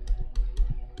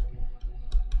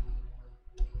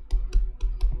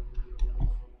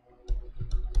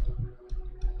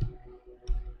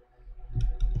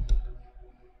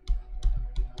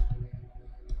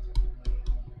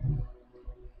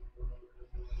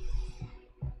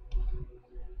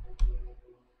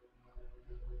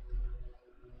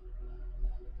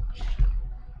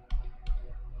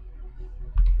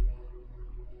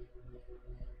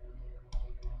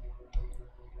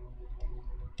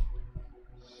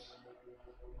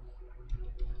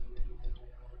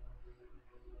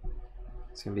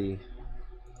It's gonna be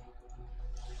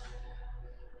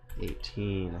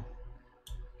 18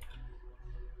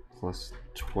 plus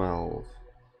 12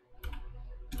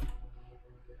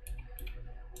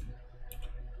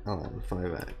 ln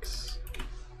 5x.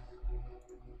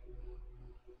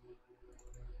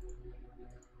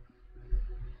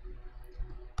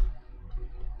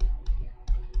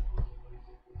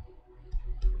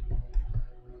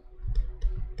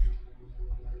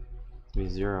 It's gonna be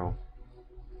 0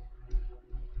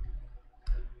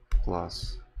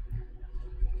 plus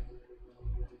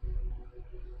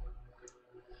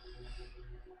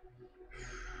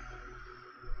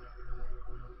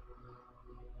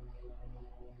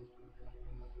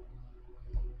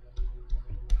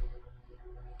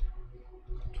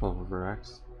 12 over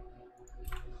x.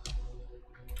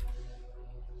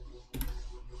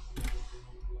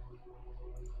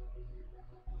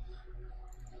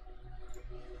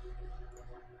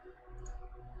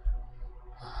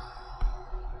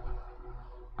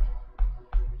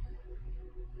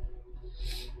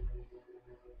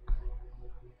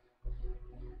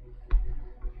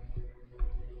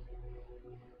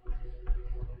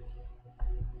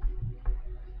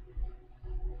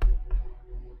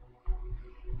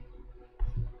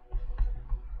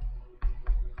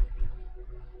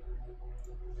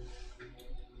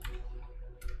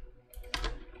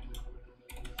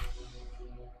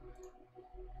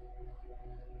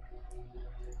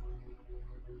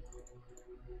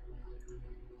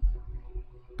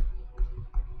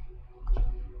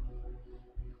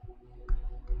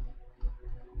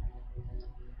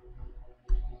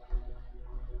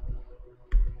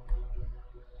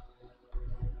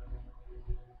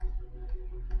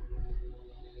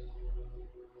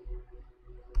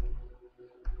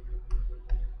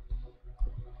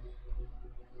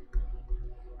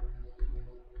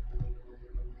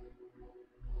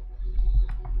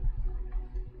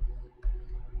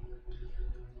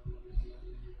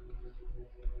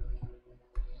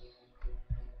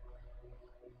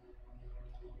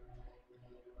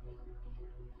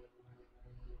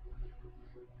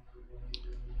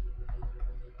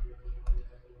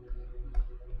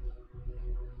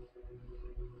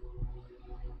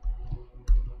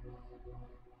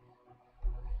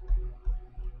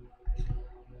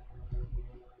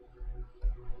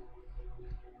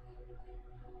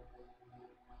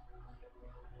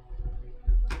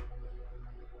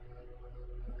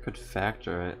 Could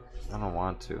factor it. I don't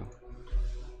want to.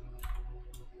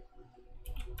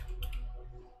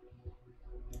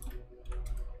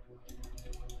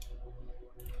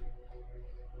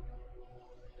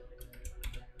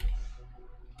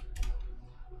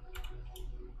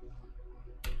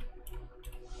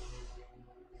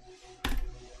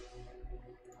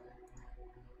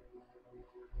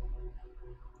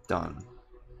 Done.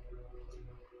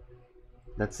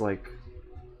 That's like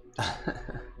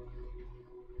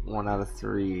 1 out of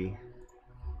 3.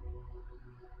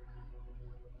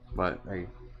 But hey,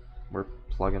 we're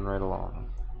plugging right along.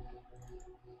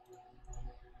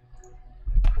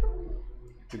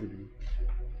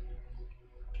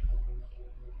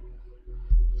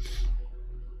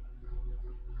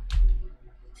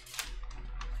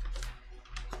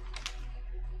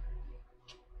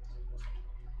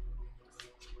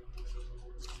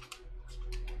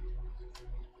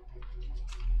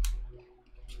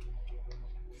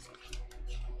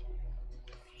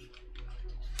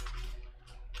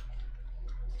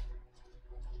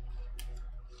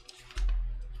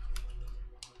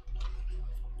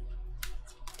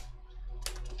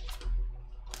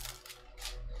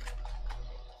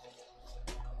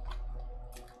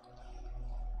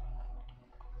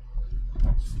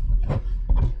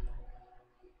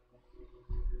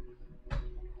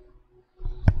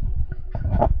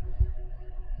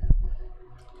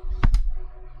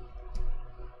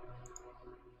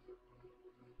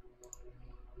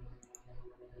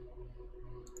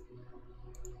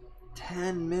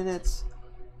 Minutes.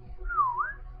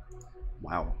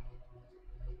 Wow.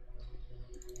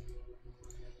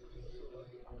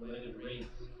 Related rates.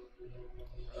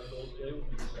 Those they would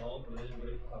be solved related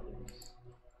rate problems.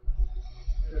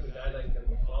 Here's a guideline that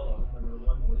will follow. Number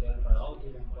 1, will identify all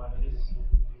given quantities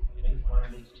and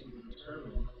quantities to be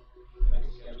determined. Make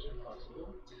a sketch if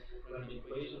possible. Run an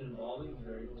equation involving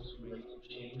variables whose rates of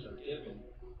change are given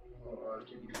or are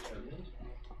to be determined.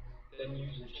 Then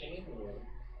use the chain rule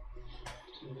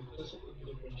to implicitly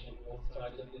differentiate both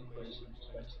sides of the equation with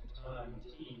respect to the time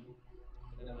t.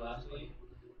 And then lastly,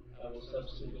 I will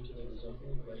substitute into the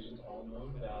resulting equations all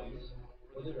known values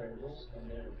for the variables and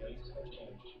their rates of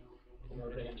change in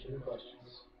order to answer your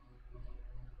questions.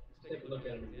 Let's take a look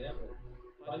at an example.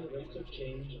 Find the rates of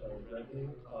change of revenue,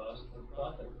 cost, and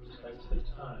profit with respect to the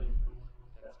time.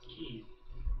 That's key,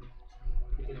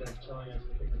 because that's telling us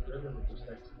to pick a derivative with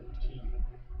respect to the t.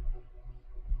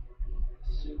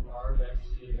 Assume R of x,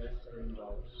 C of x are in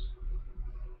dollars.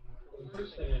 Well, the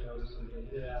first thing I noticed is they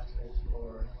did ask us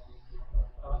for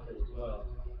profit as well.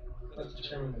 Let's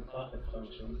determine the profit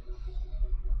function.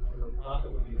 The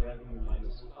profit would be revenue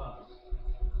minus cost.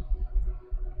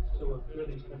 So we're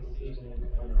clearly taking into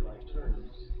account our like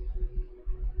terms.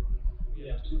 We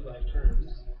have 2 like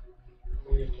terms.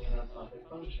 We obtain our profit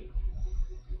function.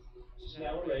 So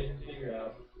now we're ready to figure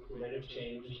out the rate of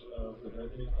change of the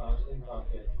revenue, cost, and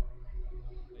profit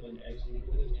when x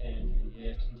equals to 10 and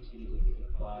dx and t is equal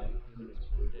to 5 minutes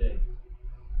per day.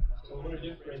 So we're going to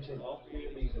differentiate all 3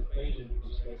 of these equations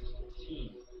with respect to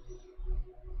t.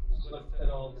 So let's set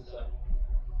all this up.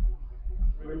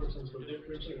 Remember, since we're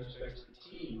differentiating with respect to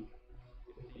t,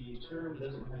 if the term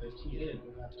doesn't have a t in it,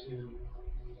 we'll have to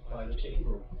apply the chain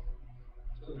rule.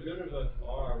 So the derivative of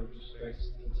r with respect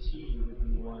to t would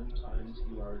be 1 times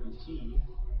dr dt.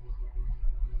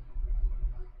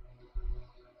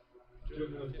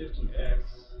 Derivative of 50x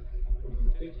would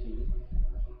be 50,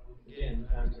 again,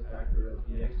 times the factor of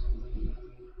dx dt.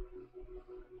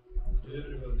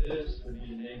 Derivative of this would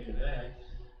be negative x.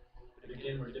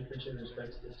 Again, we're differentiating with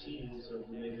respect to the t, so it'll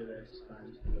be negative x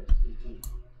times the x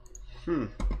dt.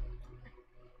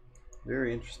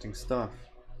 Very interesting stuff.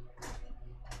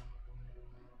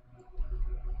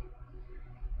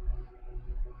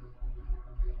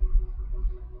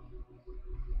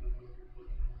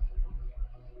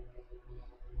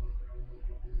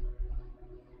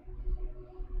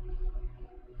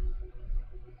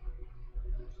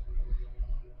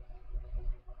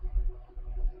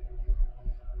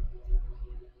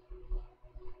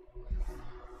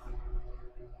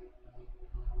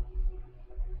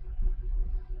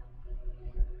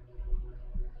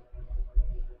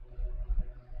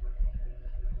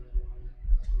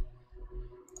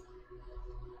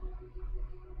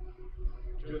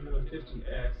 Derivative of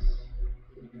 50x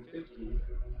would be 50,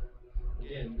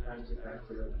 again, times the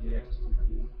factor of the x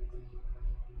dt.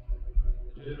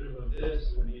 The derivative of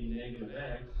this would be negative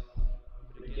x,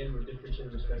 but again, we're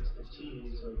differentiating with respect to the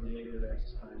t, so it would be negative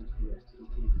x times the x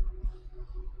dt.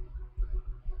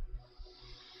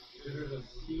 The derivative of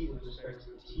c with respect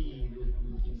to the t would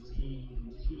be dt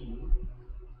dt.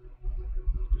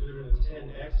 The derivative of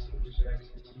 10x with respect to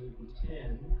the t would be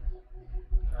 10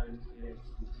 times the x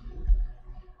dt.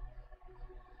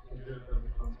 The derivative of the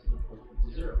constant, of course, would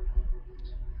be 0.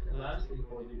 And lastly,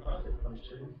 for the profit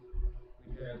function,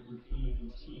 we have P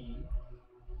dt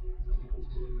equal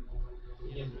to,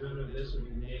 again, the derivative of this would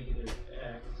be negative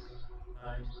x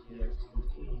times the x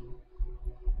dt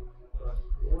plus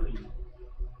 40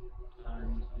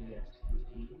 times the x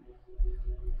dt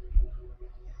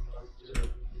plus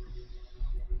 0.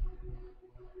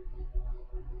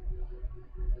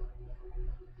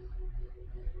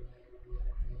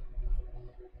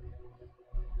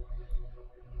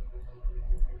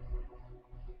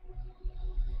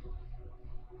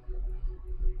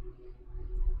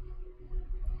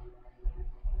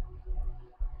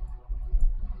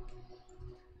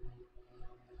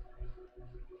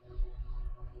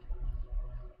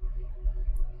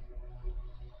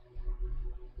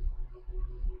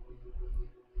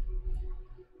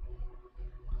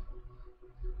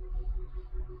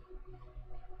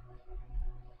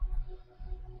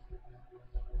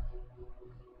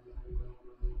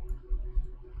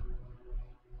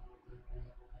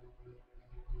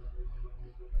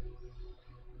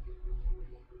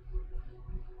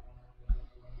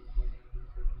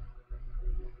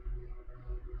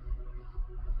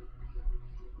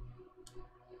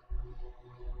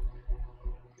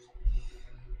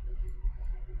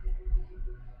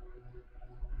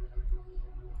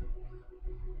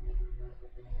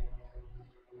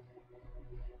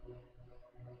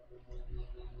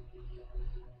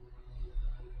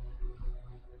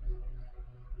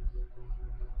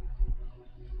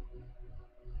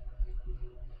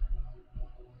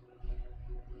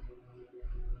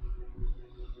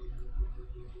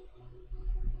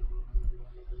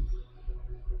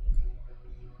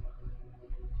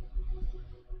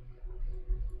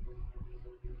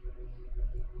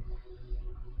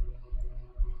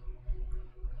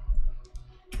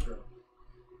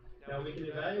 Now we can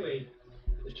evaluate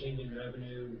the change in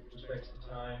revenue with respect to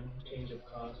time, change of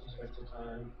cost with respect to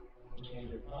time, and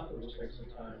change of profit with respect to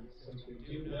time, since we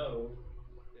do know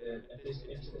that at this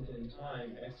instant in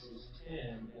time, x is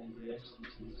 10 and the x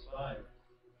dt is 5.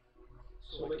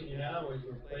 So what we can do now is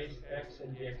replace x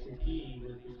and the x dt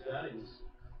with these values.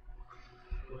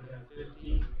 We would have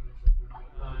 50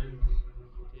 times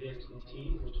the x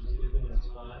dt, which is given as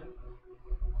 5,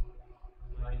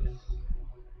 minus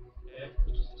x,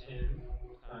 which is 10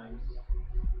 times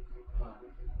 5.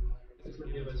 This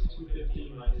would give us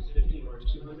 250 minus 50, or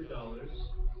 $200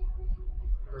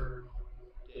 per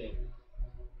day.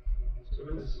 So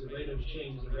remember, this is the rate of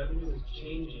change. The revenue is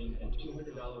changing at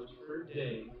 $200 per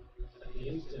day at the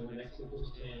instant when x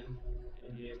equals 10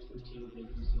 and the x dt is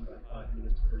increasing by 5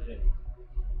 minutes per day.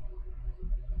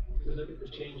 If we look at the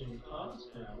change in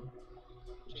cost now,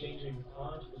 the change in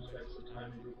cost with respect to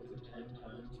time is equal to 10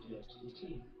 times the x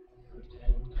dt, or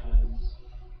 10 times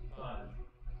 5,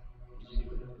 which is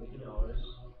equal to $50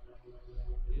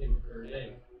 again per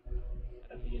day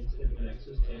at the instant when x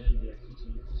is 10 and the x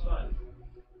dt is 5.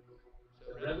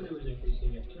 So the revenue is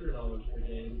increasing at $200 per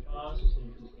day, the cost is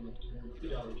increasing at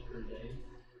 $250 per day,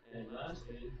 and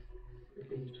lastly, we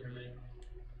can determine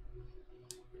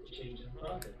the change in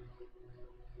profit.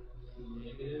 So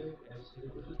negative x is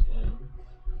equal to 10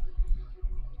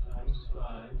 times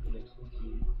 5 the x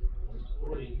dt plus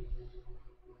 40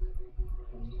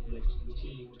 times the x dt,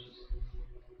 which is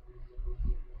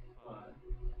 5.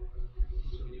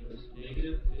 This will give us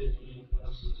negative 50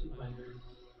 plus 200,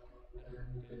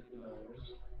 $150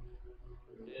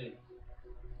 per day.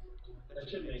 That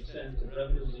should make sense. The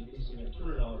revenue is increasing at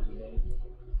 $200 a day.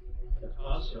 The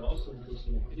costs are also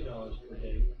increasing at $50 per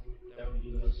day. That would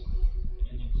give us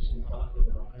an increase in profit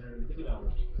of $150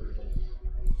 per day.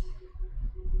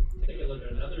 Take a look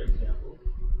at another example.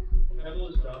 A pebble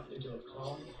is dropped into a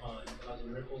calm pond,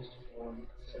 causing ripples to form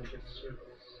concentric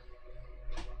circles.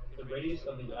 The radius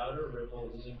of the outer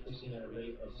ripple is increasing at a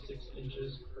rate of 6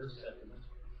 inches per second.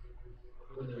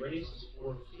 When the radius is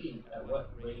 4 feet, at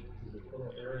what rate is the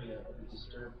total area of the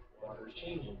disturbed water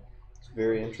changing? It's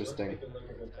very interesting. Let's take a look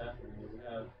at what's happening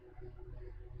here.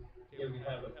 We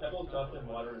have a pebble dropped in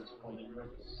water and it's forming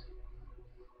ripples.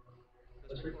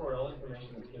 Let's record all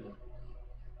information that's given.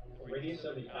 The radius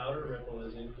of the outer ripple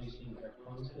is increasing at a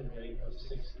constant rate of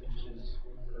 6 inches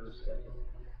per second.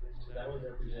 So that would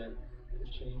represent the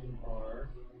change in R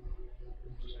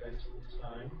with respect to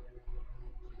time,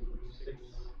 6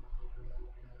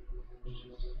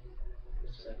 inches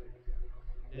per second.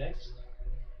 Next,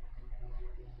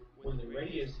 when the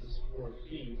radius is 4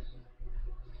 feet,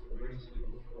 the radius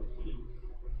equals 4 feet,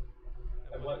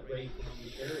 at what rate is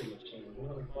the area changing? We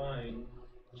want to find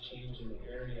the change in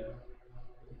the area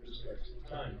with respect to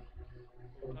time.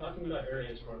 When we're talking about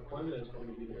areas, our formula is going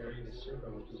to be the area of the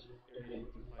circle, which is area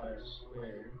equals pi r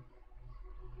squared.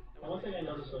 Now, one thing I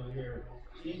noticed over here,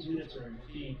 these units are in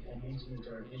feet and these units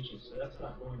are in inches, so that's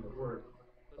not going to work.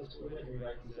 Let's go ahead and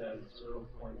rewrite this as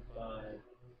 0.5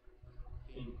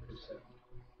 feet per second.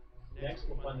 Next,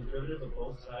 we'll find the derivative of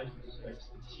both sides with respect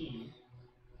to t.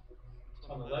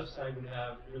 So on the left side, we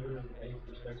have derivative of a with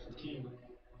respect to t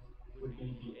would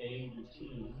be the a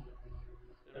dt.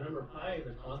 Now remember, pi is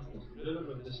a constant. The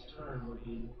derivative of this term would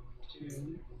be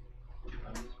 2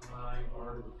 times pi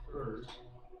r to the first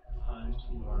times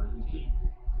 2r dt.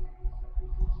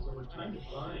 So we're trying to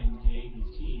find the a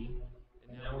dt,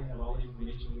 and now we have all the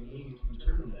information we need to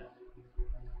determine that.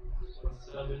 So let's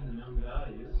sub in the known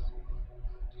values.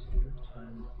 2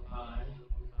 times pi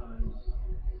times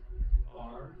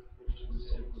r, which we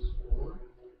said was 4,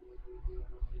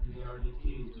 and the r dt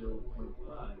is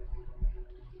 0.5.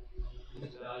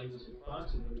 This value is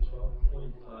approximately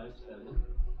 12.57.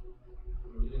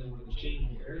 We're dealing with a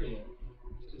change in area,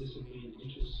 so this would be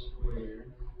inches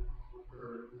squared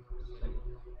per second.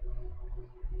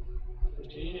 The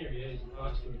change in area is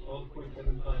approximately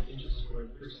 12.75 inches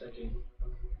squared per second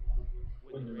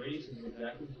when the radius is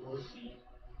exactly 4 feet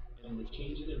and the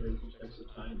change in the rate with respect to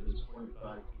time is 0.5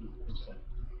 feet per second.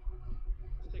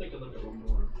 Let's take a look at one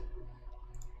more.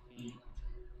 Feet.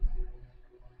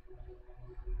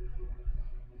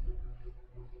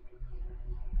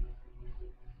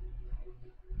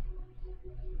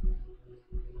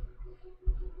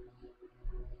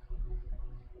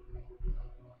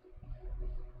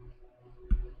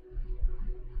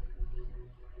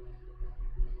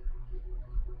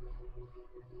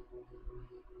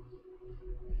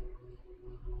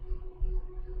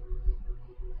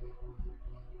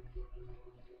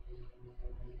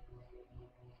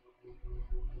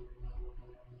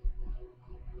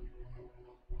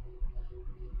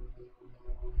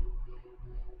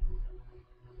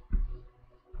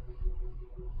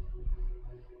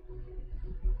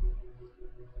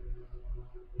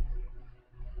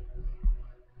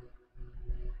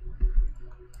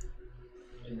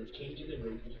 And the change in the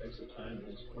rate with respect to time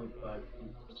is 0.5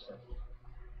 feet per second.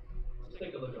 Let's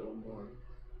take a look at one more.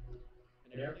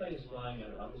 An airplane is flying at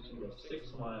an altitude of 6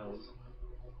 miles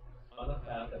on a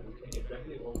path that will take it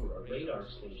directly over a radar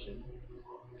station.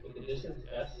 If the distance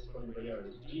s from the radar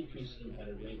is decreasing at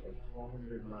a rate of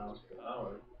 400 miles per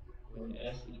hour, when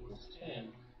s equals 10,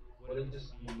 what is the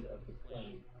speed of the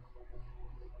plane?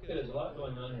 Okay, there's a lot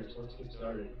going on here, so let's get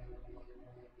started.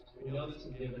 We know this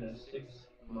is given as 6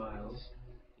 miles,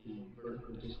 the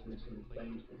vertical distance from the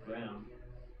plane to the ground.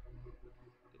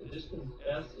 The distance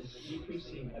s is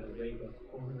decreasing at a rate of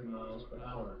 400 miles per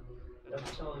hour.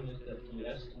 That's telling us that the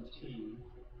s to t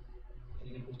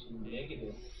is equal to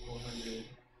negative 400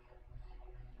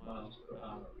 miles per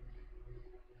hour.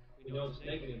 We know it's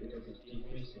negative because it's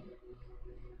decreasing.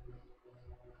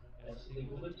 S is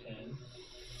equal to 10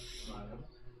 miles.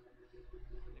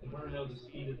 And we want to know the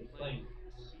speed of the plane.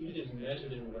 Speed is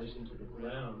measured in relation to the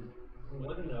ground. We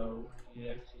want to know the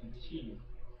x to t.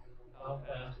 How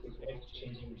fast is x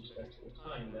changing with respect to the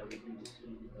time? That would be the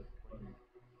speed of the plane.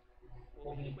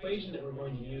 Well, the equation that we're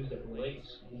going to use that relates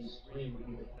these three would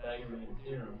be the Pythagorean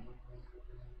theorem,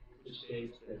 which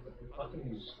states that the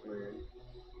hypotenuse squared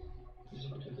is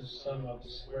equal to the sum of the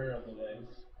square of the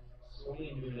lengths. So what we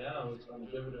need to do now is find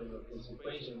the derivative of this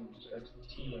equation with respect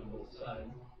to t on both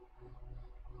sides.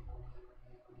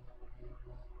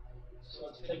 So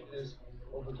let's take this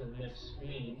over to the next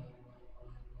screen.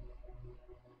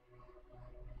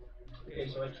 Okay,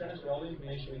 so I transferred all the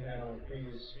information we had on our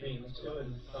previous screen. Let's go ahead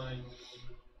and find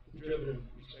the derivative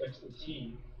with respect to the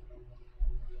t.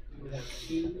 We would have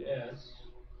 2s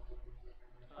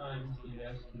times the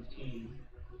s dt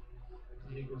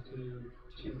is equal to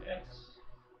 2x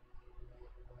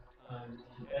times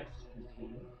the x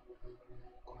dt.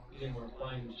 Again, we're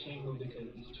applying the chain rule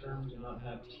because these terms do not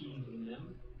have t's in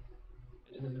them.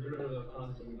 And then the derivative of the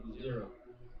constant will be 0.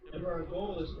 Remember, our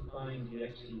goal is to find the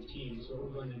x dt, so what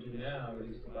we're going to do now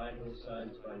is divide both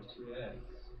sides by 2x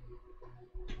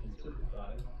and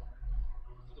simplify.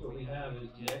 So what we have is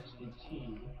dx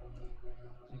dt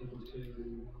is equal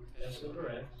to s over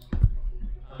x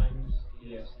times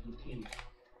dx dt.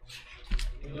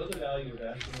 We know the value of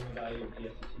s, we know the value of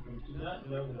dx dt, but we do not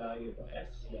know the value of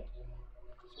x yet.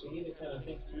 So we need to kind of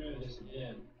think through this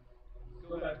again.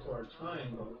 Go back to our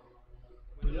triangle.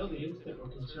 We know the instant we're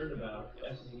concerned about,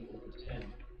 s is equal to 10.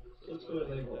 So let's go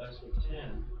ahead and label s with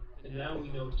 10. And now we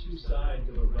know two sides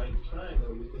of a right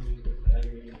triangle. We can use the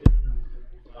Pythagorean theorem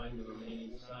to find the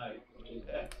remaining side, which is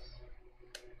x.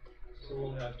 So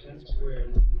we'll have 10 squared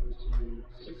is equal to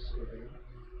 6 squared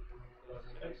plus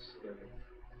x squared.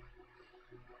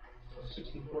 So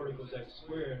 64 equals x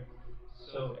squared,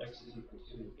 so x is equal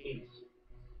to 8.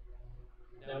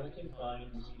 Now we can find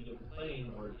the speed of the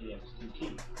plane, or dx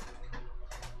dt.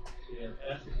 So we have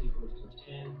s is equal to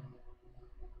 10,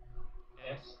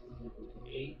 x is equal to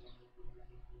 8,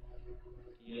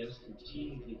 dx dt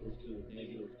is equal to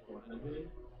negative 400,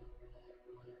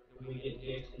 and we get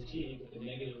dx dt equal to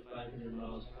negative 500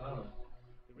 miles per hour.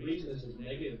 The reason this is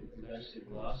negative is it's actually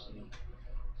velocity.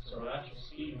 So our actual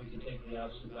speed, we can take the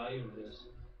absolute value of this,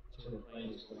 so the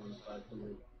plane is going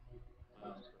 500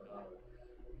 miles per hour.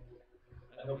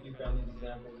 I hope you found these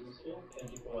examples useful.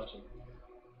 Thank you for watching.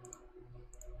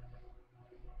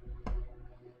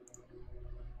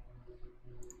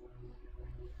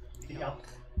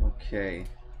 Okay.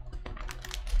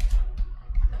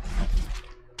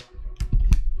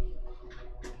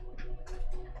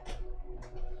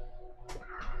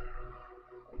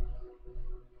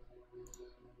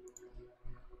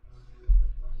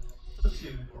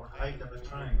 Altitude, or height of a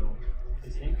triangle,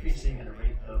 is increasing at a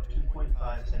rate of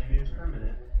 2.5 centimeters per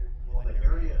minute, while the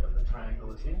area of the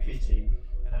triangle is increasing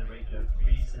at a rate of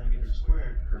 3 centimeters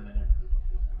squared per minute.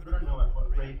 We don't know at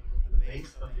what rate the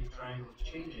base of the triangle is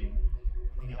changing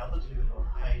when the altitude or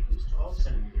height is 12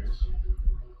 centimeters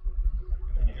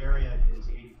and the area is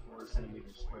 84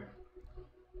 centimeters squared.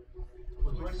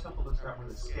 It's always helpful to start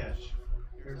with a sketch.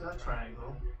 Here's that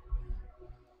triangle.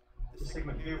 This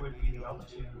segment here would be the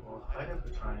altitude or height of the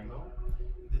triangle.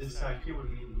 This side here would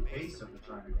be the base of the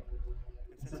triangle.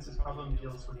 And since this problem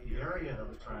deals with the area of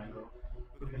the triangle,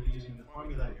 we're going to be using the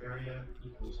formula area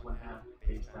equals 1/2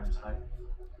 base times height.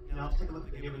 Now let's take a look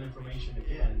at the given information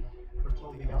again. We're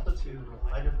told the altitude or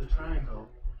height of the triangle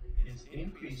is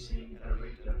increasing at a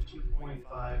rate of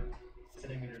 2.5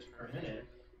 centimeters per minute,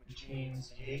 which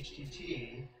means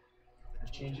dt, the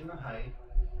change in the height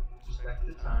with respect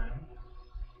to time,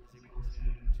 is equal to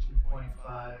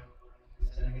 2.5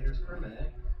 centimeters per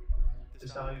minute.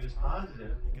 This value is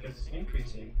positive because it's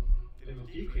increasing. If it was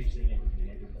decreasing, it would be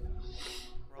negative.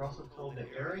 We're also told the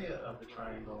area of the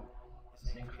triangle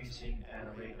is increasing at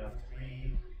a rate of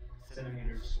 3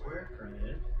 centimeters squared per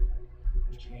minute,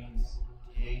 which means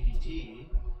dAdt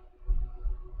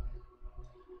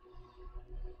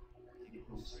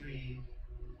equals 3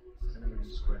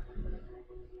 centimeters squared per minute.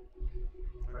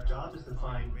 Our job is to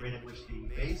find the rate at which the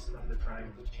base of the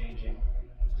triangle is changing.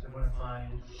 So I'm going to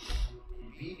find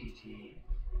dV dt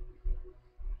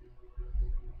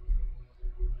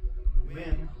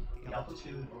when the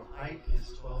altitude or height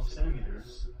is 12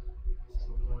 centimeters. So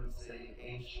we're going to say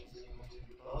h is equal to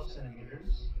 12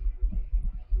 centimeters,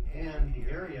 and the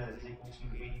area is equal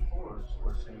to 84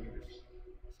 square centimeters.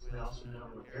 So we also know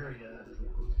the area is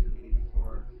equal to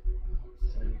 84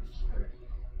 centimeters squared.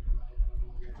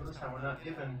 Notice how we're not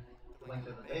given the length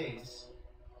of the base,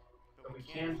 but we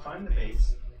can find the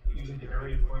base using the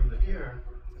area formula here,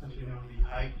 since we know the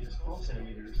height is 12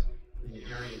 centimeters and the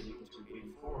area is equal to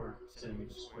 84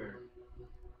 centimeters squared.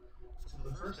 So for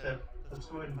the first step, let's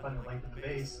go ahead and find the length of the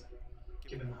base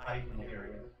given the height and the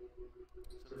area.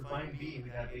 So to find b, we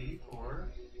have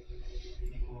 84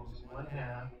 equals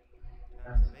 1/2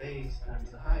 times the base times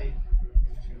the height,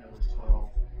 which we know is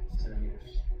 12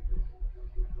 centimeters.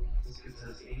 This gives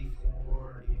us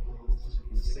 84 equals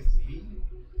 6b.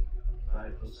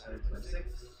 Divide both sides by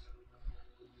 6.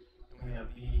 And we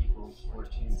have b equals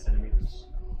 14 centimeters.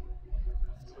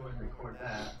 Let's go ahead and record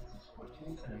that. It's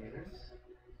 14 centimeters.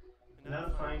 And now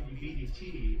to find dV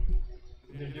dt,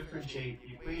 we're going to differentiate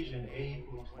the equation a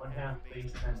equals 1/2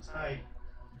 base times height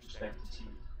with respect to t.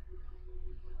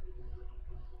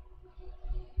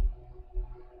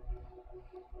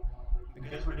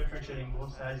 Because we're differentiating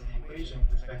both sides of the equation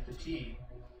with respect to t,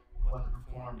 we'll have to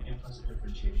perform implicit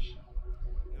differentiation.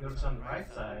 Notice on the right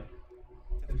side,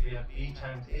 since we have b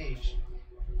times h,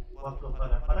 we'll have to apply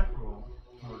the product rule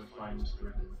in order to find this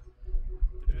derivative.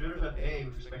 The derivative of a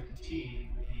with respect to t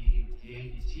would be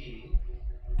dA dt.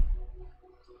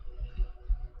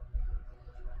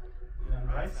 And on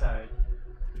the right side,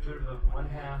 the derivative of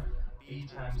 1/2 b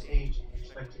times h with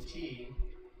respect to t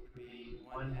would be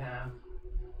 1/2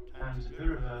 times the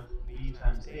derivative of b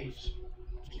times h,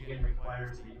 which again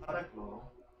requires the product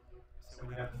rule. So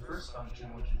we have the first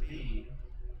function, which is b,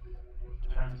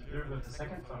 times the derivative of the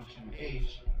second function,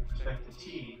 h, with respect to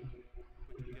t,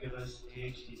 which would give us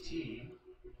dH dt,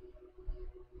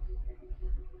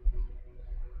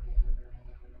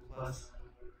 plus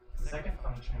the second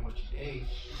function, which is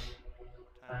h,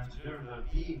 times the derivative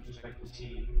of b with respect to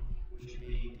t, which would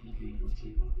be dB dt.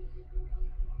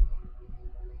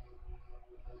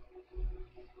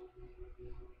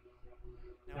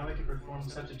 Now we can perform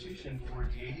substitution for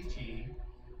dA dt,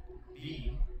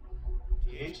 b,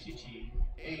 dH dt,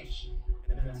 h,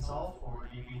 and then solve for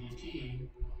dB dt in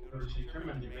order to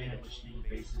determine the rate at which the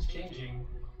base is changing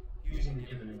using the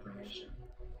given information.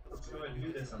 Let's go ahead and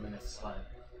do this on the next slide.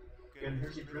 Again,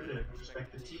 here's the derivative with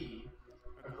respect to t.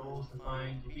 Our goal is to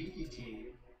find dB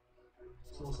dt,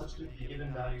 so we'll substitute the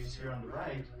given values here on the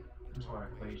right into our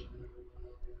equation.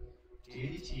 dA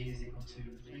dt is equal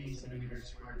to 3 centimeters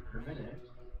squared per minute.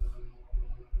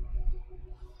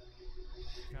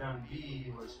 Down b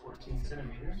was 14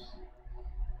 centimeters.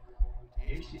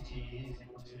 dH dt is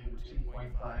equal to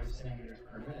 2.5 centimeters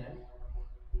per minute.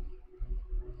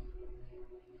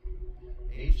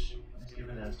 H is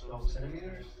given as 12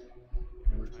 centimeters,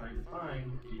 and we're trying to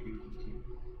find dB dt.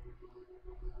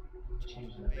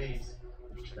 Change in the base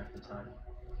with respect to time.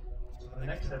 So for the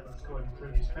next step, let's go ahead and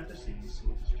clear these parentheses. So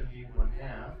we'll distribute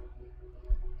 1/2.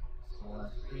 So we'll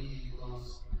have 3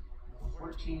 equals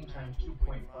 14 times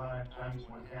 2.5 times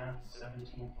 1/2 is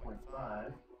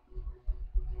 17.5.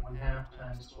 1/2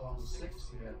 times 12 is 6,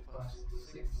 so we have plus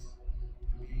 6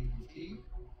 dB dt.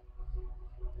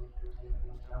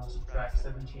 Now we'll subtract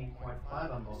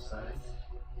 17.5 on both sides.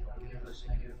 That will give us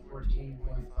negative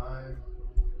 14.5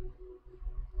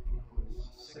 equals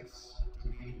 6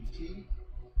 dB dt.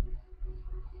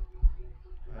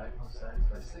 Divide both sides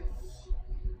by 6.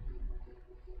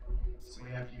 So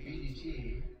we have dB dt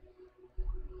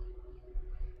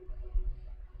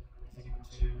is equal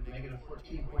to negative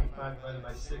 14.5 divided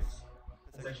by 6.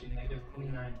 That's actually negative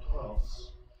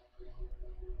 29/12.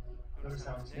 Notice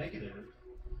how it's negative.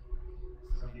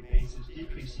 So the base is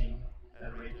decreasing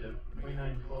at a rate of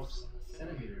 29/12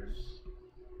 centimeters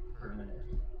per minute.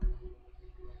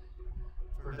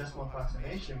 For a decimal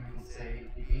approximation, we can say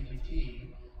the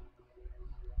dt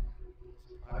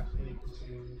is approximately equal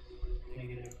to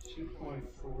negative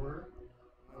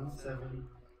 2.417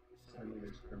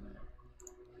 centimeters per minute.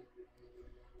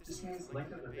 This means the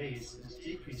length of the base is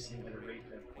decreasing at a rate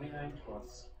of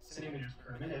 29/12 centimeters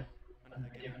per minute under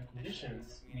the given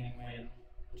conditions, meaning when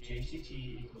dH dt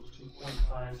equals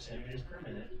 2.5 centimeters per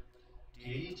minute,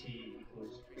 dA dt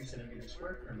equals 3 centimeters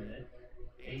squared per minute,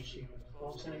 h equals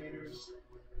 12 centimeters,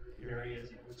 the area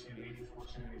is equal to 84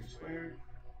 centimeters squared,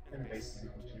 and the base is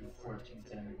equal to 14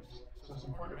 centimeters. So it's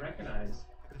important to recognize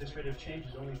that this rate of change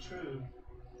is only true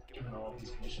given all of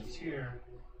these conditions here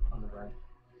on the right.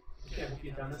 Okay, I hope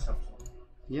you found this helpful.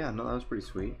 Yeah, no, that was pretty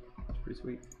sweet. That's pretty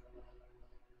sweet.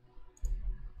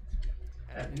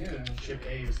 At noon, ship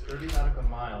A is 30 nautical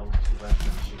miles to west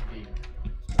of ship B.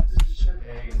 This is ship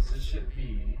A and this is ship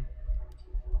B.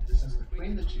 The distance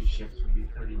between the two ships would be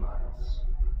 30 miles.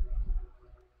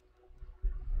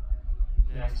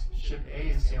 Next, ship A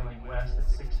is sailing west at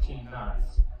 16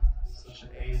 knots. So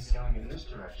ship A is sailing in this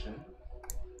direction.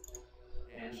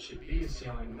 And ship B is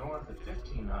sailing north at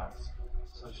 15 knots.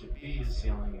 So ship B is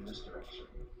sailing in this direction.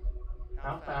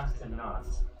 How fast in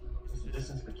knots is the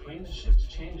distance between the ships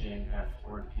changing at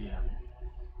 4 p.m.?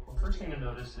 Well, first thing to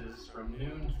notice is from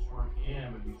noon to 4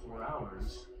 p.m. would be 4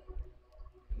 hours.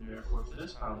 And therefore, for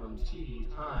this problem, t,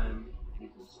 time,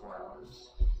 equals 4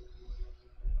 hours.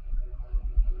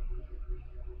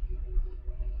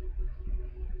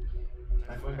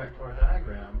 Now, going back to our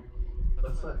diagram,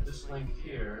 let's let this length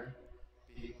here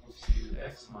be equal to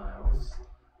x miles.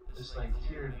 This length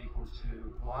here is equal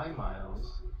to y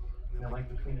miles. And the length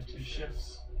between the two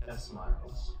ships, s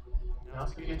miles. Now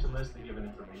let's begin to list the given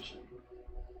information.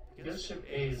 Because ship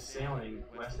A is sailing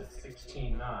west at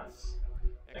 16 knots,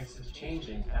 x is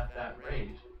changing at that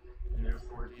rate, and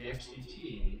therefore dx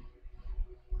dt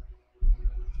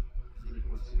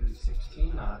be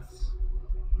 16 knots.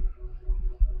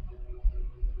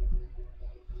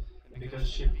 And because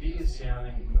ship B is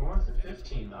sailing north of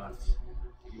 15 knots,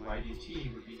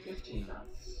 dy/dt would be 15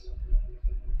 knots.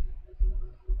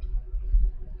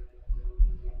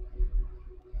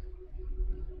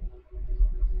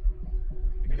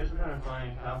 Because we're going to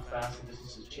find how fast the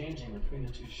distance is changing between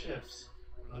the two ships,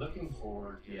 we're looking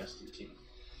for ds/dt.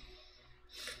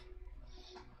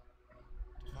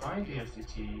 To find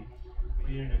ds/dt,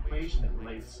 we need an equation that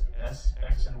relates s,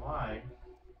 x, and y,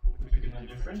 which we can then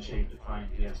differentiate to find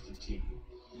ds/dt.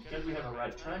 Because we have a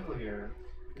right triangle here,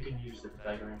 we can use the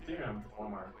Pythagorean theorem to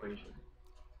form our equation.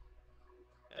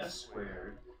 S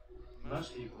squared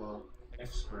must equal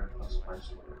x squared plus y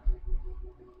squared.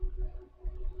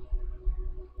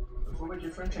 Before we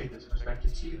differentiate this with respect to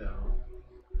t, though,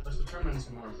 let's determine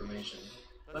some more information.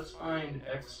 Let's find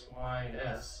x, y, and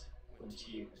s when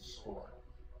t equals 4.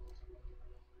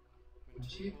 When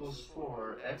t equals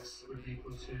 4, x would be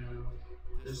equal to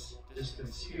this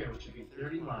distance here, which would be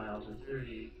 30 miles, or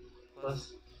 30,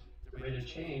 plus the rate of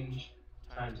change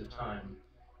times the time.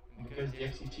 And because the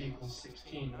x/t equals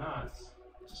 16 knots,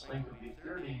 this length would be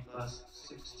 30 plus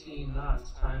 16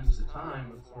 knots times the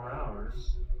time of 4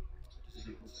 hours, which is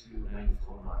equal to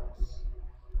 94 miles.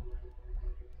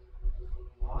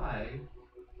 Y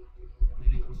would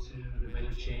be equal to the rate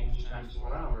of change times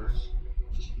 4 hours,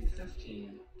 which would be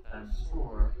 15 times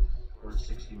 4, or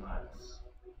 60 miles.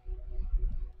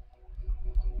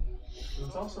 So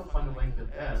let's also find the length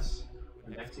of s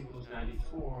when x equals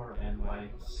 94 and y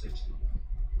equals 60.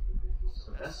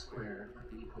 So s squared would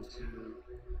be equal to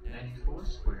 94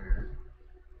 squared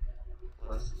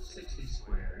plus 60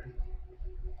 squared.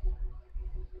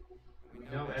 We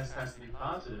know s has to be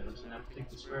positive, so we have to take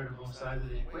the square root of both sides of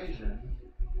the equation.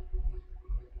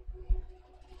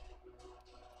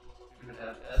 We would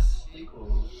have s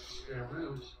equals square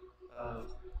root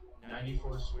of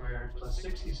 94 squared plus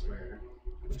 60 squared,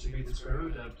 which would be the square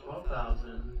root of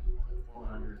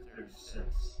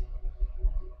 12,436,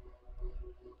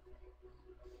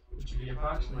 which would be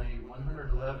approximately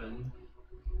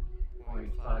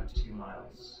 111.52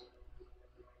 miles.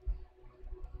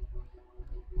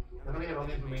 Now that we have all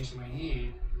the information we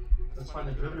need, let's find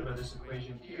the derivative of this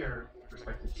equation here with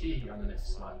respect to t on the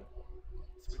next slide.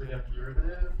 So we have the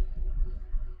derivative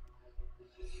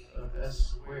of s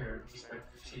squared with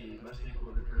respect to t must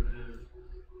equal the derivative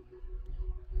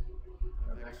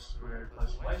of x squared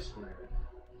plus y squared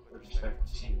with respect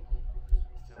to t.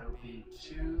 So that would be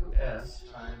 2s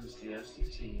times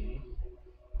ds/dt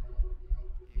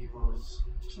equals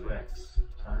 2x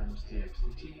times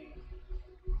dx/dt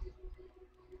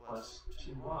plus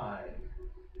 2y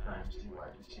times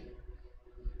dy/dt.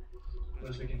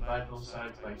 Notice we can divide both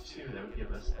sides by 2. That would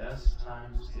give us s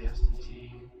times ds/dt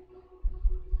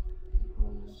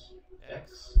equals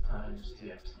x times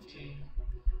dx/dt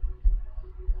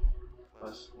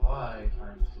plus y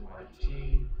times dy/dt.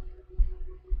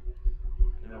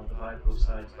 And then we'll divide both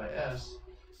sides by s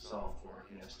to solve for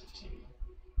ds/dt.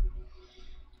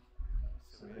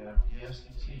 So we have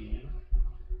ds/dt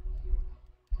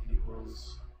equals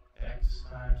x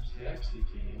times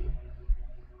dx/dt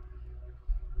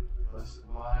plus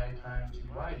y times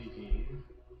dy/dt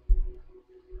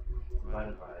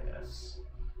divided by s.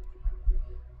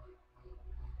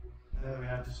 And then we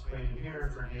have this equation here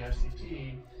for ds/dt.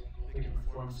 We can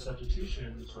perform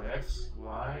substitutions for x,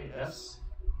 y, s,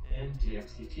 and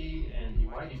dx/dt and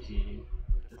dy/dt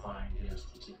to find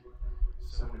ds/dt.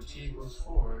 So when t equals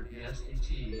 4,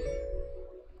 ds/dt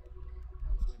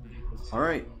would equal to.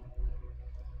 Alright.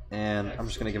 And I'm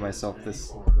just going to give myself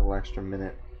this little extra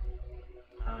minute.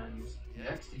 Times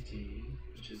dx/dt,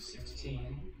 which is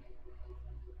 16,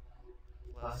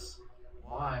 plus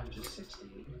y, which is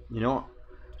 60. You know,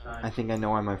 I think I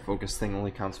know why my focus thing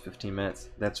only counts 15 minutes.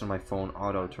 That's when my phone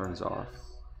auto turns off.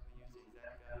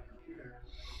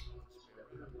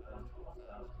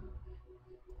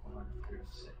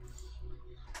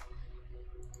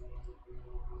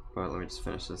 But let me just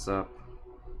finish this up.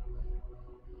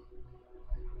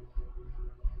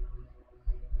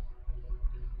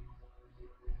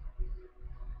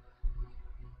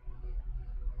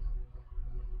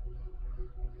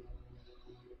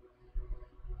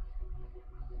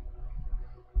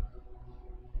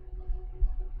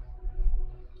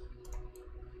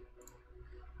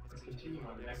 Continue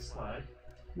on the next slide.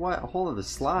 What? Hold of the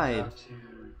slide. Up to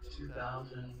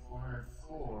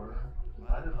 2,404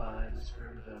 divided by the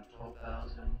square root of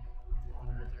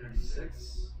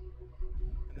 12,436.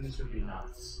 And this would be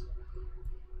knots.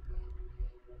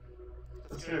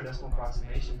 Let's get a decimal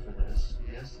approximation for this.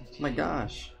 The SDT Oh my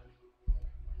gosh.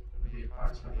 would be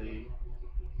approximately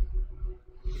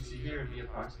You can see here it'd be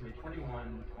approximately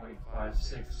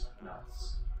 21.56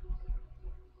 knots.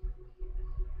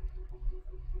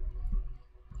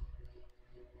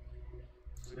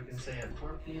 So we can say at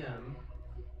 4 p.m.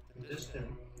 the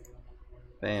piston.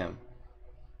 Bam.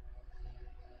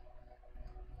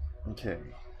 Okay.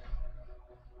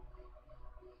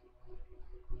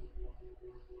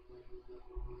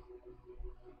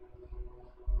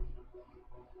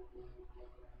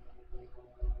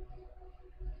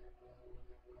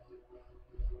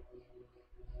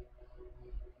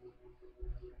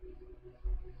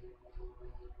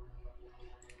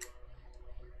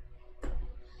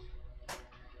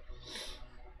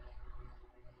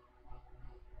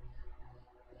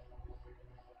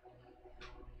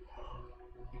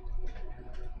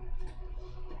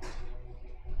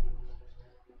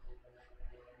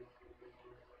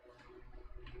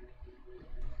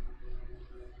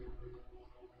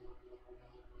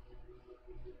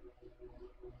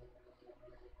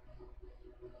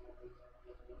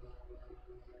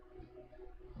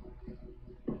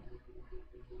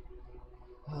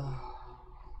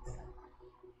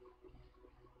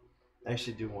 I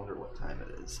actually do wonder what time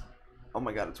it is. Oh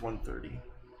my god, it's 1:30.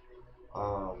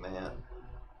 Oh man.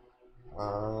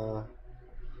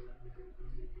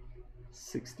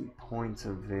 60 points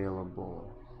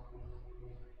available.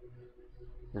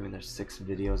 I mean, there's 6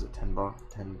 videos at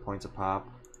 10 points a pop.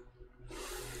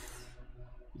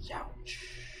 Youch.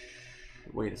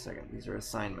 Wait a second, these are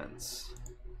assignments.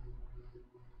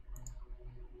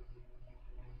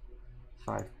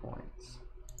 5 points.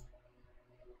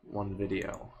 1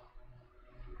 video.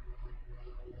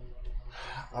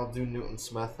 I'll do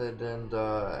Newton's method and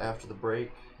after the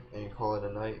break and call it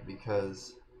a night,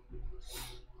 because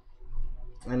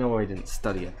I know I didn't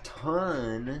study a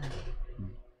ton,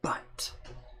 but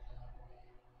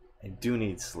I do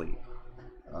need sleep.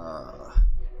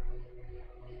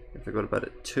 If I go to bed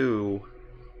at 2,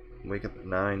 wake up at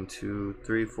 9, 2,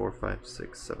 3, 4, 5,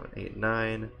 6, 7, 8,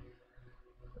 9,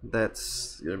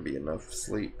 that's gonna be enough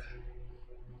sleep.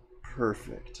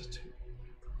 Perfect.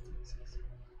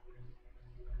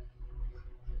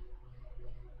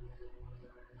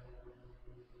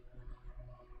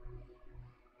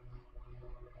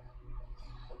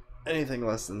 Anything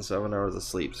less than 7 hours of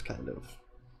sleep's kind of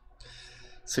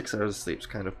 6 hours of sleep's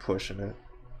kind of pushing it.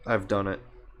 I've done it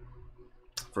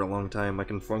for a long time. I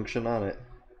can function on it,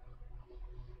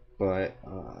 but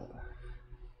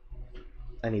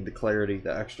I need the clarity,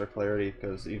 the extra clarity,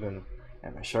 because even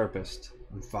at my sharpest,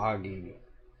 I'm foggy.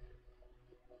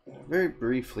 Very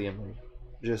briefly, I'm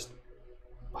just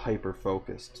hyper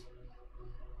focused.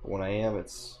 But when I am,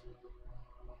 it's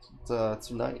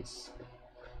nice.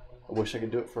 I wish I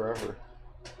could do it forever.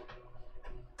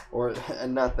 Or,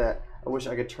 and not that, I wish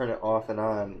I could turn it off and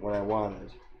on when I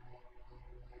wanted.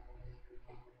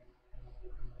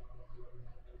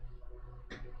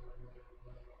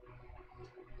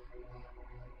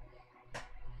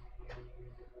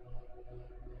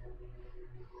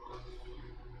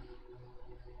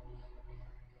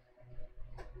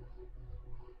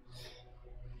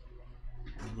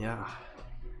 Yeah.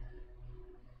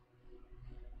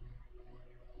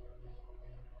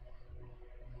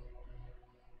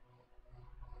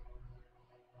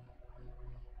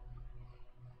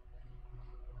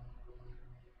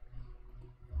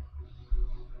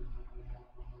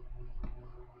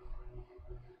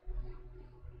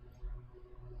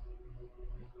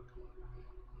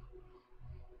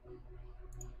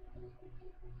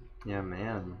 Yeah,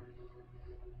 man.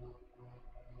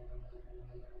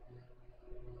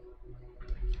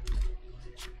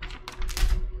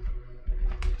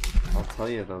 I'll tell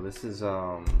you though, this is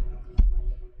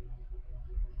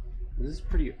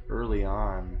pretty early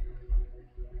on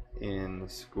in the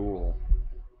school.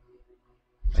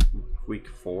 Like week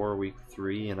 4, week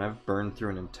 3, and I've burned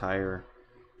through an entire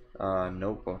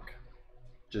notebook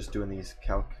just doing these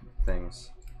calc things.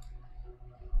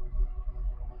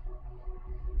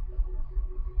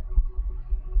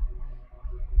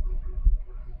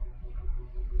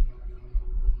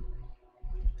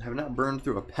 I have not burned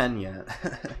through a pen yet,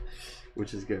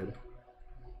 which is good.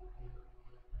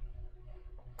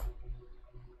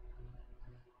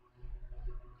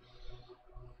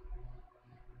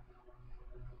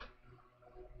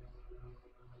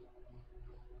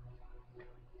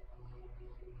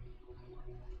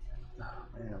 Oh,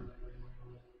 man.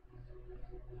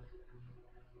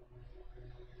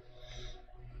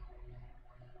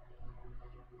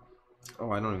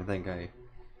 Oh, I don't even think I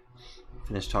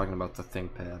finished talking about the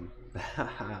ThinkPad.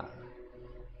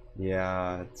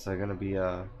 Yeah, it's gonna be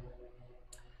a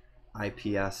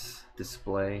IPS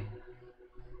display,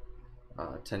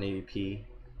 1080p,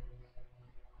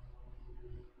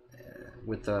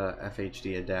 with the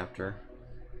FHD adapter,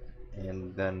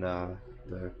 and then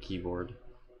the keyboard,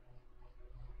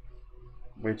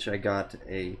 which I got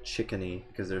a chickeny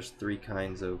because there's 3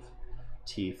 kinds of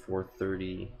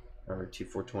T430 or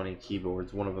T420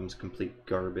 keyboards. One of them's complete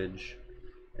garbage,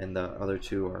 and the other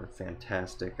 2 are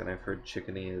fantastic. And I've heard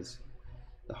chickeny is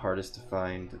the hardest to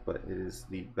find, but it is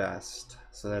the best.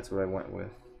 So that's what I went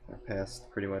with. I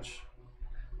passed pretty much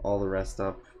all the rest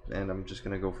up, and I'm just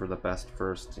gonna go for the best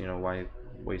first. You know, why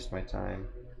waste my time?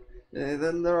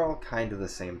 Then they're all kind of the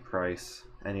same price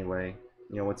anyway.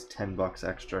 You know, what's $10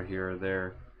 extra here or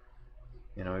there?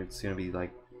 You know, it's gonna be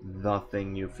like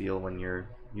nothing you feel when you're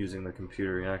using the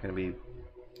computer. You're not gonna be,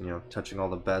 you know, touching all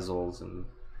the bezels and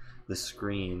the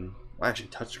screen. Well, actually,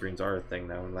 touchscreens are a thing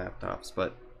now in laptops,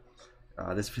 but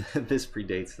this this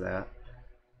predates that.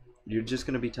 You're just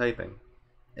gonna be typing,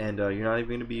 and you're not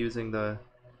even gonna be using the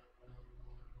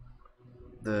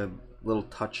little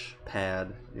touch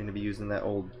pad. You're gonna be using that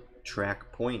old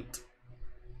track point.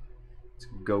 It's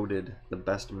goated, the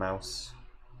best mouse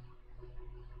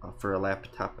for a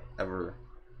laptop ever,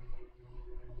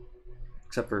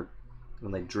 except for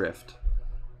when they drift.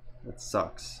 That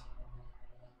sucks,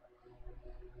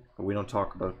 but we don't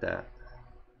talk about that.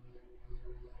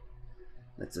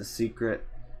 That's a secret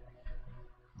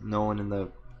no one in the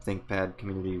ThinkPad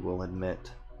community will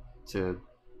admit to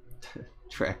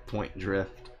track point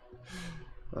drift.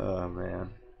 Oh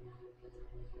man.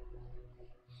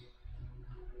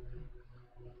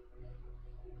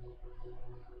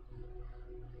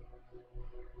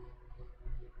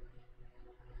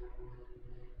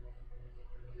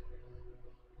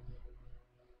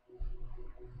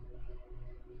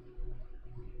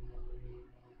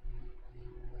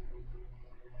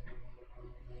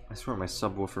 I swear my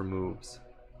subwoofer moves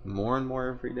more and more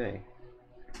every day.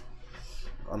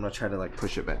 I'm gonna try to like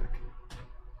push it back.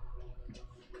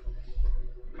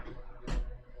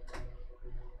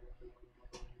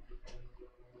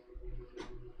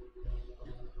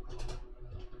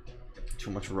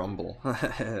 Too much rumble.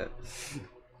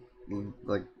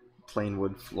 Like plain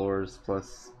wood floors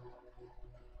plus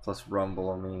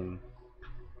rumble. I mean,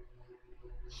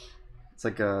 it's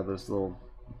like those little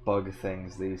bug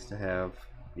things they used to have.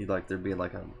 You'd like there'd be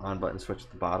like an on button switch at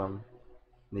the bottom.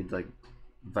 And they'd like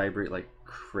vibrate like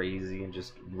crazy and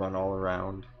just run all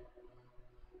around.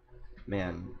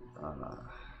 Man,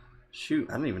 shoot,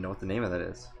 I don't even know what the name of that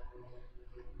is.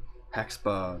 Hex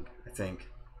bug, I think.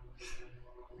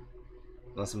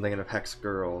 Unless I'm thinking of Hex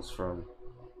Girls from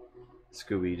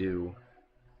Scooby-Doo.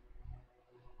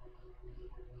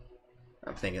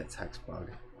 I'm thinking it's Hex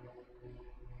bug.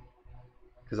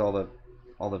 Because all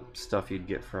the stuff you'd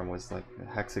get from was like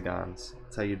hexagons.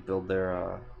 That's how you'd build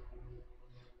their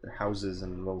houses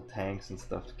and little tanks and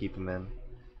stuff to keep them in.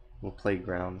 Little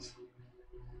playgrounds.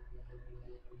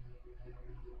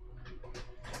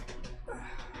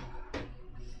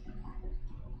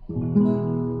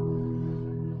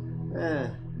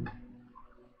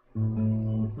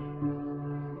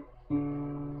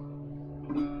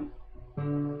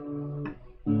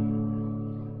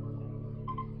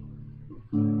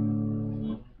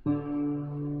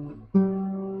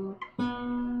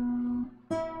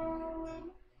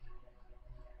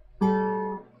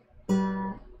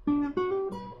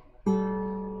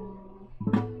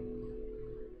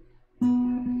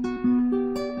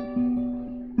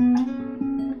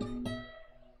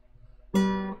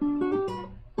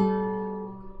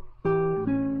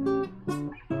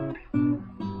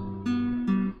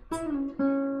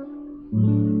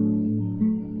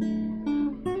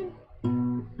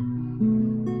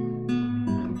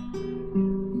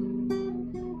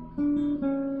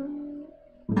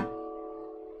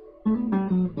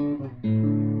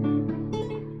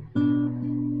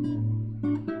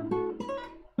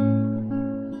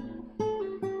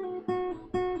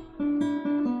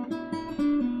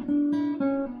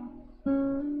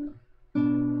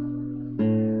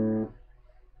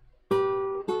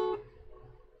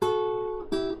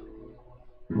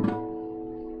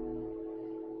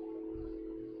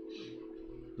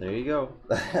 There you go.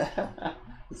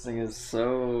 This thing is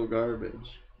so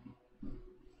garbage.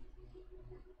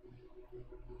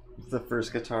 It's the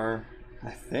first guitar,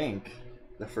 I think,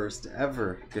 the first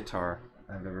ever guitar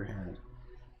I've ever had.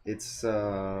 It's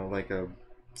like a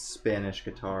Spanish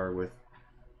guitar with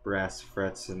brass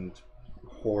frets and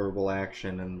horrible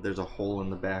action, and there's a hole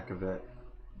in the back of it.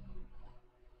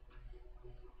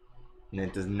 And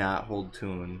it does not hold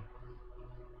tune.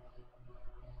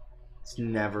 It's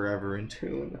never ever in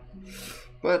tune,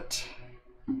 but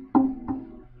it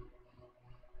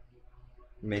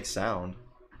makes sound.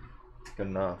 Good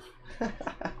enough.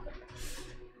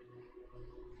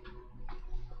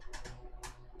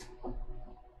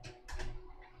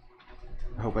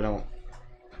 hope I don't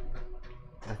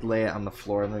lay it on the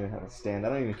floor. I don't even have a stand. I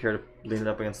don't even care to lean it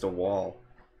up against a wall.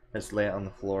 I just lay it on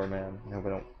the floor, man. I hope I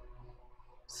don't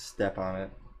step on it.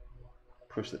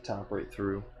 Push the top right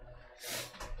through.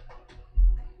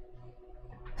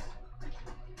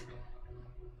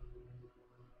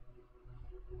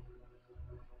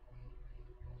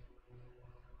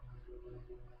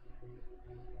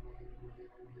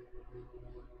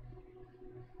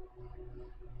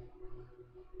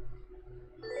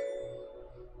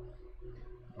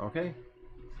 Okay,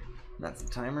 that's the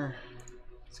timer.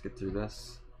 Let's get through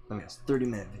this. Let me guess,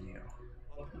 30-minute video.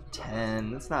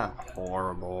 10, that's not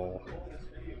horrible.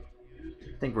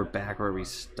 I think we're back where we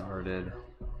started.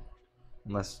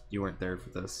 Unless you weren't there for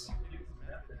this.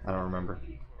 I don't remember.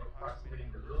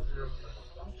 Approximating the real zero of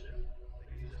a function,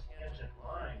 we use a tangent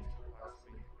line to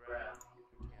approximate the graph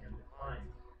and define.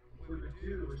 What we would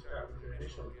do is start with an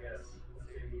initial guess. Let's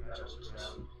say we got it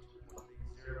around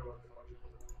the zero of the function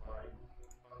line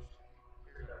function.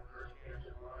 Here's our first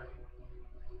tangent line.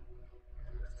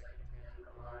 Here's our second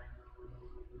tangent line.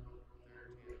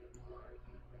 Third tangent line.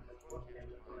 And the fourth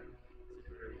tangent line is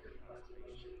a very good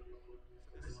approximation.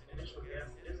 So this initial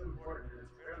guess is important because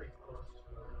it's fairly close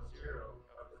to the real zero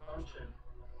of the function.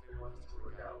 We want this to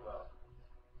work out well.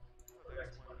 So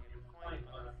x1 be a point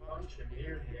on a function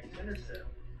near the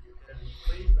x-intercept, then the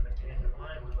equation of the tangent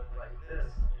line would look like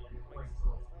this, and points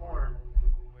to a form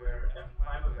where f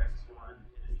prime of x1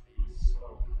 is the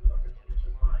slope of the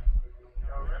tangent line.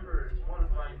 Now remember, if you want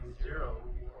to find the zero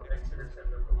or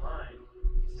x-intercept of the line,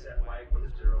 you set y equal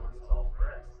to 0 and solve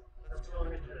for x. Let's go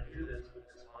ahead and try to do this with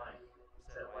this line.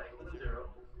 Set y equal to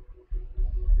 0.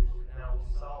 Now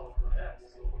we'll solve for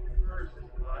x. So what we do first is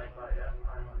divide by f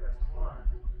prime of x1.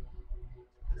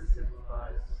 This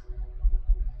simplifies to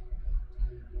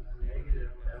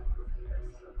negative f of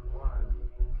x sub 1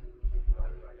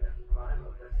 divided by f prime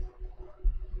of x sub 1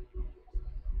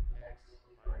 x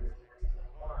minus x sub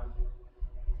 1.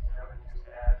 Now we just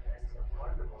add x sub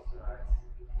 1 to both sides.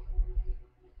 So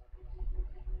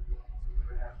we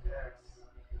would have x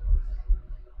equals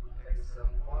x sub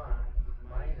 1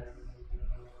 minus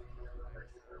x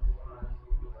sub 1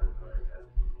 divided by f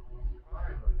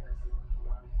prime of x sub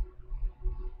 1.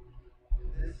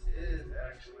 And this is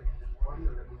actually the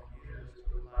formula that we use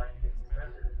to apply Newton's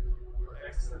method. For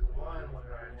x sub 1 was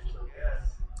our initial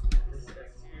guess, and this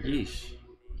x here Yeesh.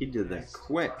 He did that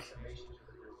quick. approximation to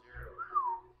the real zero.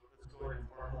 Let's go ahead and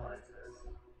formalize this.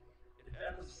 If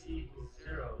f of c equals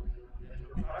 0, then to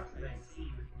approximate c,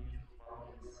 we can use the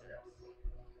following steps.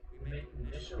 We make an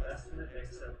initial estimate of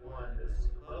x sub 1 that is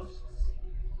close to c.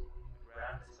 The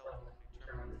graph itself will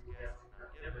determine this guess is not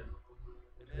given.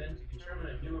 And then to determine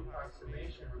a new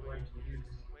approximation, we're going to use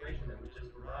this equation that we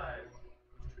just derived,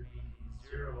 which would be the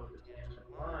zero of the tangent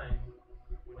line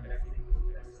when x equals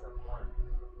to x sub 1.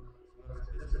 So notice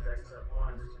if this is x sub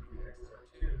 1, this would be x sub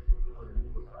 2 for the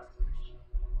new approximation.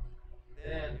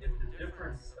 Then, if the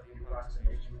difference of the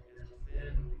approximation is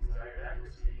within the desired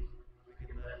accuracy, we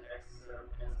can let x sub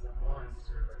n sub 1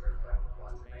 serve as our final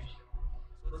approximation.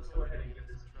 So let's go ahead and give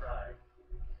this a try.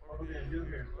 What we're going to do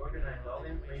here is organize all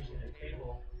the information in a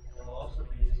table, and we'll also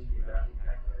be using the graphing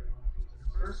calculator.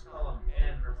 This first column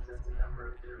n represents the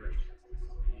number of iterations. This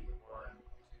will be 1,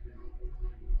 2,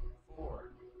 3,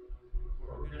 4.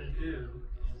 What we're going to do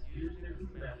is use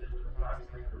Newton's method to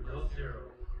approximate the real zero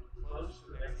close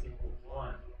to x equals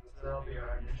 1. So that'll be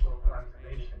our initial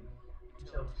approximation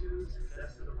until two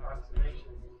successive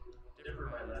approximations differ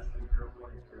by less than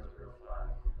 0.005.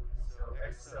 So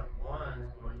x sub 1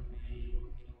 is going to be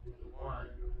equal to 1.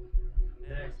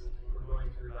 Next, we're going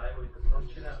to evaluate the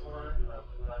function at 1,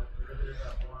 evaluate the derivative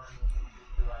at 1,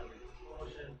 evaluate the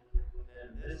quotient, then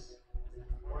this is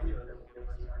the formula that will give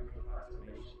us our new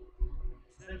approximation.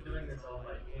 Instead of doing this all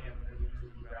by hand, we're going to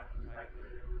use the graphing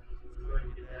calculator. So we're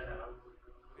going to get that out.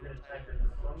 We're going to type in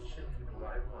the function into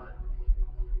y1.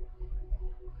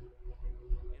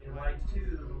 In y2,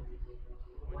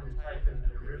 we're going to type in the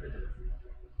derivative.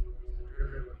 The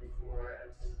derivative would be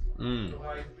 4x. So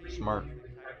y3, smart. we'll use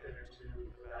the calculator to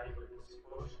evaluate this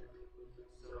quotient.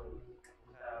 So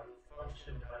we'll have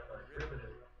function divided by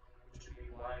derivative, which would be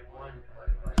y1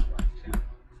 divided by y2. So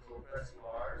we'll press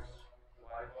bars,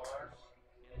 y bars,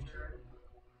 enter.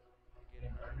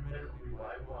 Again, our numerator will be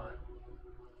y1,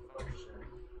 function,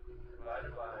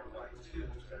 divided by y2,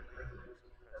 which is our derivative.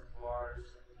 Press bars,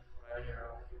 right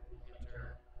arrow,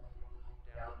 enter,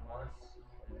 down once,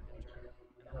 and then enter.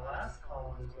 And the last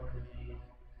column is going to be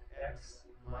x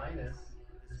minus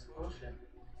this quotient.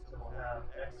 So we'll have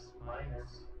x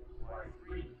minus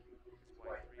y3.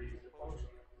 y3 is the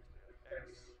quotient.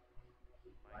 X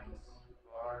minus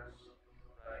bars,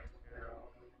 right arrow,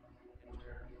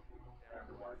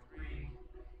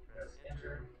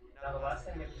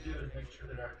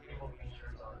 sure that our table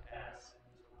feature is on S.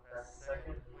 So that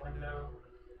second window,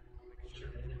 make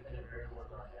sure the independent variable is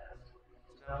on S.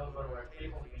 So now we'll go to our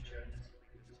table feature and just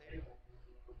complete this table.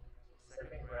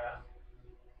 Second graph,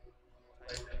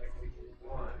 type Pt.1.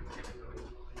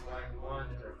 So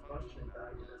y1 is our function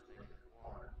value, that's -1.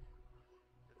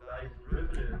 The value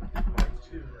derivative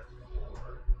y2, that's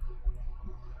 4.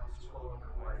 Now scroll over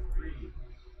to y3,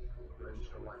 we'll go ahead and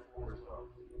show y4 as well.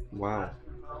 Wow. Last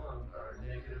two columns are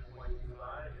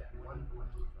 -0.25 and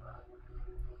 1.25.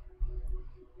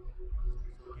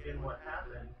 So again, what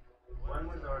happened, one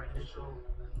was our initial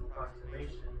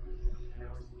approximation, and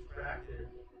it was subtracted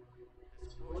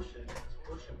this quotient. This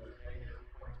quotient was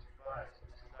 -0.25, so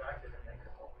we subtracted a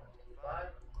 -1.25.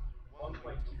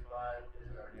 1.25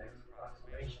 is our next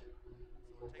approximation.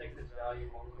 So we'll take this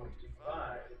value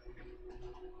 1.25,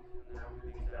 and now we'll do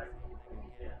the exact same thing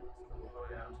again. So we'll go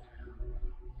down to the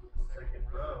second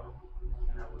row,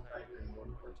 and now we'll type in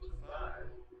 1.25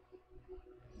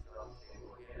 and fill out the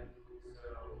table again.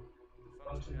 So the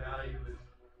function value is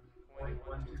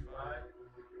 0.125,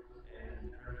 and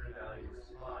the derivative value is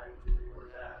 5 for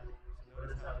that. So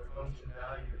notice how the function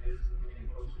value is getting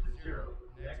closer to 0.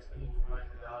 Next, we need to find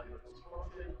the value of this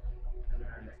quotient, and then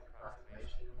our next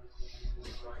approximation.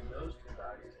 We'll find those two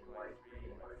values in y3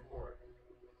 and y4.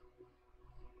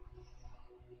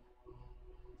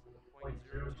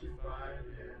 0.025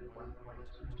 and 1.225.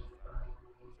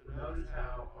 So notice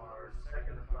how our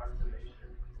second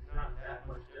approximation is not that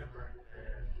much different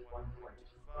than 1.25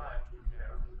 we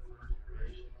found in the first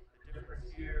iteration. The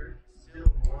difference here is still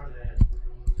more than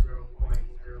 0.005.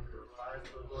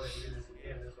 So we'll go ahead and do this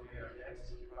again. This will be our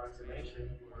next approximation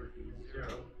for the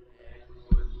 0. And we'll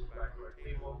go ahead and go back to our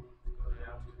table. Go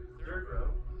down to the third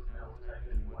row. And now we'll type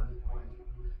in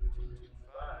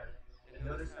 1.225. And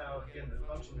notice how, again, the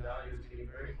function value is getting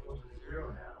very close to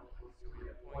 0 now. So we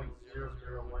have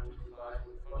 0.00125 for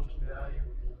the function value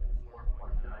and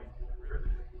 4.9 for the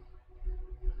derivative.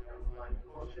 Now we'll find the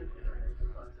quotient in our next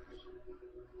approximation. So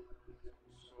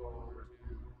we'll scroll over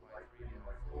to y3 and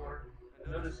y4.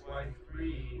 And notice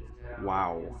y3 is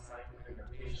now in scientific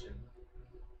notation.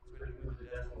 So we move the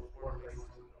decimal 4 places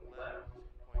to the left, so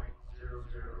 0.00026.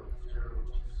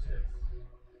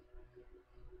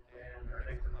 And our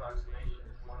next approximation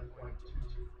is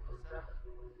 1.2247.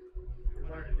 If we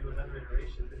wanted to do another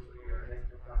iteration, this would be our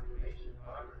next approximation.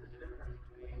 However, the difference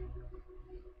between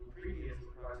the previous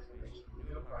approximation and the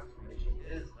new approximation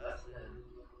is less than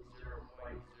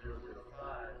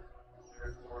 0.005.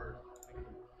 Therefore, we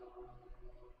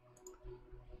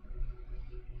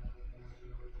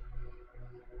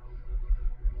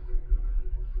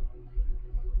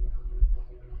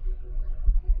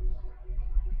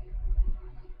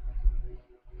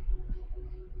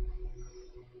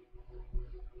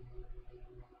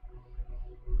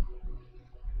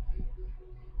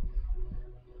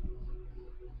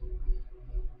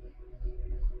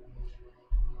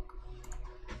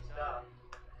can stop and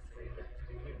say that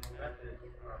using Newton's method,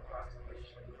 our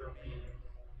approximation will be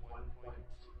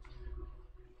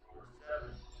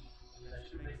 1.2247. And that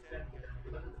should make sense because if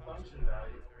you look at the function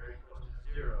value, it's very close to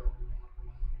 0.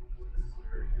 So this is a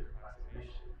very good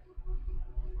approximation.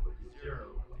 Put the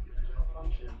 0 of the original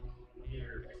function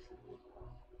near x equals 1.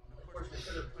 Of course, we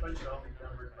could have punched all these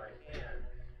numbers by hand,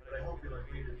 but I hope you'll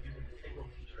agree that using the table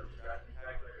feature of the graphic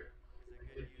calculator is a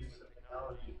good use of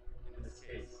technology in this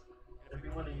case. And if we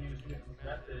want to use Newton's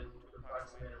method to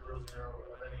approximate a real zero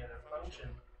of any other function,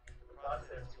 the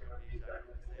process is going to be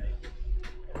exactly the same.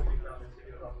 I hope you found this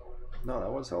video helpful. No,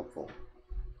 that was helpful.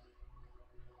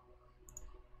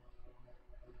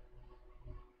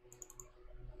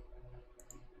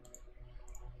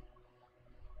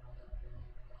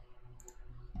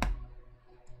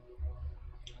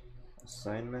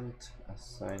 Assignment.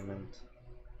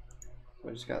 So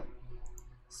I just got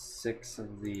 6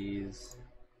 of these.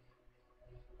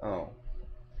 Oh.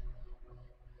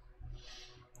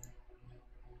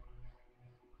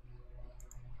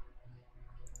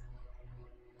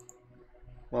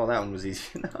 Well, that one was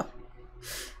easy enough.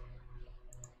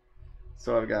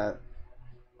 So I've got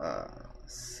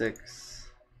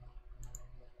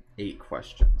 8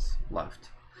 questions left.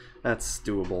 That's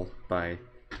doable by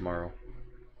tomorrow.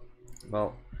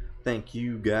 Well, thank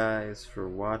you guys for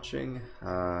watching.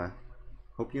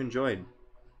 Hope you enjoyed.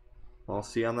 I'll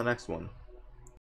see you on the next one.